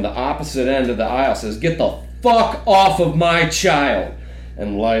mom from the opposite end of the aisle says, "Get the fuck off of my child,"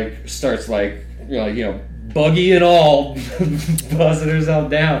 and, like, starts, like, you know, buggy and all, buzzing herself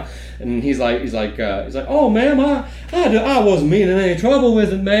down. And he's like, oh, ma'am, I wasn't meaning any trouble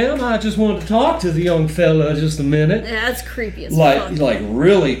with it, ma'am. I just wanted to talk to the young fella just a minute. Yeah, that's creepy as fuck. Like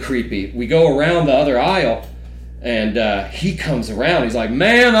really creepy. We go around the other aisle, and he comes around. He's like,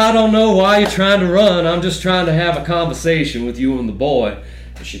 ma'am, I don't know why you're trying to run. I'm just trying to have a conversation with you and the boy.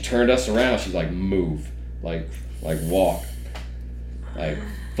 And she turned us around. She's like, move. Like walk. Like,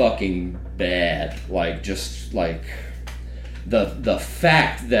 fucking bad. Like, just, like, the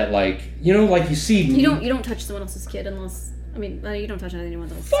fact that, like, you know, like, you see... You don't touch someone else's kid unless... I mean, you don't touch anyone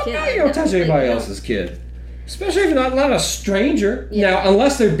else's fuck kid. Fuck no, you don't touch anybody else's kid. Especially if you're not a stranger. Yeah. Now,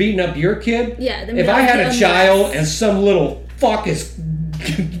 unless they're beating up your kid. Yeah. If I had a child and some little fuck is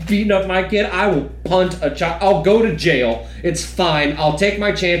beating up my kid, I will punt a child. I'll go to jail. It's fine. I'll take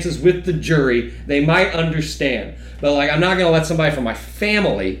my chances with the jury. They might understand. But, like, I'm not going to let somebody from my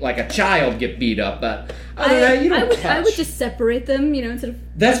family, like a child, get beat up. But other than that, you don't touch. I would just separate them, you know, instead of...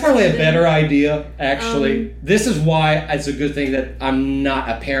 That's probably a better idea, actually. This is why it's a good thing that I'm not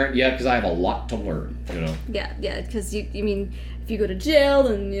a parent yet, because I have a lot to learn, you know? Yeah, because, you mean, if you go to jail,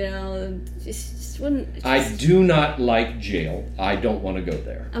 then, you know, just wouldn't... I do not like jail. I don't want to go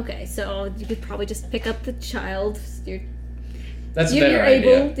there. Okay, so you could probably just pick up the child. That's a better idea.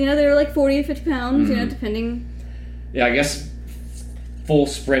 You're able, you know, they're like 40 to 50 pounds, you know, depending... Yeah, I guess full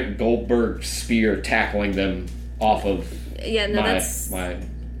sprint Goldberg spear tackling them off of my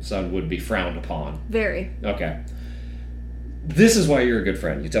son would be frowned upon. Very. Okay. This is why you're a good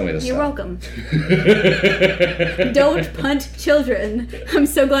friend. You tell me this You're stuff. welcome. Don't punt children. I'm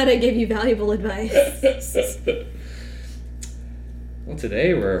so glad I gave you valuable advice. Well,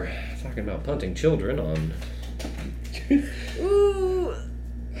 today we're talking about punting children on... Ooh.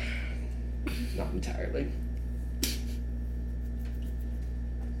 Not entirely.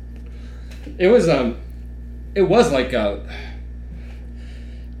 It was like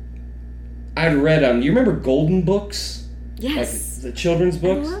I'd read you remember Golden books? Yes. Like the children's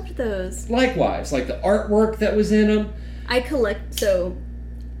books? I loved those. Likewise, like the artwork that was in them. I collect, so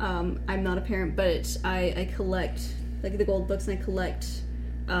I'm not a parent, but I collect like the gold books, and I collect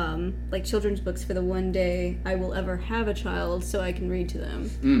like children's books for the one day I will ever have a child, so I can read to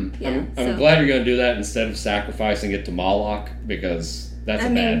them. Yeah, I'm glad you're going to do that instead of sacrificing it to Moloch, because that's a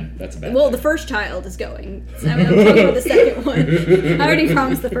bad well, thing. The first child is going. So, I'm talking about the second one. I already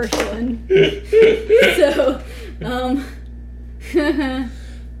promised the first one. So,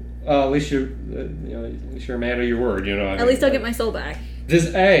 at least you're a man of your word, you know. At least I'll get my soul back.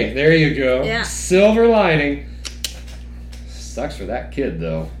 Hey, there you go. Yeah. Silver lining. Sucks for that kid,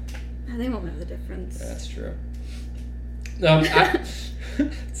 though. They won't know the difference. That's true.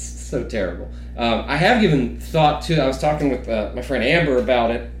 It's so terrible. I have given thought to. I was talking with my friend Amber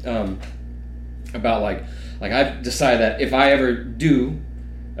about it. About like I've decided that if I ever do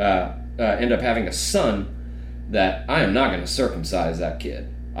end up having a son, that I am not going to circumcise that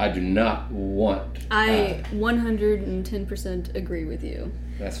kid. I do not want. I 110% agree with you.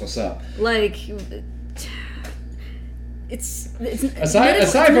 That's what's up. Like, it's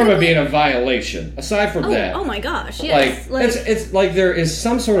aside from it being a violation. Aside from that. Oh my gosh! Yes. Like it's like there is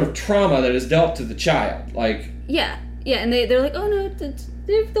some sort of trauma that is dealt to the child. Like yeah, and they're like, oh no,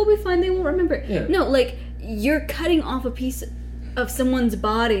 they'll be fine. They won't remember it. Yeah. No, like you're cutting off a piece of someone's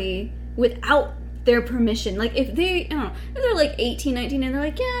body without their permission. Like if they, I don't know, if they're like 18, 19 and they're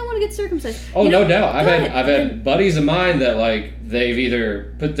like, yeah, I want to get circumcised. Oh, no doubt. I've had buddies of mine that like they've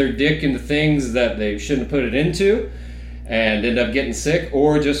either put their dick into things that they shouldn't put it into and end up getting sick,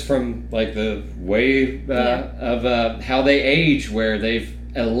 or just from like the way of how they age, where they've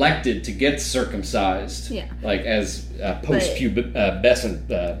elected to get circumcised. Yeah. Like as post-pubescent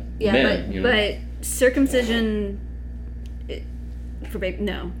men. But circumcision. For baby,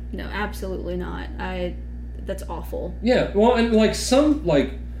 no, absolutely not. That's awful. Yeah, well, and like some,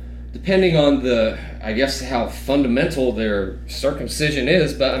 like, depending on I guess how fundamental their circumcision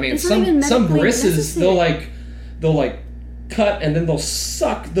is, but I mean, some brisses they'll cut and then they'll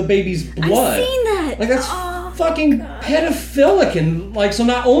suck the baby's blood. I've seen that. Like that's fucking pedophilic, and like so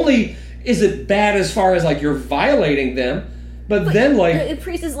not only is it bad as far as like you're violating them, but then like the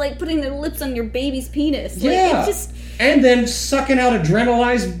priest is like putting their lips on your baby's penis. Like, yeah. It's just. And then sucking out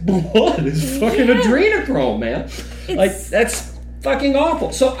adrenalized blood is fucking adrenochrome, man. Like, that's fucking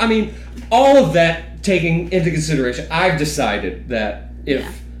awful. So, I mean, all of that taking into consideration, I've decided that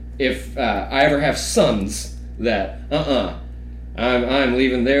if I ever have sons, that, I'm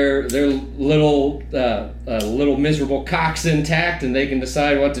leaving their little miserable cocks intact, and they can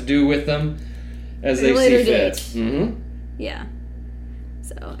decide what to do with them as they see fit. Mm-hmm. Yeah.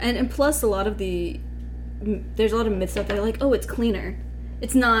 So, and plus a lot of there's a lot of myths out there like, oh, it's cleaner.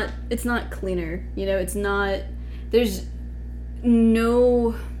 it's not cleaner. You know, it's not. There's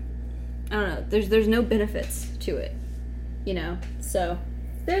no. I don't know. There's no benefits to it. You know. So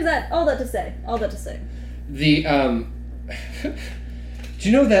there's that. All that to say. The do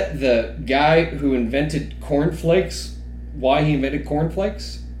you know that the guy who invented cornflakes, why he invented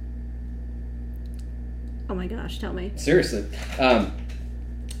cornflakes? Oh my gosh, tell me. Seriously.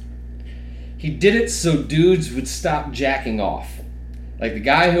 He did it so dudes would stop jacking off. Like, the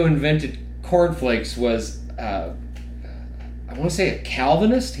guy who invented cornflakes was, I want to say a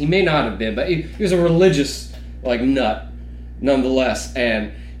Calvinist? He may not have been, but he was a religious, like, nut, nonetheless.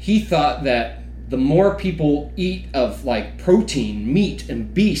 And he thought that the more people eat of, like, protein, meat,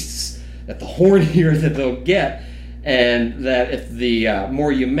 and beasts, that the hornier that they'll get. And that if the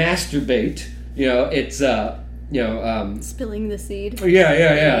more you masturbate, you know, it's, spilling the seed.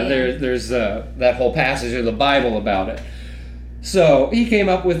 Yeah. There's that whole passage in the Bible about it. So he came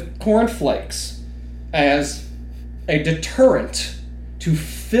up with cornflakes as a deterrent to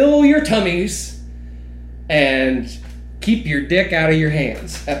fill your tummies and keep your dick out of your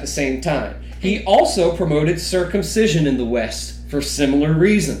hands at the same time. He also promoted circumcision in the West for similar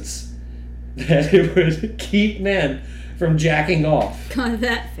reasons. That it would keep men from jacking off. God,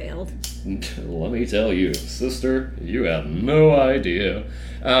 that failed. Let me tell you, sister, you have no idea.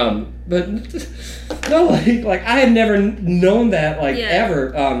 But no, like I had never known that,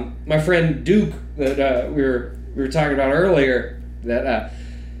 ever. My friend Duke, that we were talking about earlier, that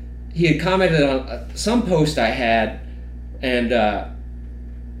he had commented on some post I had, and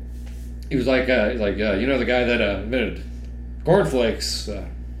he was like, you know, the guy that invented cornflakes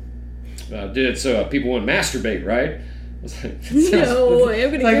did it so people wouldn't masturbate, right? No way,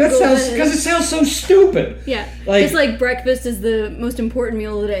 I'm gonna like that sounds, because it sounds so stupid. Yeah, like, it's like breakfast is the most important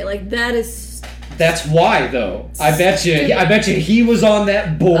meal of the day. Like that's why, though. I bet you he was on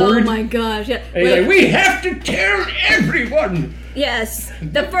that board. Oh my gosh! Yeah, and he's like, we have to tell everyone. Yes,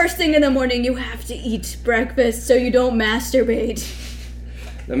 the first thing in the morning, you have to eat breakfast so you don't masturbate.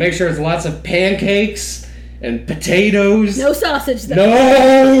 Now make sure there's lots of pancakes and potatoes. No sausage, though.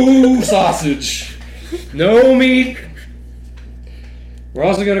 No sausage. No meat. We're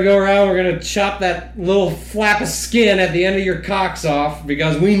also going to go around, we're going to chop that little flap of skin at the end of your cocks off,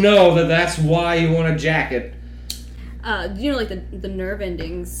 because we know that that's why you want to jack it. You know, like, the nerve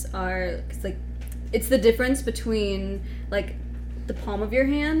endings are, cause, like, it's the difference between, like, the palm of your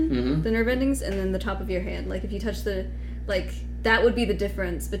hand, the nerve endings, and then the top of your hand. Like, if you touch that would be the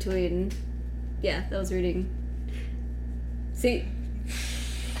difference between, that was reading. See?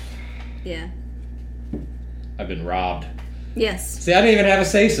 Yeah. I've been robbed. Yes. See, I didn't even have a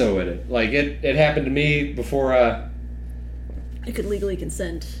say-so in it. Like, it happened to me before, I could legally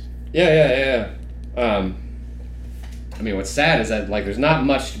consent. Yeah. I mean, what's sad is that, like, there's not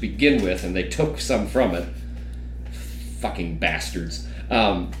much to begin with, and they took some from it. Fucking bastards.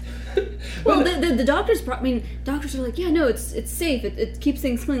 Well, the doctors, doctors are like, yeah, no, it's safe. It keeps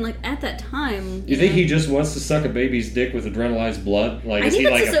things clean. Like, at that time, you think he just wants to suck a baby's dick with adrenalized blood? Like, I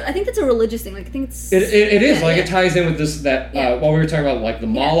think that's a religious thing. Like, I think it's it is like it ties in with this while we were talking about like the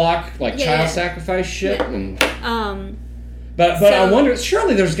Moloch, child sacrifice shit, and but I wonder,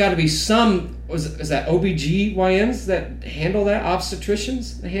 surely there's got to be some is that OBGYNs that handle that,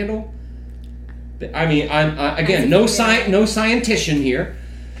 obstetricians that handle. I mean, I'm again no scientician here.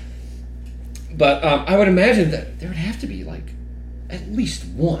 But I would imagine that there would have to be, like, at least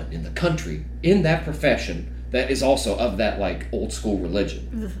one in the country in that profession that is also of that, like, old school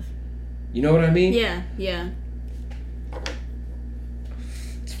religion. You know what I mean? Yeah.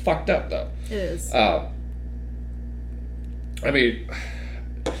 It's fucked up, though. It is. I mean,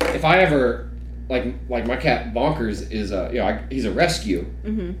 if I ever, like my cat Bonkers is, he's a rescue.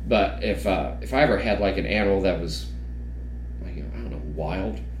 Mm-hmm. But if I ever had, like, an animal that was, like, I don't know,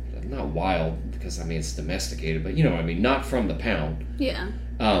 wild. Not wild, because, I mean, it's domesticated, but you know what I mean, not from the pound. Yeah.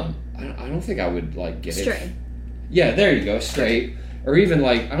 I don't think I would, like, get stray. it. Yeah, there you go, straight. Or even,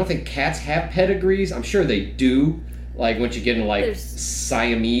 like, I don't think cats have pedigrees. I'm sure they do. Like, once you get into, like,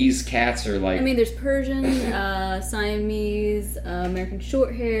 Siamese cats or, like... I mean, there's Persian, Siamese, American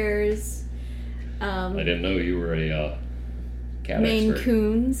Shorthairs. I didn't know you were a cat Maine expert.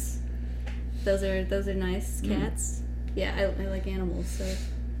 Coons. Those are nice cats. Yeah, I like animals, so...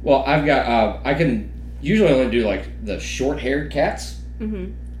 Well, I've got, I can usually only do, like, the short-haired cats.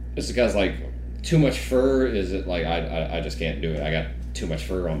 Mm-hmm. It's because, like, too much fur I just can't do it. I got too much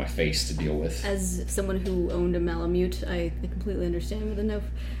fur on my face to deal with. As someone who owned a Malamute, I completely understand with enough,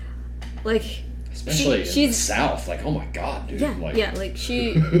 like... Especially in the South. Like, oh my God, dude. Like,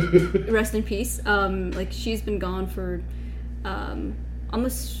 she... rest in peace. Like, she's been gone for,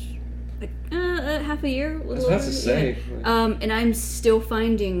 almost like half a year. I was about to say. And I'm still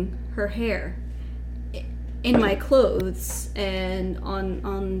finding her hair in my clothes and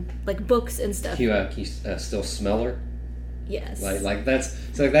on like books and stuff. Can you still smell her? Yes. Like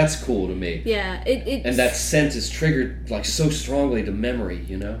that's cool to me. Yeah, it and that scent is triggered like so strongly to memory,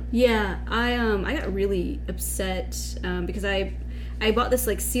 you know? Yeah, I got really upset because I bought this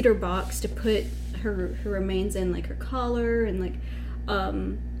like cedar box to put her remains in, like her collar and like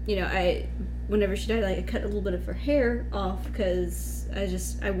I whenever she died, like, I cut a little bit of her hair off because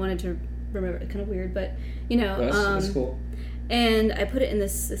I wanted to remember it. Kind of weird, but that's cool. And I put it in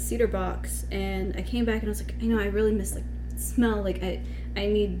this cedar box, and I came back and I was like, I really miss like smell, like I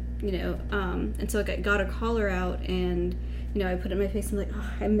need, and so I got her collar out, and I put it in my face and like,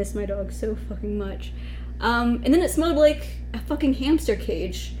 oh, I miss my dog so fucking much. And then it smelled like a fucking hamster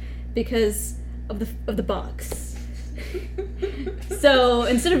cage because of the box. So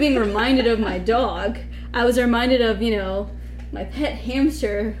instead of being reminded of my dog, I was reminded of my pet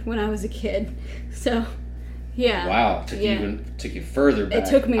hamster when I was a kid. So yeah. Wow, took you further back. It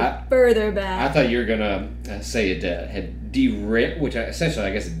took me further back. I thought you were gonna say it had derailed, which essentially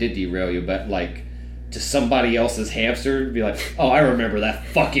I guess it did derail you, but like to somebody else's hamster, be like, oh, I remember that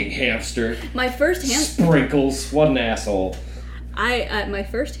fucking hamster. My first hamster. Sprinkles, what an asshole. My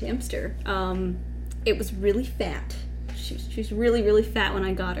first hamster, it was really fat. She was really, really fat when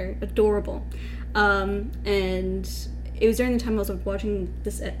I got her. Adorable. And it was during the time I was watching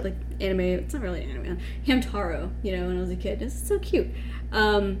this like anime. It's not really an anime. Hamtaro, when I was a kid. It's so cute.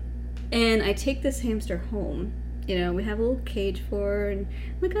 And I take this hamster home. We have a little cage for her, and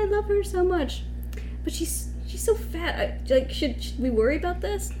like I love her so much, but she's so fat. Should we worry about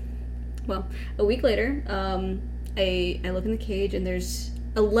this? Well, a week later, I look in the cage and there's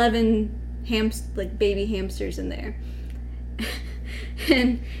 11 baby hamsters in there,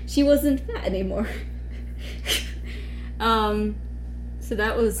 and she wasn't fat anymore. So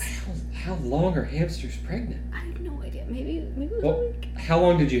that was. How long are hamsters pregnant? I have no idea. Maybe it was a week. How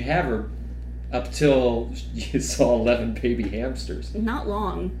long did you have her up till you saw 11 baby hamsters? Not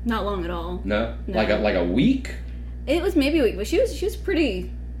long. Not long at all. No? Like a week? It was maybe a week, but she was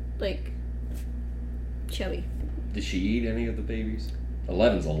pretty like chubby. Did she eat any of the babies?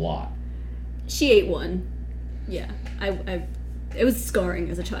 11's a lot. She ate one. Yeah. I it was scarring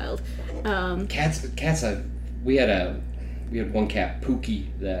as a child. Cats. We had one cat, Pookie,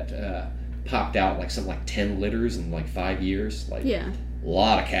 that popped out like something like 10 litters in like 5 years. Like, yeah. A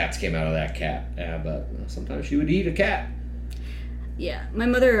lot of cats came out of that cat. But sometimes she would eat a cat. Yeah. My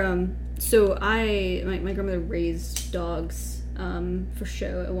mother, my grandmother raised dogs for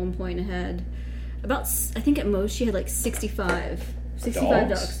show at one point, and had about, I think at most she had like 65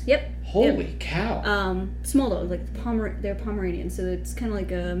 dogs. Yep. Holy cow. Small dogs, like they're Pomeranian, so it's kind of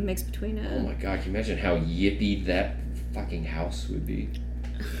like a mix between a... Oh my god, can you imagine how yippy that fucking house would be?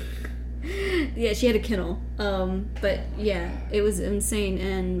 Yeah, she had a kennel. But yeah, it was insane,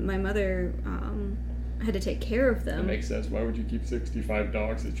 and my mother had to take care of them. That makes sense. Why would you keep 65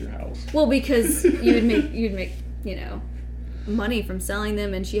 dogs at your house? Well, because you'd make money from selling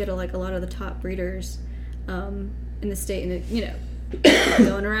them, and she had a lot of the top breeders in the state, and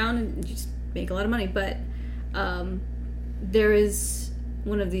going around and just make a lot of money. But there is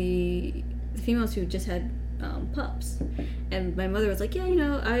one of the females who just had pups, and my mother was like, yeah,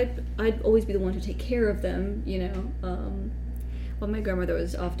 I'd always be the one to take care of them, while my grandmother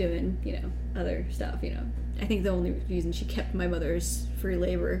was off doing other stuff. I think the only reason she kept my mother's free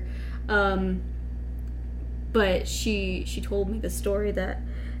labor, but she told me the story that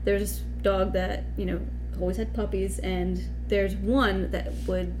there's this dog that always had puppies, and there's one that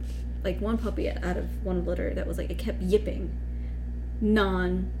would, like, one puppy out of one litter that was like, it kept yipping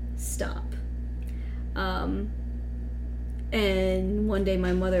non-stop. And one day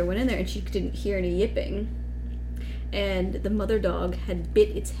my mother went in there and she didn't hear any yipping, and the mother dog had bit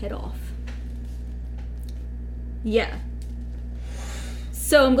its head off. Yeah.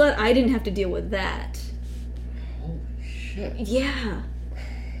 So I'm glad I didn't have to deal with that. Holy shit. Yeah.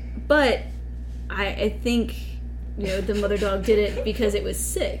 But I think, the mother dog did it because it was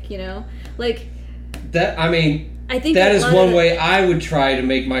sick, Like... That, I mean... I think that is one way I would try to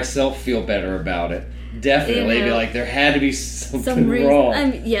make myself feel better about it. Definitely. Be like, there had to be something wrong.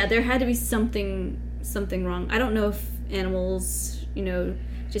 There had to be something wrong. I don't know if animals,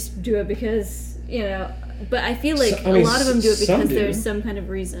 just do it because, but I feel like a lot of them do it because there's some kind of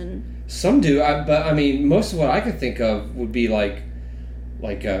reason. Some do, but I mean, most of what I could think of would be like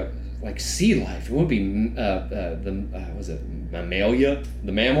sea life. It would be was it mammalia,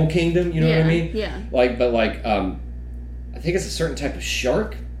 the mammal kingdom? You know what I mean? Yeah. I think it's a certain type of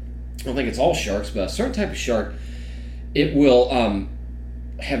shark. I don't think it's all sharks, but a certain type of shark, it will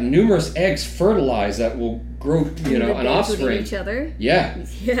have numerous eggs fertilized that will grow, an offspring. Each other. Yeah.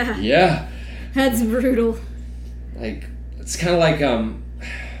 Yeah. Yeah. That's brutal. Like, it's kind of like, I mean,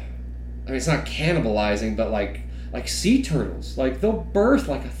 it's not cannibalizing, but like sea turtles. Like, they'll birth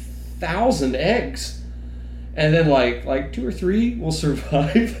like 1,000 eggs, and then like 2 or 3 will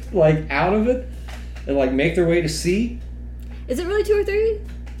survive like out of it and like make their way to sea. Is it really 2 or 3?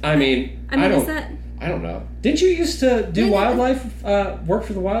 I mean, I is that? I don't know. Didn't you used to do wildlife work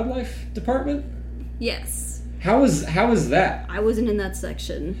for the wildlife department? Yes. How was that? I wasn't in that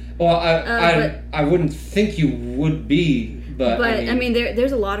section. Well, I wouldn't think you would be, but I mean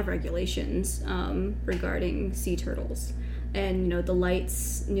there's a lot of regulations regarding sea turtles, and the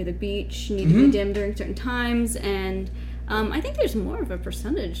lights near the beach need to be dim during certain times, and I think there's more of a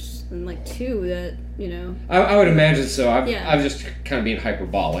percentage than like 2 that I would imagine so. I was just kind of being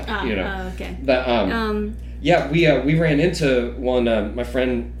hyperbolic, okay. But yeah, we ran into one. My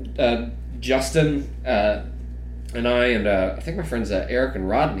friend Justin and I think my friends Eric and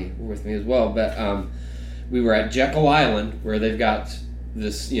Rodney were with me as well. But we were at Jekyll Island, where they've got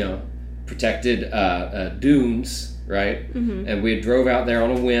this protected dunes, right? Mm-hmm. And we drove out there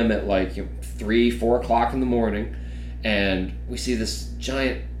on a whim at like 3-4 o'clock in the morning. And we see this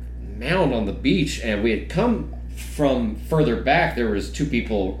giant mound on the beach, and we had come from further back. There was 2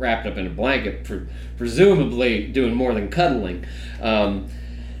 people wrapped up in a blanket, presumably doing more than cuddling.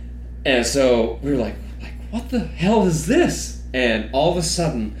 And so we were like, what the hell is this? And all of a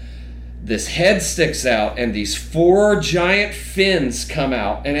sudden, this head sticks out, and these 4 giant fins come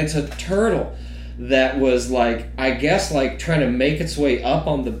out, and it's a turtle that was I guess trying to make its way up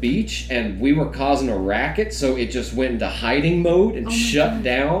on the beach, and we were causing a racket, so it just went into hiding mode and shut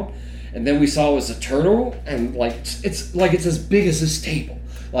down. And then we saw it was a turtle, and it's as big as this table,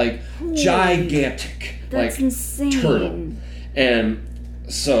 gigantic, that's insane. Turtle. And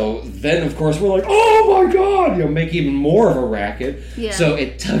so then, of course, we're like, oh my god, make even more of a racket. Yeah. So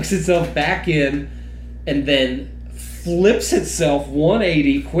it tucks itself back in, and then flips itself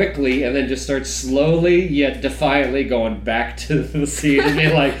 180 quickly, and then just starts slowly yet defiantly going back to the sea and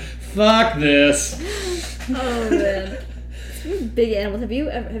being like, fuck this. Oh man. Big animals. Have you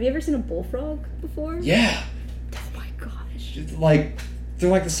ever seen a bullfrog before? Yeah. Oh my gosh. They're like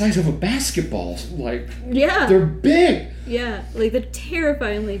the size of a basketball. Yeah. They're big. Yeah. They're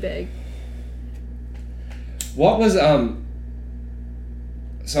terrifyingly big. What was so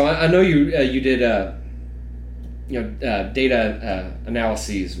I know you did data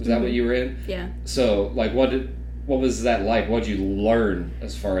analyses. Was that what you were in? Yeah. So, what was that like? What did you learn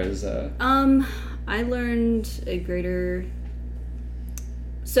as far as? I learned a greater.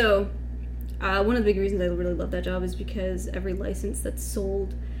 So, one of the big reasons I really love that job is because every license that's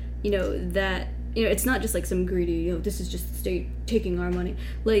sold, it's not just some greedy. This is just the state taking our money.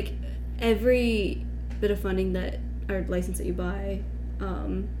 Every bit of funding or license that you buy,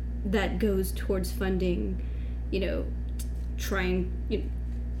 that goes towards funding. Trying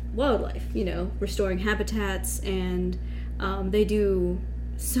wildlife, restoring habitats, and they do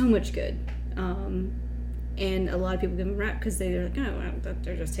so much good. And a lot of people give them rap because they're like, oh,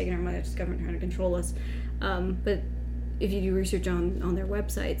 they're just taking our money, it's government trying to control us. But if you do research on their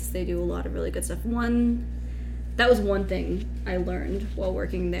websites, they do a lot of really good stuff. That was one thing I learned while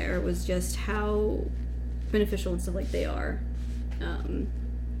working there, was just how beneficial and stuff they are. And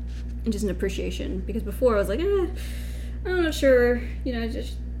just an appreciation, because before I was like, I'm not sure, I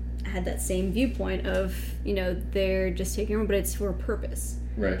just had that same viewpoint of, they're just taking over, but it's for a purpose.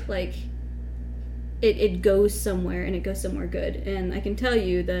 Right. It goes somewhere, and it goes somewhere good, and I can tell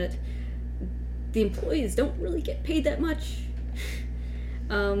you that the employees don't really get paid that much.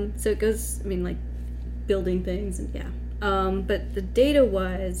 So it goes, building things, and yeah. But the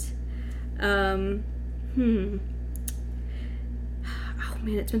data-wise, oh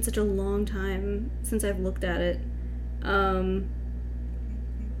man, it's been such a long time since I've looked at it.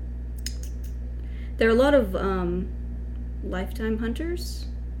 There are a lot of lifetime hunters.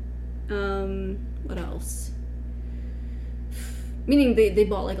 What else? Meaning they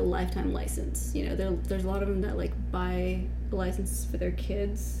bought a lifetime license. There's a lot of them that buy a license for their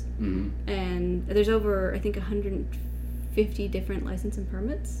kids. Mm-hmm. And there's over, I think, 150 different license and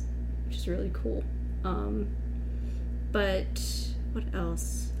permits, which is really cool. But what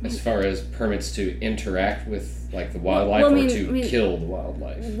else? As far as permits to interact with the wildlife, or to kill the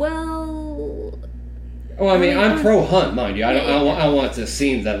wildlife? Well, Well, I mean, I'm pro hunt, mind you. I want it to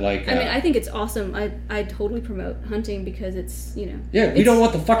seem that like. I mean, I think it's awesome. I totally promote hunting because it's Yeah, we don't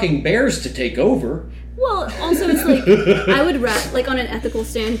want the fucking bears to take over. Well, also it's like I would like on an ethical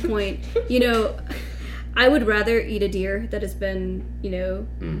standpoint, I would rather eat a deer that has been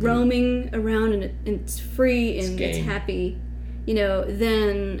roaming around and it's free and it's happy,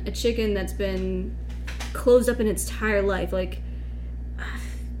 than a chicken that's been closed up in its entire life, like.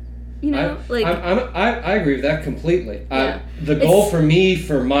 I agree with that completely. Yeah. The goal for me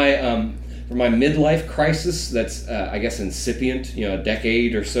for my midlife crisis that's I guess incipient, a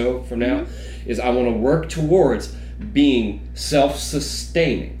decade or so from now, is I want to work towards being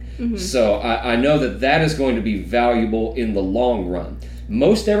self-sustaining. Mm-hmm. So I know that is going to be valuable in the long run.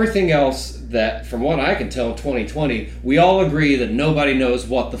 Most everything else that, from what I can tell in 2020, we all agree that nobody knows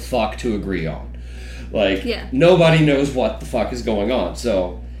what the fuck to agree on. Nobody knows what the fuck is going on.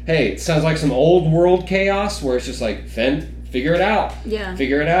 So hey, it sounds like some old world chaos where it's just like, figure it out. Yeah.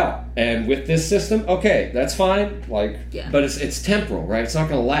 Figure it out. And with this system, okay, that's fine. But it's temporal, right? It's not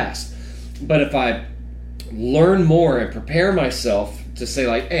going to last. But if I learn more and prepare myself to say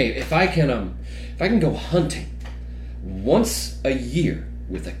like, hey, if I can go hunting once a year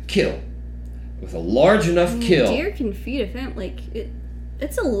with a kill, with a large enough kill. Deer can feed a family.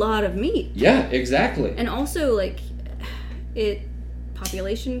 It's a lot of meat. Yeah, exactly. And also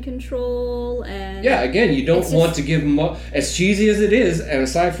population control and again, you don't want to give them as cheesy as it is, and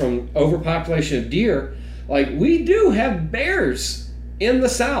aside from overpopulation of deer, we do have bears in the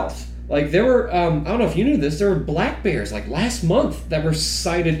South. There were I don't know if you knew this, there were black bears last month that were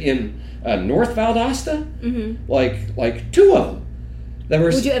sighted in North Valdosta. Mm-hmm. Two of them.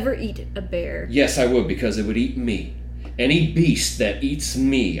 Would you ever eat a bear? Yes, I would, because it would eat me. Any beast that eats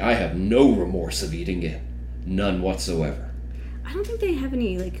me, I have no remorse of eating it. None whatsoever. I don't think they have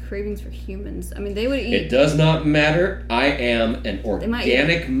any cravings for humans. I mean, they would eat. It does not matter. I am an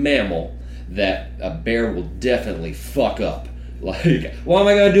organic mammal that a bear will definitely fuck up. What am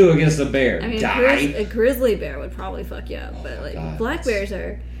I gonna do against a bear? I mean, die? A grizzly bear would probably fuck you up, but God, black bears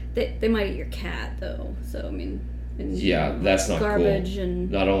they might eat your cat though. So I mean, that's not garbage cool.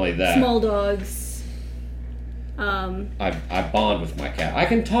 And not only that, small dogs. I bond with my cat. I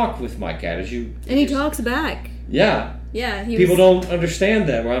can talk with my cat and he talks back. Yeah. Yeah, people don't understand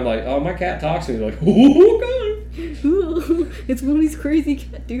that. Where I'm like, oh, my cat talks to me. Like, oh god, it's one of these crazy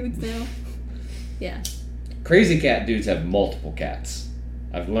cat dudes now. Yeah. Crazy cat dudes have multiple cats.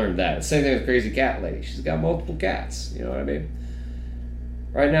 I've learned that. Same thing with crazy cat lady. She's got multiple cats. You know what I mean?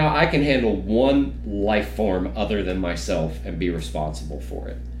 Right now, I can handle one life form other than myself and be responsible for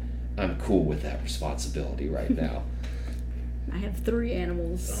it. I'm cool with that responsibility right now. I have 3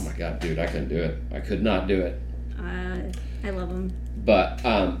 animals. Oh my god, dude, I couldn't do it. I could not do it. I love them. But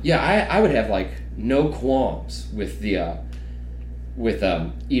I would have no qualms with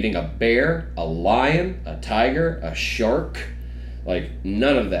eating a bear, a lion, a tiger, a shark,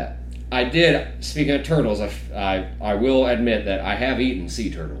 none of that. I did. Speaking of turtles, I will admit that I have eaten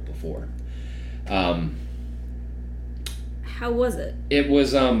sea turtle before. How was it? It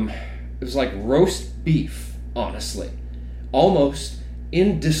was like roast beef, honestly, almost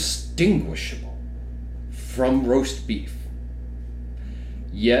indistinguishable from roast beef.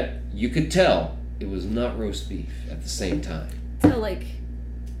 Yet you could tell it was not roast beef at the same time. So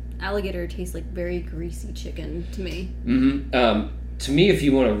alligator tastes like very greasy chicken to me. Mm-hmm. To me, if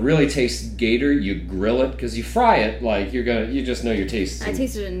you want to really taste gator, you grill it, because you fry it you just know you're tasting. I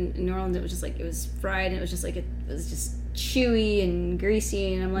tasted it in New Orleans. It was just it was fried, and it was just it was just chewy and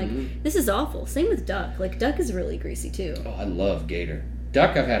greasy, and I'm like, This is awful. Same with duck. Duck is really greasy too. Oh, I love gator.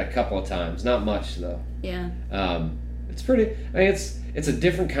 Duck I've had a couple of times, not much though. Yeah. It's pretty. I mean, it's a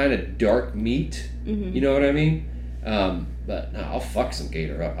different kind of dark meat. Mm-hmm. You know what I mean? But no, I'll fuck some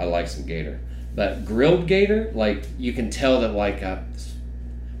gator up. I like some gator. But grilled gator, you can tell that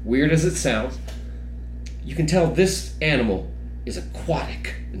weird as it sounds, you can tell this animal is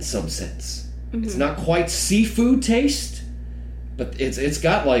aquatic in some sense. Mm-hmm. It's not quite seafood taste, but it's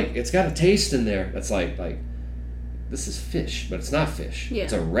got a taste in there that's like this is fish, but it's not fish. Yeah.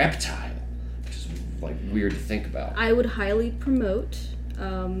 It's a reptile, which is weird to think about. I would highly promote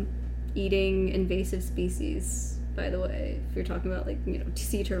eating invasive species. By the way, if you're talking about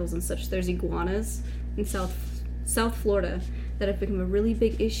sea turtles and such, there's iguanas in South Florida that have become a really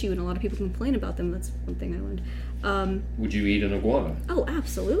big issue, and a lot of people complain about them. That's one thing I learned. Would you eat an iguana? Oh,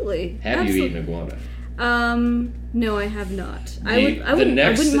 absolutely. Have you eaten iguana? No, I have not.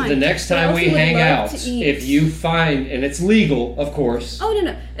 The next time we hang out, if you find, and it's legal, of course. Oh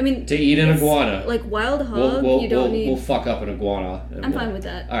no! I mean, to eat an iguana, like wild hog, you don't need. We'll fuck up an iguana. I'm fine with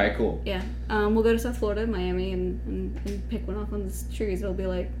that. All right, cool. Yeah. We'll go to South Florida, Miami, and pick one off on the trees. It'll be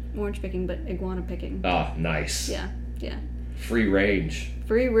like orange picking, but iguana picking. Oh, nice. Yeah. Free range.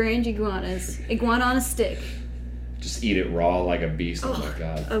 Free range iguanas. Iguana on a stick. Just eat it raw like a beast. Oh my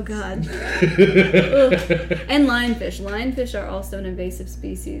god. Oh god. And lionfish. Lionfish are also an invasive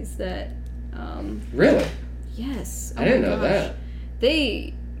species that. Really? Yes. I didn't know that.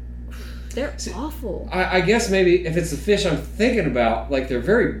 They're awful. I guess maybe if it's the fish I'm thinking about, like they're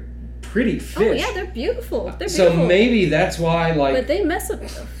very pretty fish. Oh yeah, they're beautiful. So maybe that's why, like. But they mess up.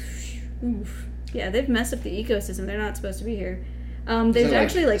 Yeah, they've messed up the ecosystem. They're not supposed to be here. There's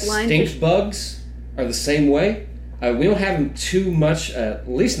actually like lionfish. Stink bugs are the same way. We don't have them too much, at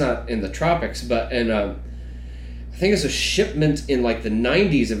least not in the tropics, but in, I think it's a shipment in like the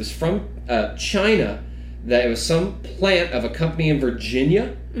 90s. It was from China, that it was some plant of a company in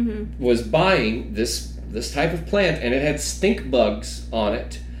Virginia was buying this type of plant, and it had stink bugs on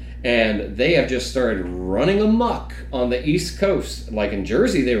it. And they have just started running amok on the East Coast. Like in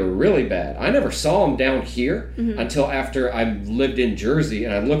Jersey, they were really bad. I never saw them down here until after I lived in Jersey,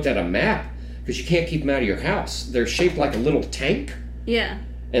 and I looked at a map. Because you can't keep them out of your house. They're shaped like a little tank. Yeah.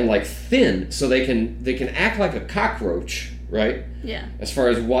 And like thin, so they can act like a cockroach, right? Yeah. As far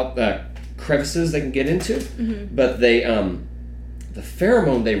as what crevices they can get into. But they, the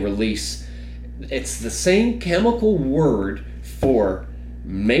pheromone they release, it's the same chemical word for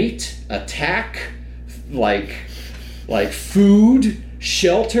mate, attack, like food,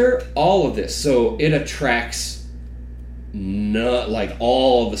 shelter, all of this. So it attracts like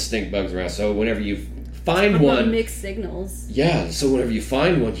all of the stink bugs around. So whenever you find one, mixed signals. Yeah. So whenever you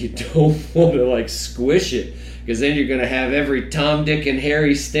find one, you don't want to like squish it, because then you're gonna have every Tom, Dick, and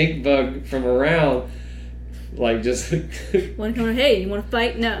Harry stink bug from around, like just. One coming. Hey, you want to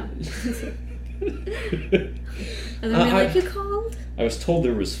fight? No. And then like, you called? I was told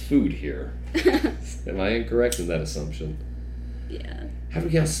there was food here. Am I incorrect in that assumption? Yeah. How do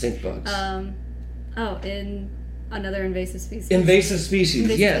we get stink bugs? In another invasive species. Invasive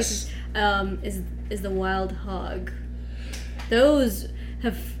species, yes. Is the wild hog. Those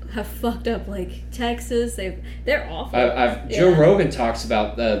have fucked up like Texas. They're awful. Joe Rogan talks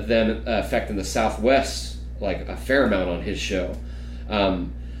about them affecting the Southwest like a fair amount on his show.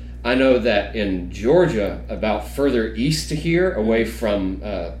 I know that in Georgia, about further east to here, away from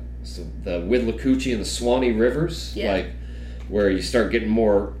the Withlacoochee and the Swanee rivers, like where you start getting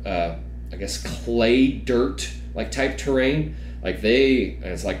more, I guess, clay, dirt, like type terrain. Like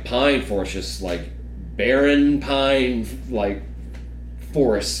it's like pine forest, just like barren pine, like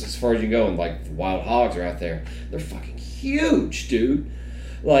forests as far as you go, and like the wild hogs are out there. They're fucking huge, dude.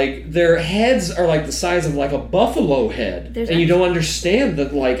 Like their heads are like the size of like a buffalo head, and you don't understand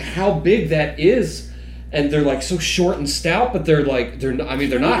that like how big that is. And they're like so short and stout, but they're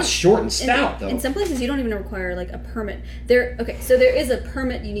not short and stout though. In some places, you don't even require like a permit. So there is a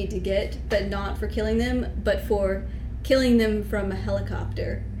permit you need to get, but not for killing them, but for killing them from a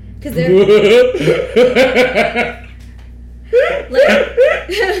helicopter, because they're.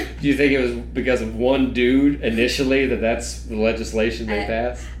 Do you think it was because of one dude initially that's the legislation they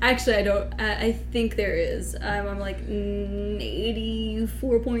passed? Actually, I don't. I think there is. I'm like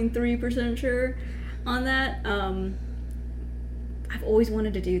 84.3% sure on that. I've always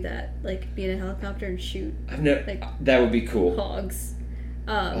wanted to do that, like be in a helicopter and shoot. That would be cool. Hogs.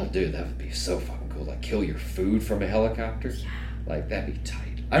 Oh, dude, that would be so fucking cool. Like kill your food from a helicopter. Yeah. Like that'd be tight.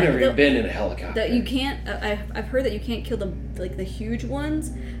 I've never even been in a helicopter. That you can't. I've heard that you can't kill the huge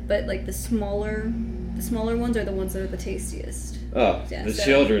ones, but like the smaller ones are the ones that are the tastiest. Oh, yeah, the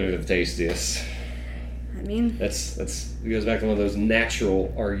children are the tastiest. I mean, that's it goes back to one of those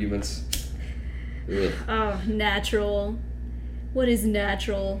natural arguments. Ugh. Oh, natural. What is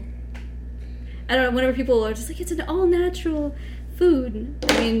natural? I don't know. Whenever people are just like, it's an all natural food.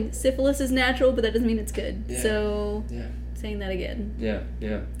 I mean, syphilis is natural, but that doesn't mean it's good. Yeah. So. Yeah. Saying that again. Yeah.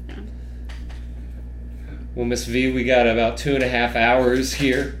 Well, Miss V, we got about 2.5 hours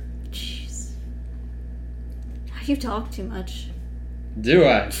here. Jeez. You talk too much. Do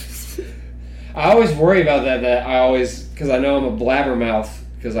I? I always worry about that. Because I know I'm a blabbermouth,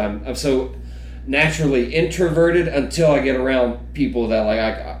 because I'm so naturally introverted until I get around people that like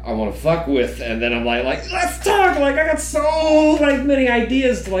I want to fuck with, and then I'm like let's talk. Like I got so like many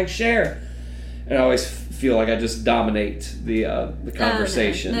ideas to like share, and I always feel like I just dominate the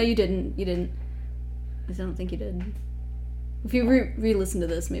conversation. No, you didn't. I don't think you did. If you re-listen to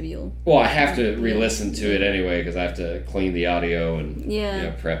this, maybe you'll... Well, I have to re-listen to it anyway because I have to clean the audio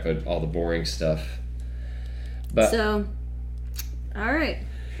and prep it, all the boring stuff. But so, all right.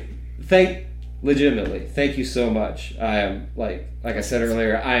 Legitimately, thank you so much. I am like I said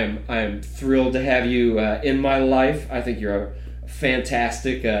earlier, I am thrilled to have you in my life. I think you're a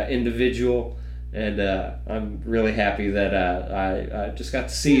fantastic individual. And I'm really happy that I just got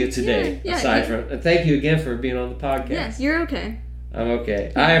to see you today. And thank you again for being on the podcast. Yes, you're okay. I'm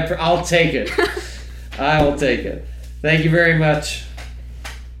okay. I'll take it. I will take it. Thank you very much.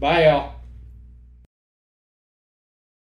 Bye, y'all.